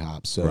proprietary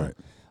hops. So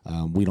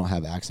we don't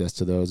have access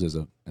to those as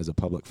a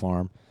public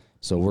farm.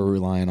 So we're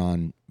relying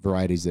on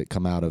varieties that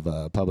come out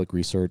of public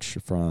research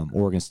from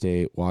Oregon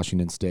State,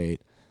 Washington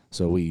State.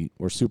 So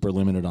we're super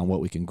limited on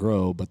what we can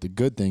grow. But the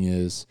good thing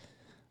is,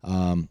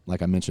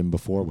 like I mentioned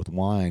before with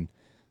wine,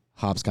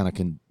 hops kind of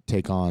can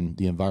take on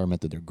the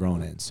environment that they're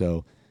grown in.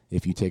 So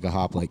if you take a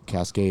hop like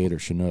Cascade or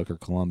Chinook or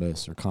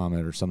Columbus or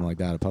Comet or something like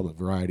that, a public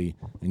variety,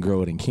 and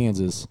grow it in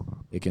Kansas,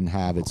 it can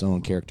have its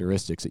own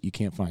characteristics that you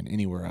can't find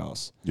anywhere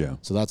else. Yeah.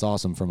 So that's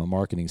awesome from a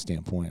marketing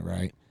standpoint,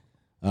 right?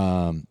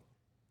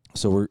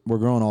 So we're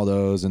growing all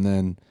those, and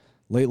then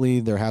lately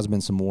there has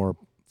been some more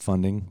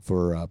funding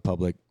for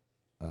public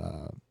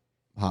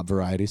hop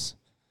varieties.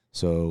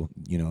 So,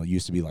 you know, it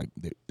used to be like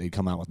they'd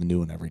come out with a new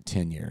one every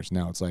 10 years.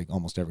 Now it's like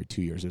almost every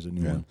 2 years there's a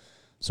new one.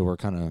 So we're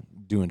kind of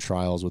doing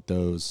trials with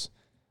those.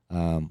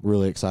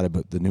 Really excited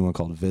about the new one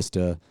called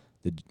Vista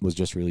that was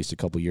just released a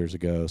couple years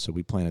ago. So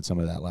we planted some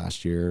of that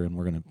last year, and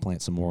we're going to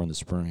plant some more in the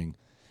spring.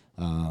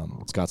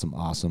 It's got some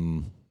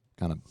awesome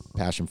kind of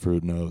passion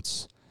fruit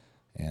notes.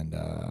 And,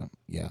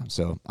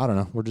 so I don't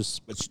know. We're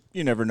just... But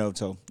you never know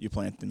till you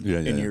plant them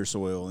in your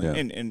soil.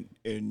 And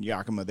in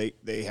Yakima,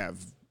 they have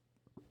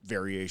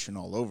variation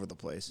all over the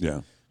place.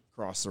 Yeah.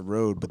 Across the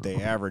road, but they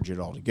average it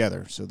all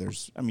together. So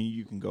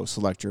you can go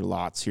select your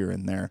lots here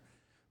and there.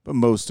 But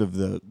most of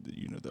the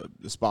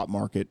spot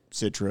market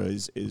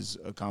Citra is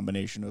a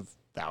combination of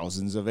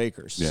thousands of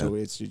acres. Yeah. So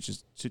it's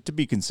just to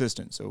be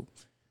consistent. So,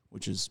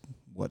 which is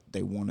what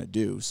they want to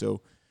do.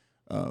 So,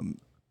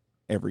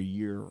 every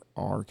year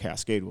our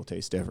Cascade will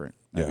taste different.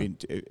 Yeah. I mean,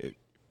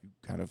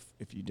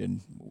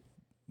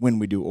 when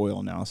we do oil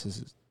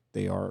analysis,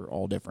 they are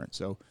all different.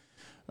 So,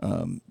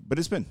 but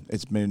it's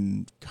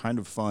been kind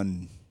of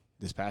fun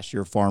this past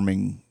year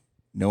farming,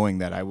 knowing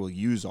that I will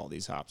use all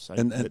these hops.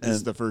 This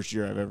is the first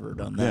year I've ever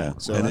done that. Yeah.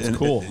 So that's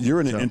cool. You're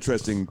in an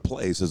interesting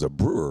place as a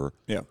brewer.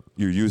 Yeah.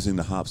 You're using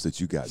the hops that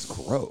you guys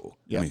grow.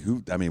 Yeah.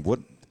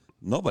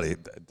 Nobody,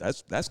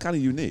 that's kind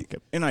of unique.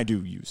 And I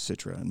do use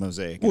Citra and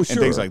Mosaic and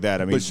things like that.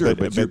 I mean,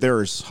 but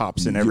there's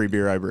hops in every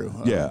beer I brew.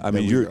 Yeah. I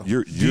mean,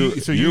 you're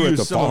so you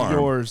use some of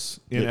yours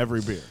in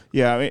every beer.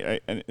 Yeah.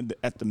 I mean,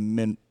 at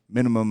the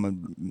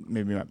minimum,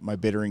 maybe my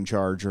bittering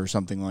charge or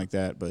something like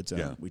that. But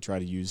we try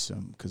to use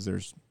some because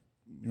there's,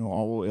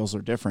 all oils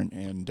are different,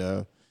 and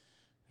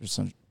there's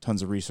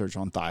tons of research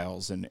on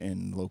thiols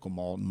and local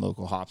malt and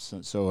local hops.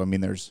 So, I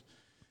mean, there's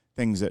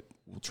things that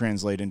will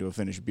translate into a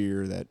finished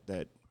beer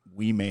that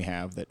we may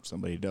have that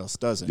somebody else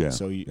doesn't. Yeah.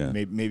 So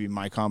maybe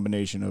my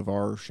combination of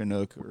our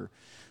Chinook, or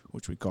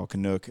which we call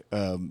Canuck,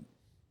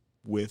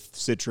 with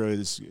Citra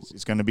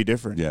is going to be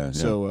different. Yeah.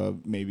 So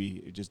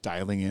maybe just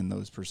dialing in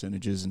those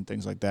percentages and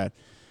things like that.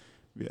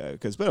 Yeah,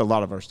 but a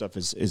lot of our stuff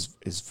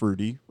is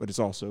fruity, but it's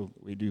also,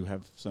 we do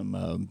have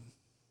some.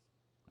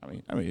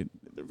 I mean,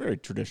 they're very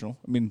traditional.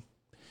 I mean,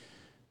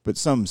 but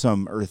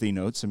some earthy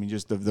notes. I mean,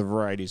 just the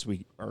varieties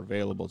we are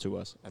available to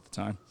us at the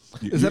time.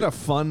 Is that a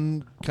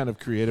fun kind of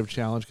creative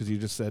challenge? Because you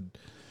just said,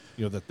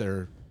 that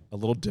they're a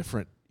little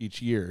different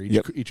each year.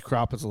 Each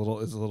crop is a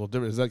little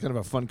different. Is that kind of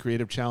a fun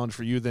creative challenge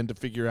for you then to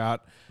figure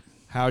out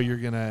how you're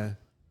gonna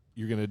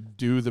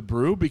do the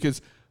brew?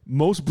 Because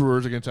most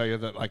brewers are going to tell you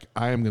that, like,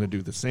 I am going to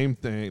do the same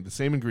thing, the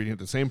same ingredient,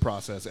 the same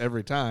process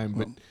every time,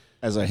 but.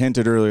 As I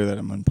hinted earlier that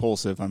I'm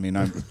impulsive, I mean,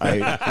 that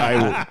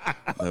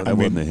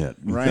wasn't a hit.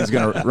 Ryan's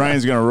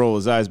gonna roll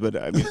his eyes, but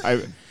I mean,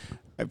 I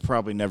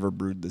probably never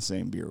brewed the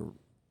same beer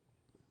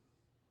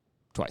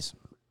twice.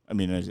 I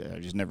mean, I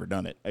just never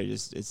done it.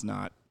 It's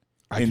not.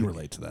 I can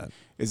relate to that.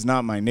 It's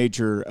not my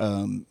nature.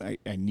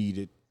 I need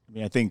it. I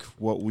mean, I think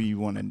what we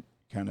want to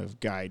kind of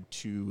guide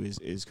to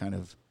is kind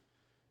of,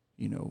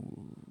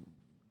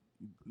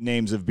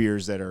 names of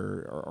beers that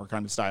are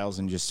kind of styles,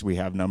 and just we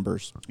have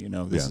numbers.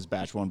 This is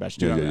batch 1, batch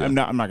 2. Yeah. I'm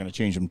not going to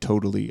change them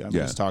totally. I'm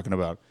just talking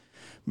about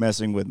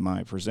messing with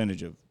my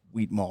percentage of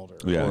wheat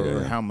malt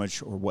or how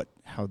much or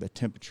how the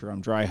temperature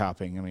I'm dry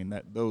hopping. I mean,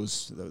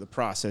 the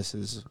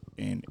processes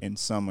and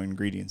some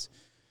ingredients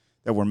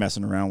that we're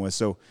messing around with.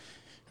 So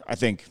I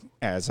think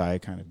as I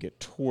kind of get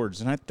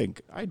towards, and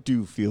I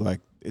do feel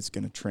like it's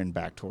going to trend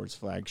back towards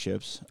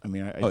flagships. I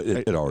mean,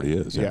 it already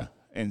is. Yeah.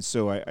 And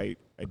so I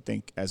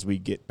think as we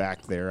get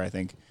back there, I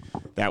think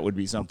that would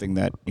be something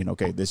that,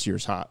 this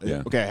year's hot.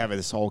 Yeah. Okay, I have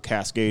this whole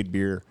Cascade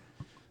beer.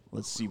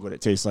 Let's see what it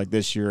tastes like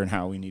this year and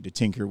how we need to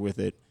tinker with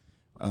it.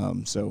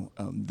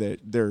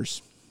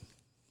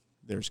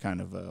 There's kind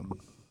of,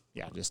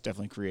 just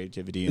definitely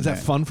creativity. Is that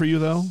fun for you,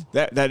 though?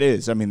 That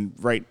is. I mean,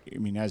 right. I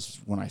mean,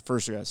 when I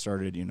first got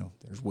started,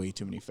 there's way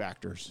too many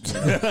factors.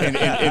 in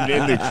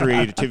the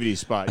creativity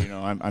spot,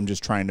 I'm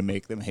just trying to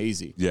make them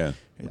hazy. Yeah.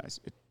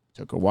 It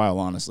took a while,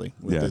 honestly,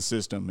 with this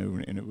system,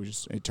 and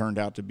it turned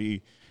out to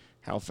be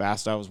how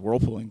fast I was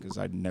whirlpooling because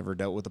I'd never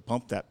dealt with a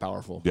pump that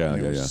powerful. Yeah,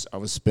 I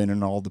was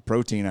spinning all the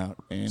protein out.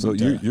 And so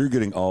you're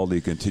getting all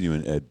the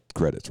continuing ed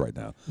credits right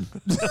now.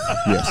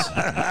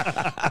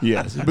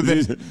 Yes. But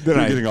then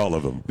you're getting all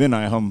of them. Then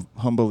I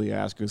humbly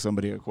ask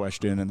somebody a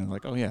question, and they're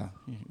like, "Oh yeah,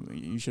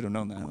 you should have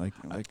known that." Like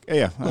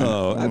yeah.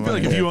 I feel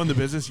like if you own the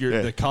business,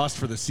 the cost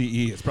for the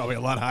CE is probably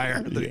a lot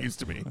higher than it used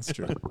to be. That's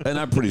true. And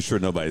I'm pretty sure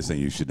nobody's saying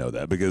you should know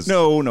that because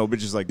no, but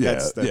just like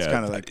that's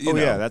kind of like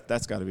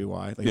that's got to be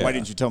why. Like why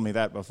didn't you tell me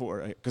that before?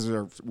 Because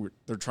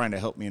they're trying to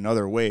help me in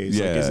other ways.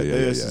 Yeah, like, is it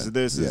this? yeah. Is it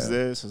this? Yeah. Is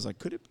this? I was like,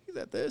 could it be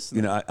that this?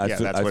 And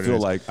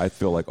I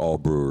feel like all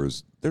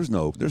brewers. There's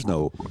no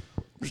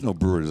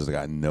brewers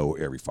that know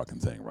every fucking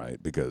thing,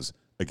 right? Because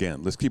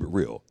again, let's keep it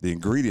real. The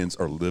ingredients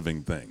are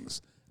living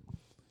things.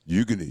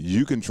 You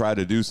can try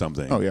to do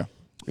something. Oh yeah.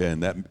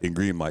 And that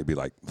ingredient might be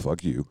like,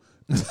 fuck you.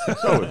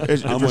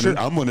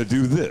 I'm going to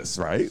do this,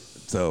 right?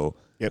 So.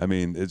 Yep. I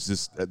mean, it's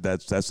just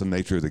that's the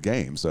nature of the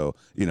game. So,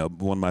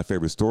 one of my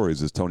favorite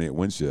stories is Tony at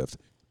Windshift,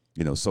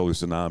 Solar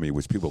Tsunami,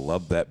 which people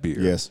love that beer.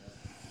 Yes.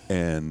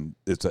 And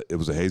it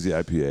was a hazy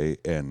IPA,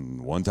 and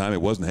one time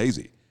it wasn't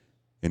hazy.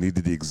 And he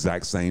did the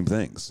exact same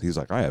things. He's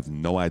like, I have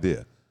no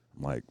idea.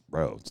 I'm like,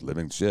 bro, it's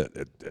living shit.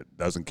 It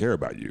doesn't care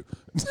about you.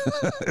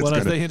 Well,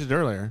 as they hinted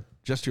earlier,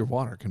 just your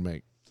water can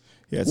make.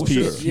 Yeah,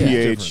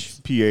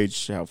 it's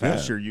pH, how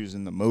fast you're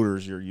using the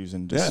motors you're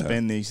using to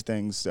spin these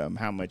things,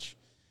 how much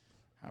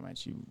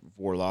you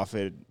boil off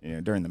it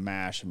during the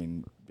mash. I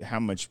mean, how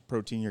much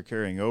protein you're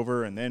carrying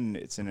over, and then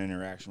it's an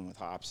interaction with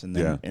hops, and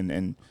then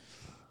and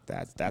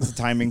that's a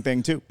timing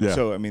thing too. Yeah.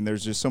 So I mean,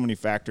 there's just so many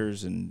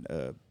factors, and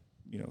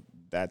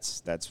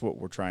that's what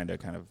we're trying to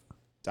kind of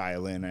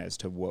dial in as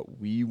to what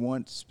we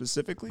want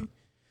specifically,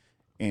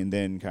 and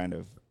then kind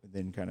of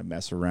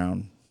mess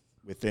around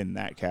within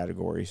that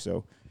category.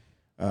 So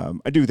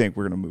I do think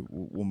we'll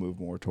move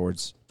more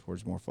towards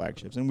more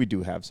flagships, and we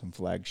do have some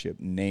flagship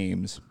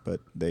names,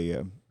 but they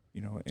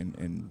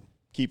and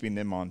keeping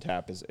them on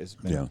tap is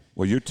been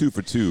Well, you're 2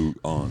 for 2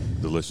 on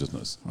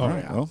deliciousness. All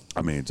right. Well,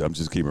 I mean, I'm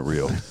just keeping it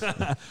real.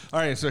 All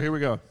right, so here we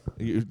go.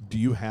 Do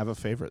you have a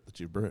favorite that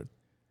you've brewed?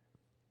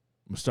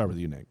 I'm gonna start with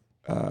you, Nick.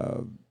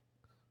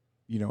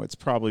 It's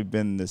probably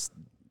been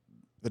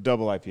the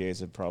double IPAs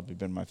have probably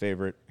been my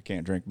favorite. I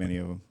can't drink many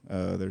of them.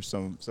 There's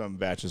some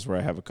batches where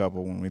I have a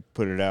couple when we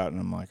put it out,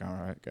 and I'm like, all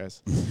right,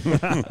 guys,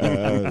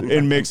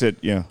 and mix it.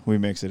 Yeah, we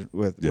mix it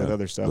with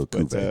other stuff.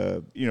 But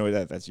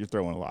that's you're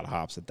throwing a lot of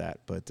hops at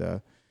that. But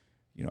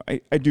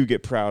I do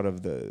get proud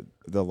of the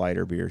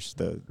lighter beers,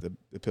 the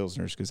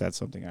pilsners, because that's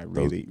something I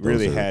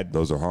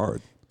those are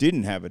hard.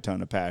 Didn't have a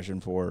ton of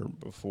passion for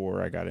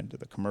before I got into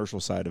the commercial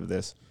side of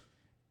this,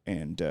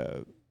 and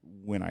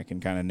when I can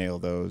kind of nail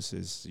those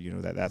is,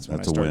 that's when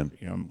I start,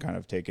 I'm kind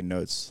of taking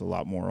notes a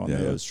lot more on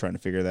those, trying to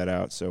figure that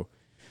out. So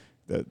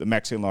the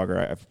Mexican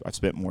lager, I've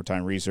spent more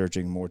time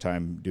researching, more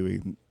time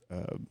doing,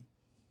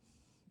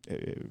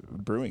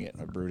 brewing it.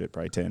 I've brewed it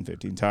probably 10,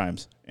 15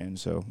 times. And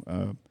so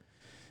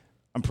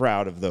I'm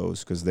proud of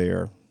those because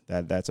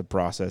that's a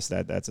process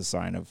that's a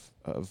sign of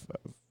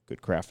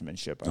good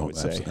craftsmanship, I would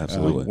say.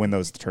 Absolutely. When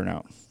those turn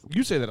out.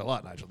 You say that a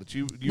lot, Nigel, that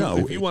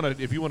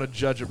if you want to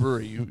judge a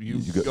brewery, you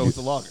go with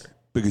the lager.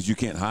 Because you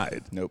can't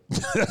hide. Nope.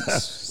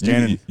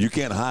 You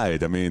can't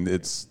hide. I mean,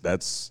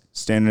 that's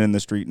standing in the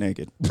street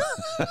naked.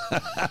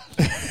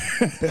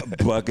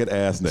 Bucket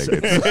ass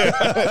naked.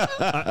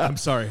 I'm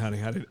sorry, honey.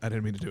 I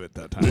didn't mean to do it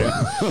that time.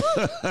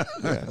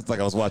 It's like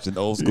I was watching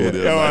old school.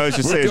 I was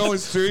just saying. We're going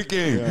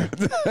streaking. We're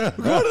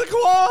going to the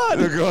quad.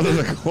 We're going to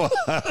the quad.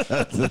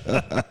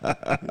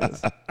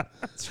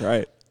 That's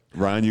right.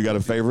 Ryan, you got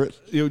a favorite?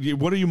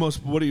 What are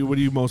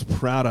you most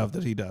proud of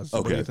that he does?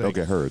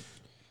 Okay, heard.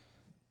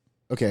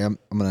 Okay, I'm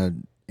gonna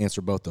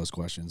answer both those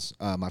questions.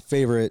 My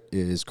favorite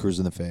is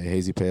Cruising the Fae,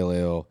 hazy pale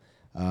ale.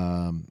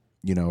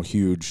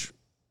 Huge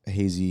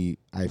hazy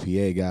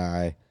IPA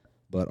guy,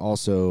 but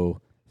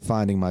also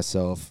finding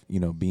myself,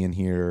 being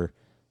here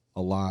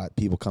a lot.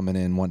 People coming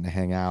in wanting to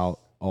hang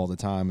out all the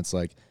time. It's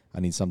like I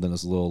need something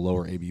that's a little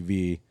lower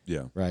ABV.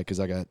 Yeah. Right,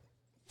 because I got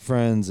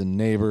friends and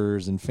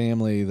neighbors and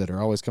family that are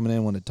always coming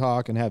in, wanting to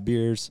talk and have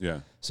beers. Yeah.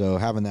 So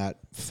having that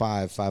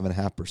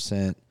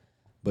 5.5%,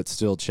 but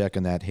still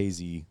checking that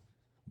hazy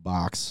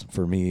box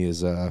for me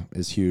is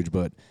huge.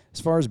 But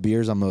as far as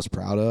beers I'm most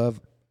proud of,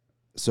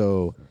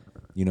 so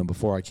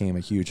before I became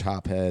a huge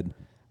hop head,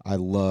 I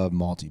love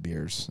malty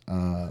beers.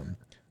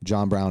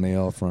 John Brown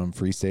Ale from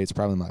Free State's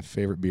probably my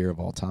favorite beer of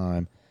all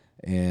time.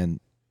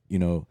 And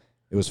it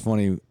was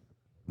funny,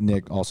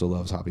 Nick also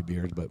loves hoppy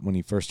beers, but when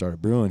he first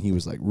started brewing, he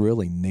was like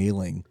really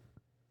nailing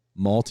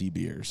malty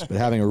beers but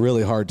having a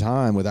really hard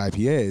time with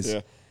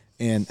IPAs.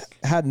 And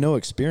had no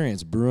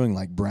experience brewing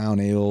like brown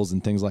ales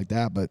and things like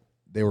that, but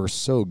they were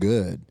so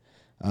good.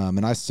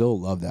 And I still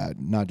love that,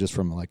 not just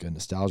from like a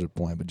nostalgia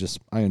point, but just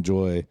I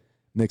enjoy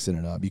mixing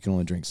it up. You can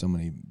only drink so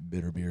many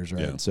bitter beers,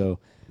 right? Yeah. So,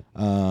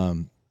 I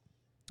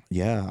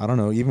don't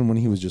know. Even when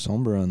he was just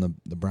homebrewing,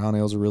 the brown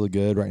ales are really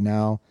good right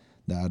now.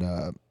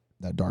 That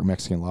dark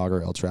Mexican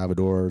lager, El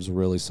Trovador, is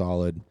really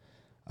solid.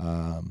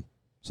 So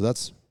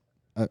that's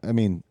I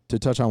mean, to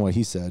touch on what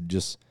he said,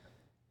 just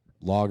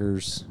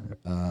lagers,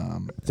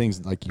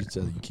 things like you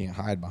said you can't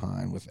hide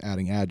behind with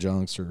adding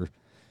adjuncts or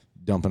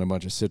dumping a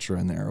bunch of Citra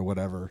in there or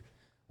whatever.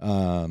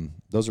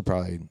 Those are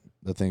probably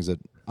the things that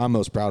I'm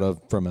most proud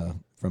of from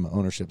an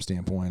ownership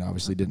standpoint.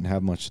 Obviously didn't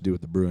have much to do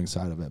with the brewing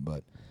side of it,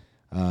 but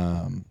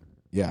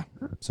yeah.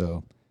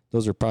 So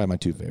those are probably my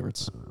two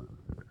favorites.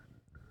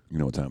 You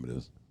know what time it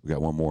is. We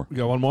got one more. We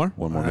got one more?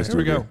 One more. Right, here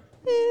we go.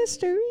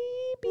 Mystery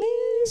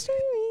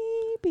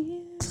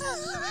beer.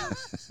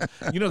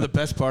 You know, the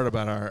best part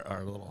about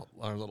our little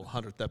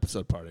 100th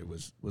episode party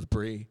was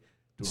Bree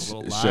doing a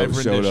little live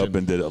rendition. Showed up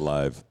and did it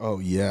live. Oh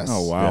yes.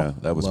 Oh wow. Yeah,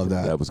 that was Love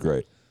that. That was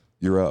great.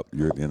 You're up.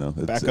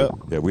 Back up.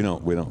 Yeah, we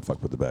don't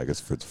fuck with the bag. It's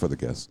for the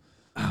guests.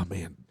 Oh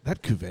man,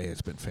 that cuvee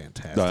has been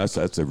fantastic. No,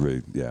 that's a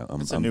really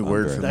It's a new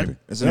word for me.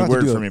 It's a We'll new have to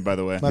word do for a- me, by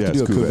the way. We'll have to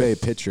do a cuvee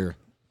cuvee picture.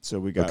 So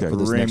we got Okay. For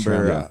this next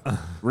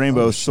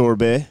rainbow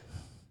sorbet.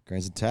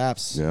 Grains and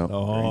taps. Yeah.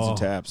 Grains and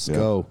taps. Yeah.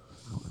 Go.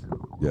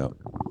 Yeah.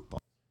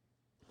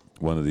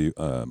 One of the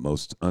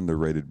most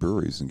underrated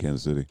breweries in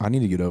Kansas City. I need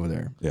to get over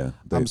there. Yeah.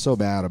 I'm so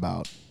bad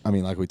about,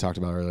 like we talked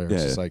about earlier,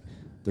 it's just like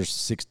there's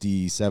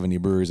 60, 70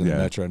 breweries in the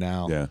metro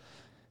now. Yeah.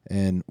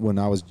 And when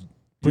I was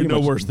You're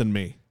no worse than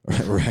me.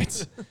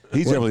 right.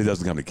 He generally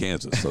doesn't come to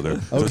Kansas, so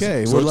they're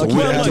Okay, So we're it's a lucky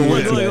win. to have It's a you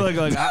win.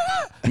 today.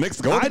 Nick's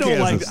going to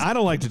Kansas. I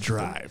don't like to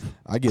drive.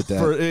 I get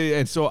that.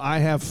 And so I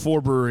have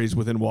 4 breweries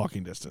within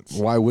walking distance.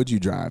 Why would you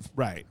drive?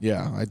 Right.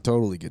 Yeah, I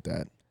totally get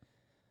that.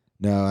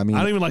 No, I mean, I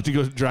don't even like to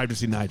go drive to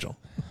see Nigel.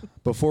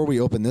 before we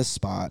opened this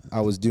spot,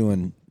 I was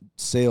doing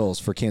sales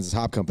for Kansas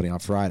Hop Company on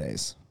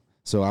Fridays.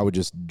 So I would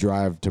just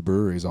drive to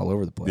breweries all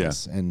over the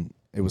place. Yeah. And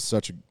it was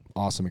such an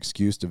awesome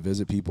excuse to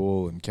visit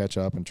people and catch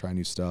up and try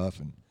new stuff.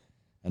 And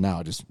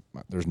now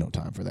there's no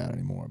time for that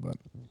anymore. But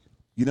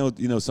You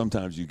know,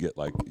 sometimes you get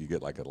like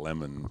a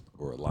lemon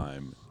or a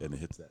lime, and it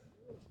hits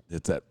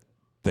that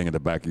thing in the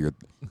back of your.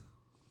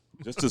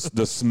 Just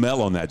the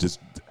smell on that just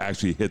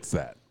actually hits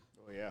that.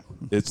 Oh yeah.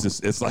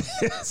 It's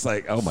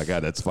like oh my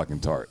god, that's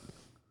fucking tart.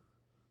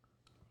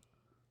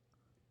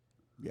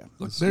 Yeah.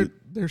 Look,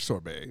 their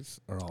sorbets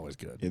are always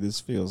good. Yeah, this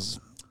feels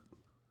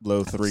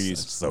low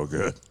threes. It's so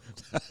good.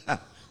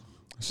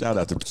 shout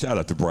out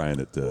to Brian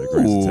at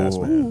Grains and Taps,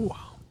 man.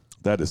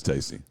 That is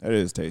tasty. That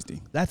is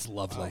tasty. That's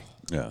lovely.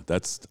 Yeah,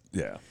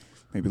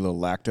 Maybe a little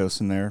lactose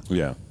in there.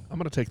 yeah. I'm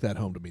going to take that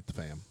home to meet the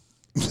fam.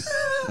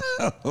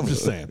 I'm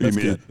just saying. You That's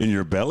mean good. in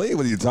your belly?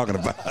 What are you talking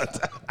about?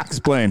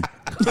 Explain.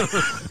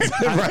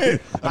 Right.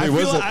 I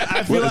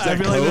feel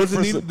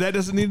like that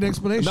doesn't need an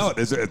explanation. No,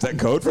 is that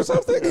code for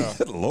something?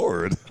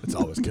 Lord. It's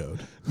always code.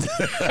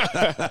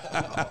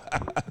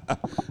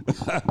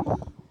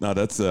 No,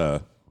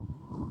 that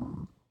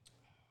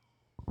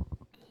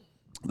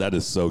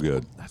is so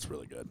good. That's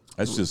really good.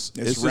 That's just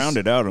It's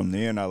rounded out on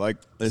the end. I like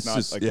It's not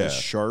just- like yeah. a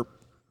sharp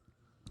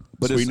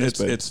but sweetness,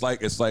 but it's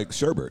like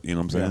sherbet. You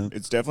know what I'm saying?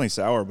 it's definitely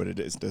sour, but it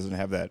doesn't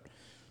have that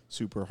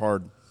super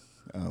hard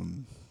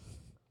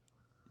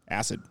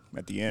acid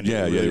at the end.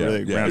 Yeah, It yeah.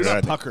 really You're rounded not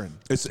out. puckering.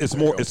 It's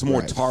more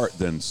Right. tart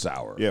than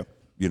sour. Yeah.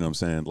 You know what I'm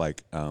saying?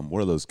 Like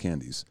what are those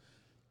candies?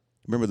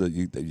 Remember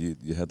you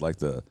had like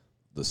the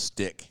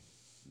stick.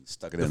 You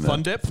stuck it in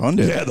Fun dip? Fun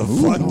dip. Yeah, the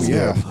fun dip.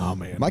 yeah. Oh,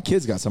 man. My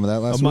kids got some of that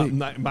last week.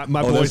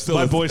 My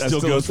boy still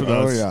goes for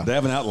those. Oh, yeah. They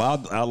haven't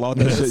outlawed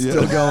that shit yet.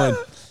 Still going.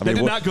 They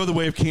did not go the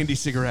way of candy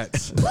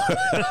cigarettes.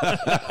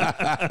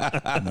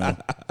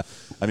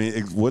 I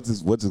mean,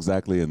 what's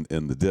exactly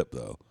in the dip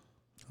though?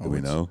 Do we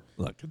know?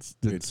 Look, it's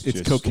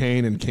just-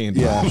 cocaine and candy.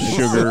 Yeah.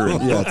 Sugar.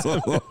 Yeah, it's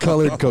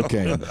colored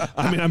cocaine.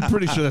 I mean, I'm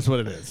pretty sure that's what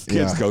it is.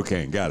 Kids Yeah.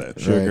 cocaine, got it.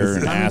 Sugar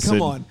and I mean, acid.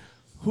 come on.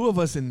 Who of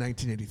us in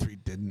 1983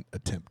 didn't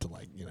attempt to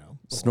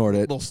Snort it.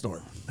 little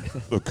snort?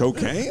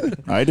 Cocaine?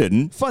 I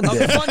didn't. Fun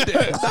dip. Fun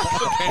dip.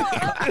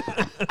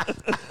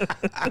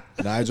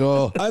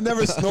 Nigel. I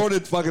never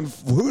snorted fucking.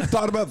 Who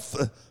thought about?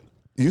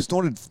 You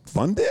snorted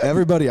Fun Dip?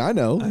 Everybody I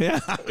know. Yeah,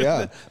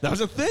 Yeah. that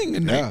was a thing.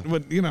 And Yeah.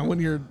 when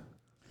you're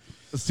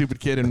a stupid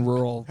kid in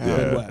rural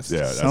Midwest.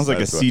 Yeah, Sounds like a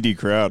that's what- seedy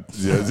crowd.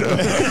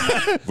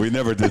 Yeah, we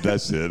never did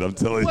that shit. I'm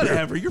telling you.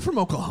 Whatever. You're from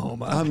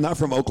Oklahoma. I'm not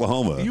from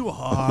Oklahoma. You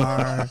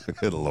are.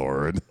 Good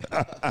Lord.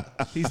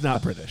 He's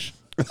not British.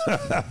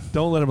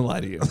 Don't let him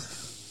lie to you.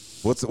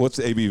 What's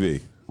the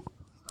ABV?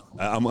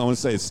 I'm going to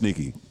say it's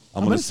sneaky.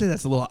 I'm going to say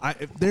that's a little.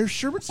 Their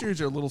sherbet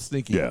series are a little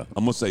sneaky. Yeah,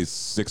 I'm going to say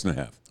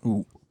 6.5.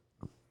 Ooh.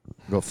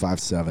 Go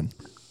 5.7.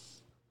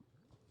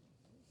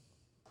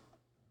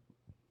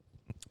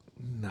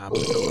 Nah,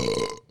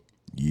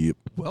 Yep.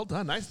 well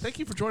done. Nice. Thank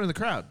you for joining the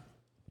crowd.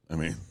 I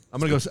mean, I'm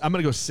gonna go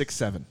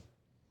 6.7.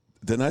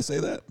 didn't I say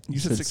that? You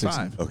said said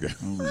 6.5. Okay.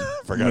 I'm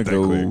Forgot gonna that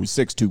go quick.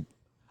 6.2.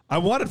 I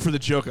wanted for the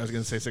joke. I was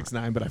gonna say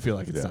 6.9, but I feel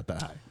like it's not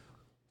that high.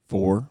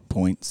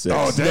 4.6.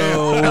 Oh, damn.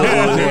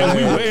 Oh, damn,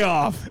 we way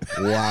off.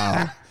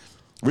 Wow.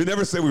 We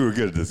never said we were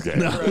good at this game.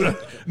 Matter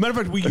of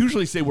fact, we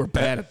usually say we're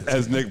bad at this.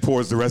 As Nick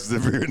pours the rest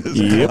of the beer in his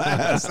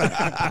glass.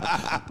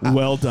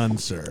 Well done,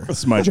 sir.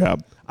 That's my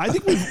job. I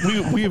think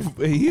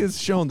he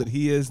has shown that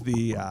he is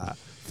the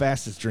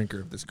fastest drinker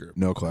of this group.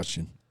 No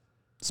question.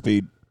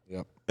 Speed.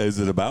 Yep. Is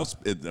it about?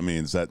 I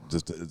mean, is that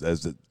just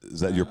is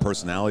that your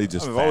personality?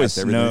 Just I've fast, always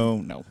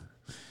everything? no.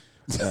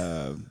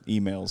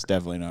 Emails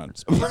definitely not.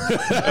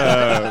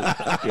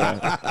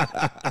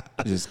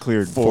 Just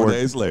cleared 4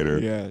 days later.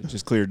 Yeah,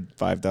 just cleared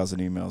 5,000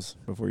 emails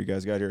before you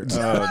guys got here.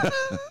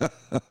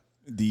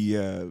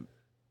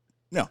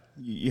 No,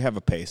 you have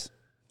a pace.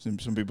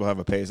 Some people have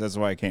a pace. That's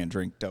why I can't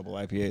drink double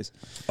IPAs.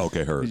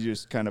 Okay, heard. You're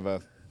just kind of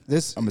I'm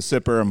a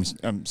sipper.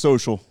 I'm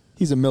social.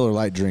 He's a Miller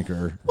Lite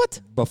drinker.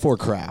 What? Before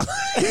craft.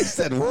 He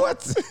said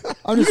what?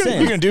 I'm just saying.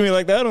 You're going to do me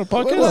like that on a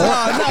podcast? No.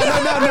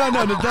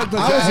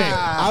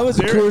 I was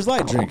a Coors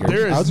Light drinker.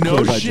 There is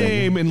no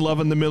shame in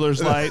loving the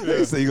Miller's Light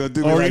So you gonna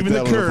do me or like even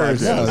the that on Coors.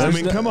 podcast? I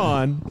mean, come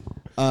on.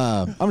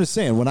 I'm just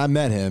saying, when I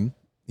met him,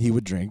 he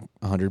would drink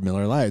 100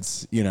 Miller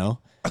Lights, and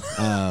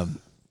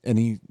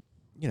he,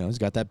 he's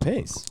got that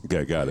pace.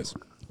 Okay, got it.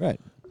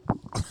 Right.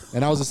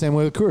 And I was the same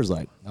way with Coors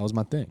Light. That was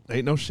my thing.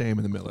 Ain't no shame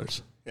in the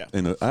Millers. Yeah.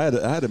 And I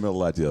had a Miller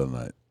Lite the other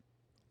night.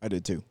 I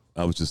did too.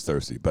 I was just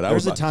thirsty, but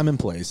There's a time and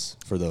place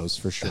for those,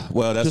 for sure.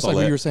 Well, that's just all like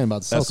what you were saying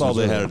about that's all seltzers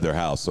they had earlier. at their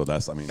house. So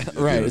that's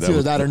Right. It's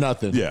either that or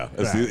nothing. Yeah,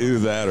 it's either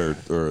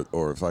that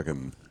or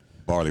fucking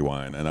barley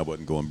wine, and I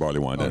wasn't going barley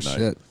wine that night.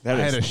 Shit. I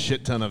had a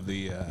shit ton of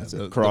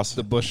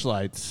the Busch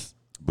Lights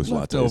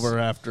left over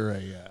after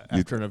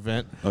an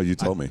event. Oh, you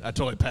told me. I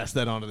totally passed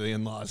that on to the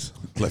in-laws.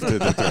 Left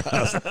it at their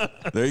house.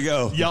 There you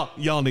go.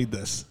 Y'all need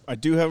this. I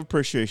do have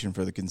appreciation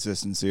for the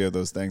consistency of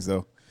those things,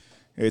 though.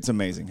 It's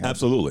amazing.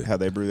 Absolutely. How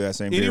they brew that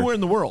same beer. Anywhere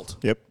in the world.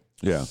 Yep.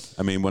 Yeah,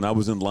 I mean, when I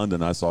was in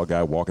London, I saw a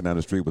guy walking down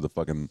the street with a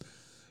fucking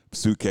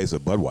suitcase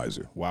of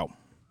Budweiser. Wow.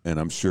 And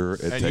I'm sure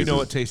it tasted,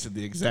 it tasted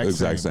the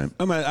exact same.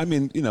 I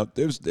mean,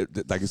 there's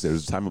like I said,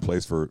 there's a time and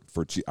place for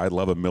cheap. I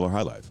love a Miller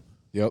High Life.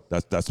 Yep.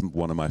 That's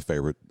one of my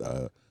favorite.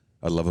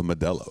 I love a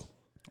Modelo.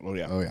 Oh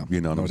yeah. You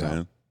know what I'm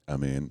saying? I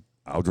mean,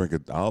 I'll drink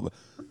it.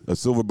 A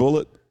Silver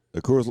Bullet,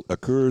 a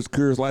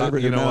Coors Light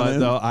every You know now what? and then.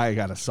 Though I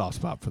got a soft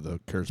spot for the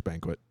Coors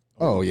Banquet.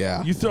 Oh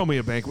yeah. You throw me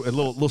a banquet, a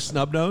little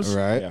snub nose,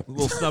 Right? Yeah. A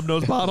little snub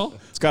nose bottle.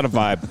 It's got a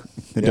vibe.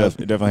 It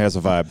definitely has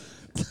a vibe.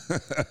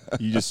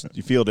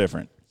 You feel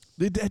different.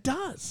 It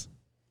does.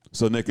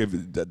 So Nick, if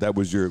that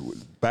was your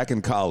back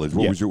in college,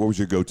 what was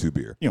your go-to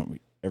beer?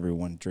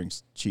 Everyone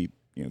drinks cheap,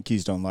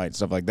 Keystone Light,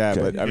 stuff like that.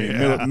 Okay. But I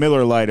mean,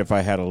 Miller Lite if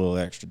I had a little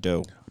extra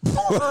dough.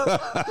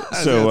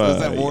 So is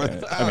that more?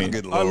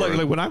 good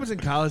like when I was in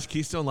college,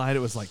 Keystone Light, it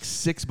was like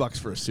 $6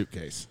 for a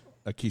suitcase.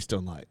 A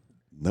Keystone Light.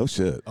 No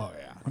shit. Oh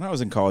yeah. When I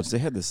was in college, they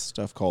had this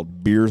stuff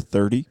called Beer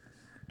 30.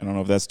 I don't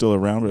know if that's still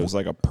around, but it was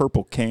like a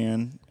purple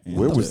can.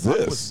 Where was this?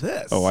 What was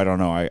this? Oh, I don't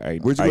know.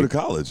 Where'd you go to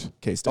college?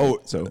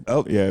 K-State.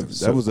 Yeah.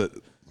 That was it.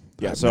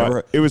 Yeah,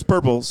 so it was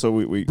purple. So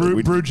we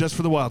brewed just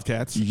for the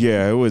Wildcats.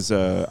 Yeah, it was.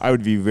 I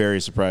would be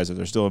very surprised if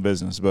they're still in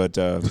business, but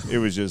it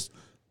was just,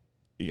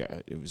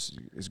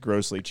 it's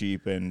grossly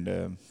cheap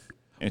and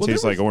it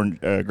tastes like orange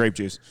grape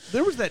juice.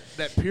 There was that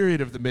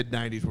period of the mid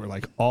 '90s where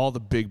like all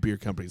the big beer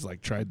companies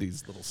like tried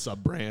these little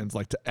sub brands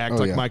like to act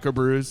like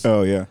microbrews.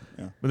 Oh yeah.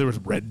 But there was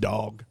Red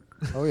Dog.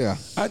 Oh yeah.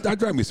 I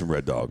drank me some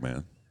Red Dog,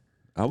 man.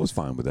 I was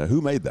fine with that. Who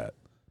made that?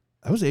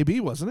 That was AB,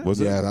 wasn't it? Was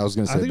it? Yeah, I was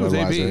going to I say think it was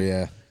AB. Budweiser.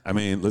 Yeah. I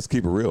mean, let's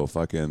keep it real.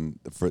 Fucking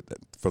for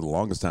the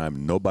longest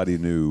time, nobody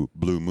knew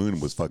Blue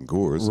Moon was fucking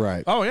Coors.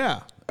 Right. Oh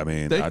yeah. I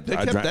mean, They I kept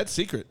drank, that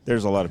secret.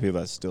 There's a lot of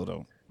people that still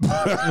don't.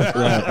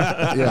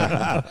 Right.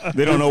 Yeah.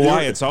 They don't know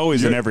why it's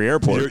always in every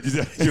airport.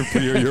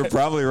 You're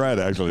probably right.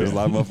 Actually, there's a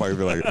lot of motherfuckers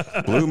be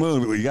like, Blue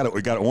Moon. We got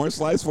an orange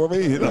slice for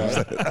me. You know what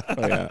I'm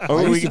saying?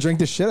 I used to drink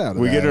the shit out of it.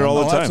 We get it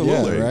all the time.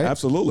 Absolutely, Yeah, right?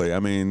 absolutely. I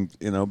mean,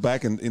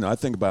 back in I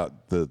think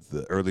about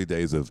the early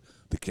days of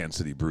the Kansas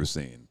City brew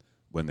scene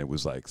when there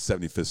was like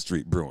 75th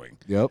Street Brewing.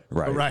 Yep.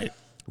 Right.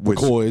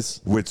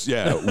 McCoy's. Well,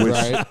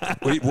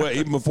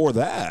 even before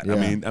that. Yeah.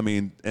 I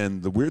mean,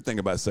 and the weird thing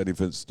about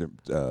 75th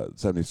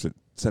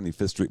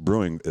Street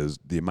Brewing is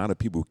the amount of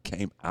people who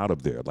came out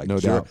of there. Like No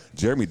doubt.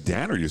 Jeremy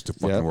Danner used to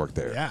fucking work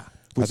there. Yeah.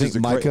 I think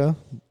Micah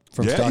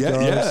from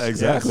Stockyards. Yeah,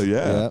 exactly.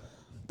 Yes.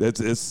 Yeah.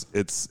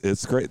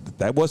 It's great.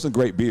 That wasn't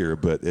great beer,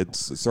 but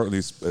it's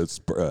certainly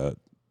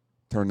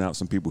turned out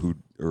some people who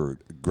are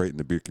great in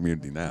the beer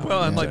community now.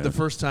 Well, and like the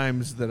first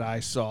times that I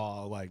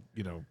saw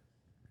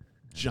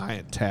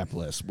giant tap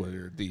lists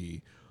were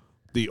the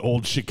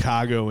old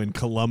Chicago in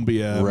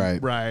Columbia,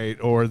 right,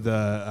 or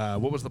the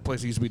what was the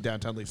place that used to be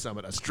downtown Lee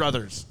Summit?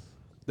 Struthers,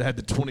 that had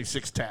the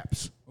 26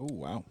 taps. Oh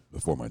wow!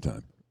 Before my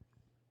time.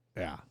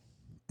 Yeah,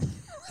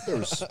 There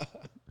was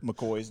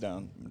McCoy's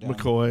down.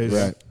 McCoy's,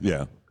 Right.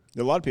 Yeah.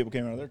 A lot of people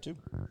came out of there too.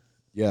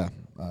 Yeah.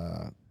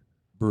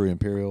 Brewery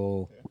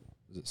Imperial.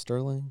 Was it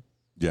Sterling?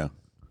 Yeah.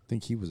 I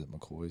think he was at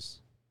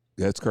McCoy's.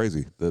 Yeah, it's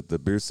crazy. The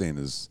beer scene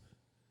is,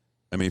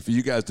 I mean, for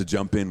you guys to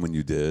jump in when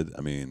you did,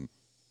 I mean,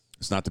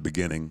 it's not the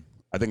beginning.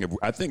 I think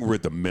we're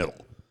at the middle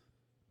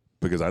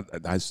because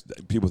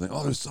people think,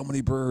 oh, there's so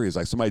many breweries.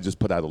 Like somebody just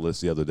put out a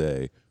list the other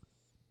day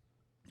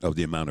of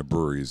the amount of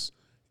breweries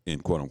in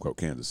quote unquote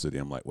Kansas City.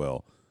 I'm like,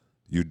 well,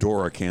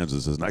 Eudora,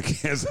 Kansas is not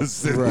Kansas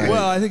City. Right.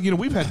 Well, I think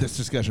we've had this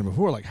discussion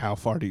before. Like, how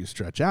far do you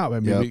stretch out? I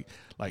mean,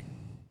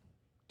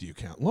 Do you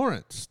count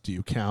Lawrence? Do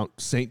you count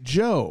St.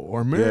 Joe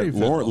or Maryville?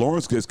 Yeah,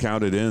 Lawrence gets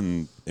counted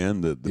in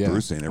the brew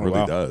scene. It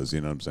really does.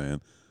 You know what I'm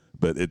saying?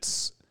 But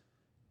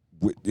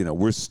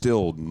we're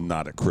still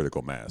not a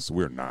critical mass.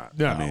 We're not.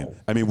 No.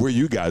 I mean, where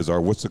you guys are,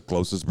 what's the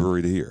closest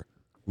brewery to here?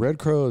 Red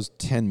Crow's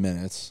 10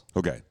 minutes.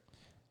 Okay.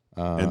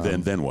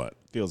 And then what?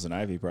 Fields and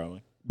Ivy,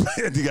 probably.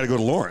 You got to go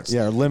to Lawrence.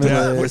 Yeah,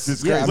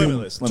 Limitless.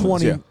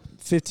 Limitless.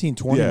 15,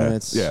 20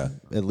 minutes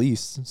at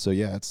least. So,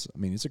 it's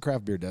a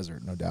craft beer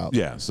desert, no doubt.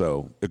 Yeah,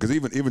 so, because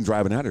even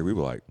driving out here, we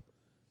were like,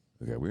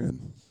 okay, we're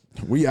in.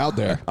 We out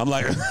there. I'm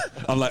like,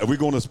 are we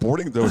going to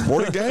sporting game?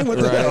 What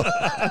the hell?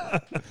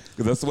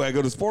 Because that's the way I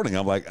go to sporting.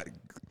 I'm like,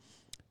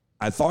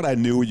 I thought I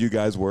knew where you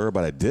guys were,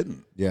 but I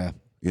didn't. Yeah.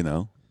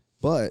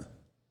 But,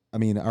 I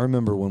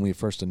remember when we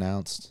first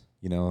announced,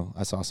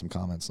 I saw some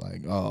comments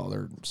like, oh,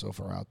 they're so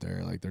far out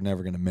there. Like, they're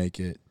never going to make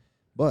it.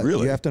 But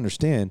you have to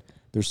understand,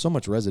 there's so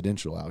much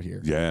residential out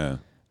here. Yeah.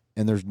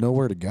 And there's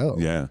nowhere to go.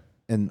 Yeah.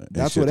 And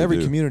that's what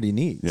every community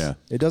needs. Yeah.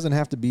 It doesn't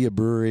have to be a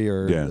brewery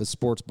or a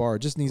sports bar. It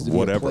just needs to be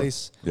a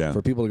place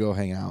for people to go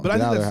hang out, get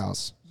out of their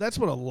house. That's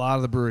what a lot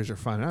of the breweries are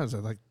finding out is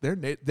that, like,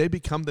 they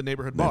become the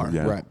neighborhood bar.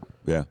 Yeah. Right.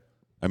 Yeah.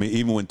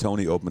 Even when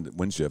Tony opened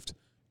Windshift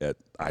at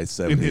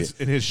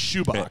I-70 in his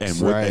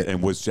shoebox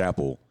and Woods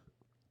Chapel,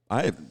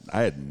 I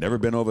had never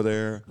been over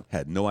there.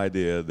 Had no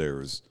idea there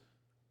was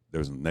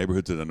a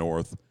neighborhood to the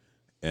north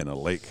and a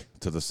lake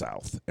to the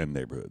south and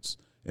neighborhoods.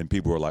 And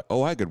people were like,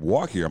 "Oh, I could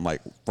walk here." I'm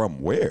like,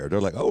 "From where?" They're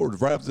like, "Oh,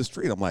 right up the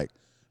street." I'm like,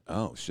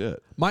 "Oh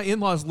shit." My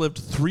in-laws lived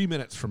 3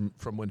 minutes from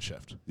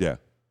Windshift. Yeah.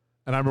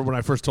 And I remember when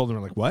I first told them,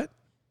 they're like, "What?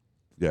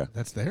 Yeah.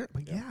 That's there?"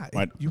 I'm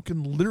like, you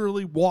can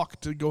literally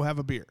walk to go have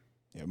a beer.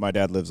 Yeah, my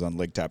dad lives on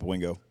Lake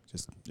Tapawingo,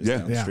 just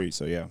down the street.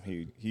 So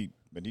he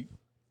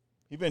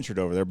ventured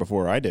over there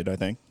before I did, I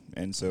think.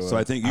 And so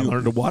I think I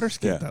learned to water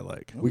ski at that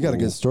lake. We got a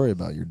good story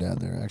about your dad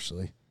there,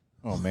 actually.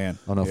 Oh, man.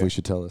 I don't know if we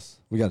should tell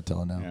this. We got to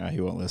tell him now. Yeah, he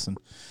won't listen.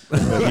 But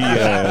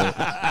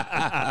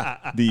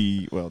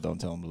don't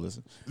tell him to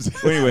listen.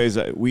 But anyways,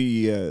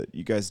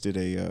 you guys did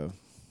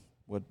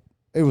what?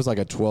 It was like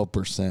a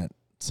 12%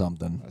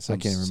 something. I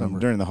can't remember.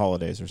 During the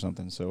holidays or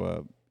something.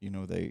 So,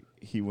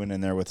 he went in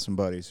there with some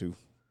buddies who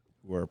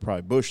were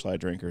probably Busch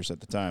Light drinkers at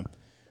the time.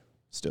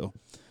 Still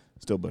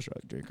Busch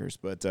Light drinkers.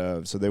 But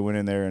so they went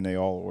in there and they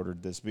all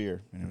ordered this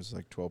beer. And it was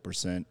like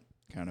 12%,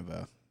 kind of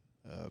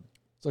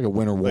it's like a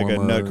winter warmer. Like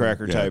a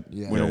nutcracker type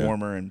winter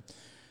warmer. And,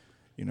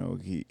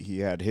 he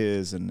had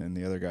his, and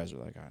the other guys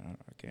were like, I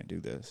can't do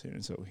this.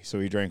 And so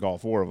he drank all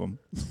 4 of them.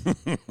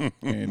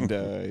 And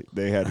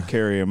they had to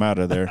carry him out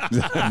of there.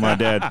 My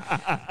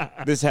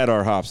dad, this had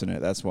our hops in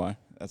it. That's why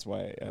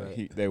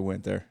they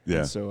went there. Yeah.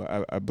 And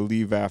so I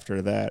believe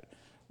after that,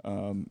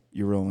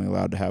 you were only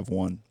allowed to have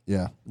one.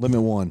 Yeah.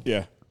 Limit 1.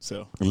 Yeah.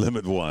 So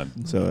limit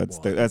 1. So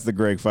that's the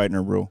Greg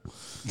Feightner rule.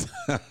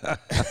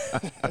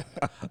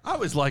 I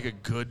always like a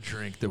good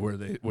drink where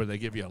they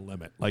give you a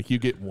limit, like you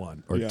get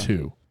 1 or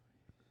 2.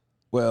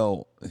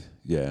 Well,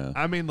 yeah.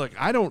 Look,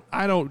 I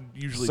don't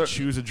usually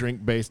choose a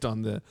drink based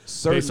on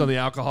the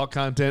alcohol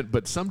content,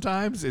 but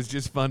sometimes it's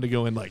just fun to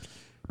go in like,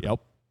 yep,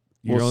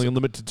 you're only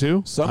limited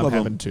to 2. I'm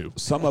having 2.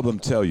 Some of them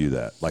tell you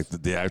that, like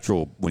the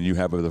actual when you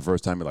have it the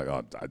first time, you're like,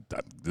 oh,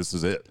 this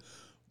is it.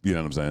 You know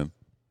what I'm saying?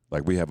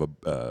 Like we have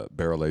a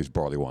barrel-aged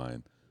barley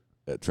wine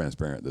at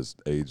Transparent that's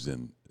aged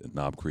in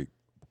Knob Creek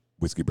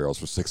whiskey barrels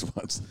for 6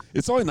 months.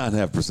 It's only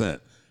 9.5%,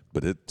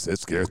 but it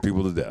scares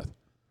people to death.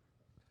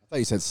 I thought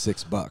you said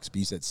 $6, but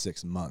you said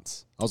 6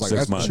 months. I was like, 6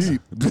 that's months.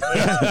 cheap.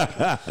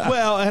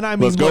 Well,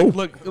 and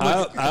look,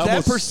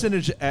 that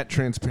percentage at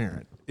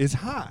Transparent is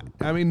high.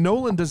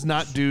 Nolan does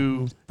not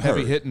do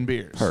heavy hitting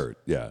beers.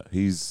 Yeah.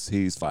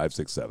 He's 5,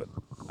 6, 7.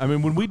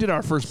 When we did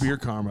our first beer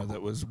karma,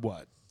 that was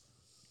what?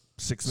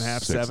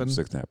 6.5, 7?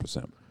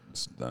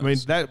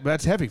 6.5%.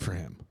 That's heavy for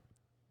him.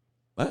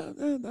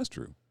 That's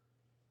true.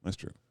 That's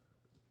true.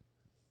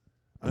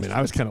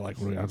 I was kind of like,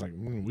 we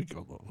can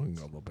go a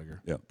little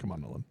bigger. Yeah. Come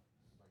on, Nolan.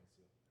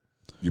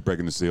 You're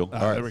breaking the seal? All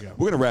right. There we go.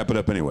 We're going to wrap it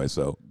up anyway,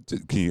 so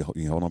can you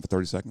hold on for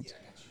 30 seconds?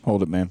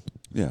 Hold it, man.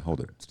 Yeah,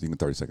 hold it. You can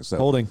 30 seconds. So,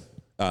 Holding.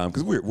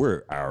 Because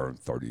we're hour and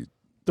 30.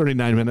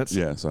 39 minutes.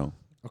 Yeah, so.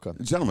 Okay.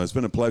 Gentlemen, it's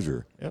been a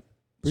pleasure. Yep.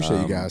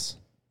 Appreciate you guys.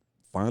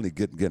 Finally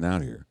getting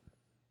out here.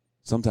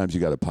 Sometimes you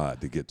got a pod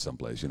to get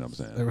someplace, you know what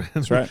I'm saying?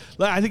 That's right.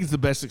 I think it's the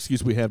best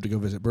excuse we have to go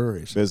visit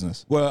breweries.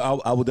 Business.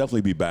 Well, I will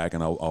definitely be back,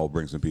 and I'll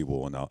bring some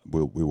people, and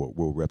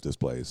we'll rep this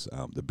place.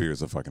 The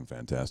beers are fucking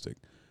fantastic.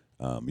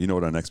 You know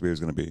what our next beer is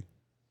going to be?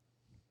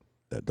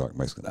 That dark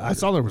Mexican lager. I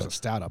saw there was a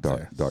stout up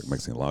there. Dark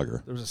Mexican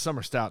lager. There was a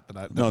summer stout that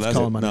I No.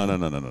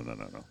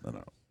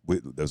 No.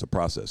 There's a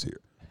process here.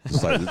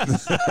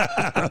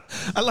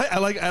 I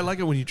like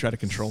it when you try to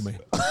control me.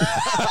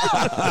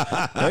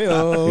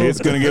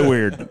 It's going to get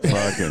weird.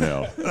 Fucking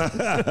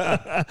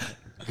hell.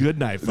 Good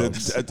night,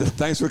 folks.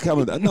 Thanks for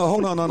coming. No,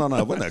 hold on. No.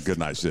 Wasn't that good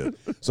night shit?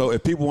 So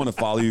if people want to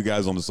follow you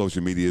guys on the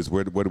social medias,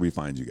 where do we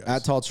find you guys?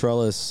 At Tall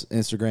Trellis,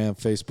 Instagram,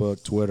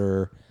 Facebook,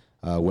 Twitter,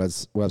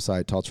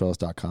 website,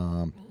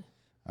 talltrellis.com.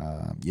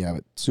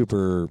 But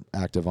super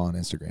active on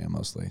Instagram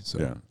mostly. So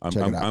yeah,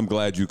 I'm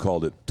glad you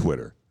called it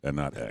Twitter. and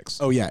not X.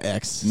 Oh yeah,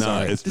 X. No,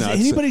 Sorry. it's Does not.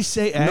 anybody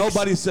say X?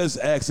 Nobody says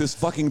X. It's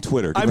fucking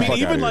Twitter. Get I the mean, fuck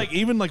even outta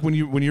here. like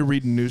when you're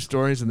reading news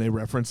stories and they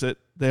reference it,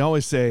 they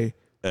always say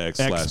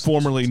X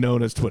formerly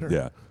known as Twitter.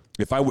 Yeah.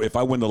 If I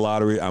win the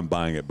lottery, I'm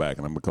buying it back,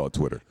 and I'm gonna call it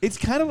Twitter. It's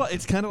kind of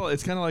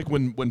like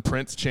when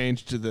Prince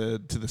changed to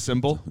the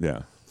symbol.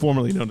 Yeah.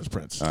 Formerly known as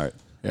Prince. All right.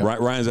 Yeah.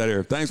 Ryan's out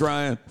here. Thanks,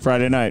 Ryan.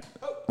 Friday night.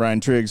 Ryan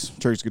Triggs,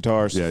 Triggs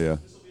Guitars. Yeah.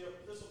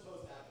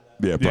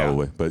 Yeah,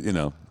 probably. But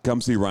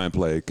come see Ryan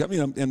play. Come,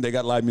 and they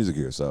got live music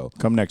here. So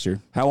come next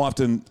year. How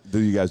often do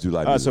you guys do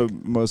live music? So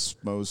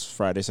most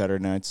Friday,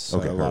 Saturday nights.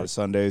 Okay, a lot of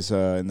Sundays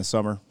in the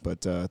summer,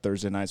 but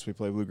Thursday nights we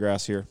play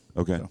bluegrass here.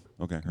 Okay. So.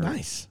 Okay.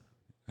 Nice.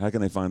 How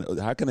can they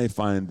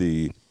find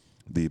the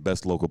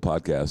best local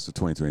podcast of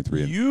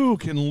 2023? You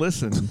can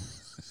listen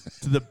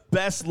to the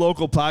best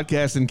local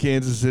podcast in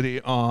Kansas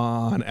City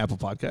on Apple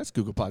Podcasts,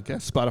 Google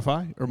Podcasts,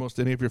 Spotify, or most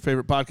any of your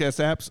favorite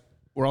podcast apps.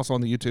 We're also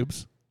on the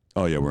YouTubes.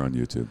 Oh, yeah, we're on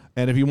YouTube.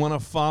 And if you want to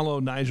follow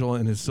Nigel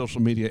and his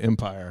social media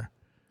empire,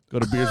 go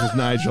to Beers with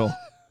Nigel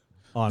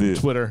on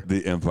Twitter.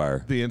 The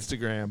Empire. The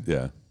Instagram.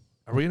 Yeah.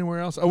 Are we anywhere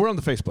else? Oh, we're on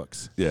the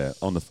Facebooks. Yeah,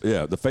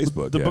 the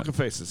Facebook. The Book of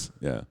Faces.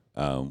 Yeah.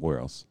 Where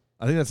else?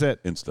 I think that's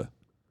it. Insta.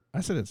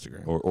 I said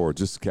Instagram. Or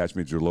just catch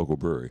me at your local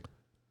brewery.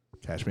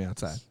 Catch me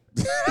outside.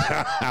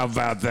 How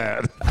about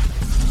that?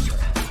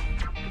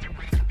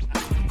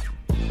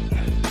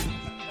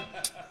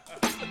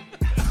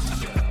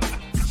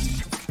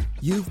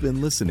 You've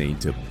been listening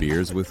to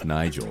Beers with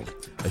Nigel,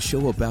 a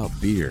show about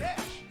beer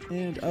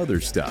and other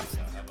stuff,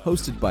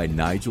 hosted by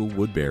Nigel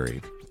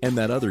Woodberry and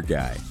that other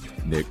guy,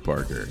 Nick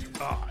Parker.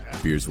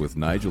 Beers with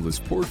Nigel is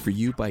poured for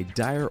you by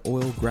Dire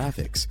Oil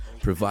Graphics,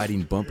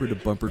 providing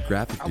bumper-to-bumper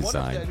graphic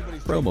design,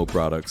 promo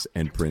products,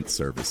 and print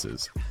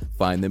services.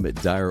 Find them at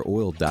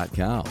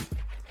direoil.com.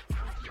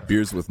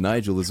 Beers with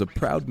Nigel is a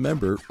proud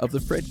member of the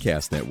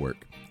Fredcast Network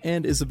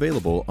and is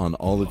available on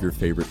all of your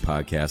favorite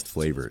podcast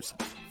flavors.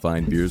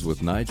 Find Beers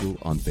with Nigel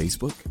on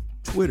Facebook,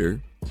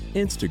 Twitter,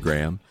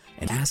 Instagram,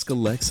 and ask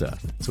Alexa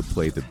to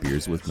play the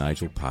Beers with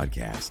Nigel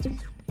podcast.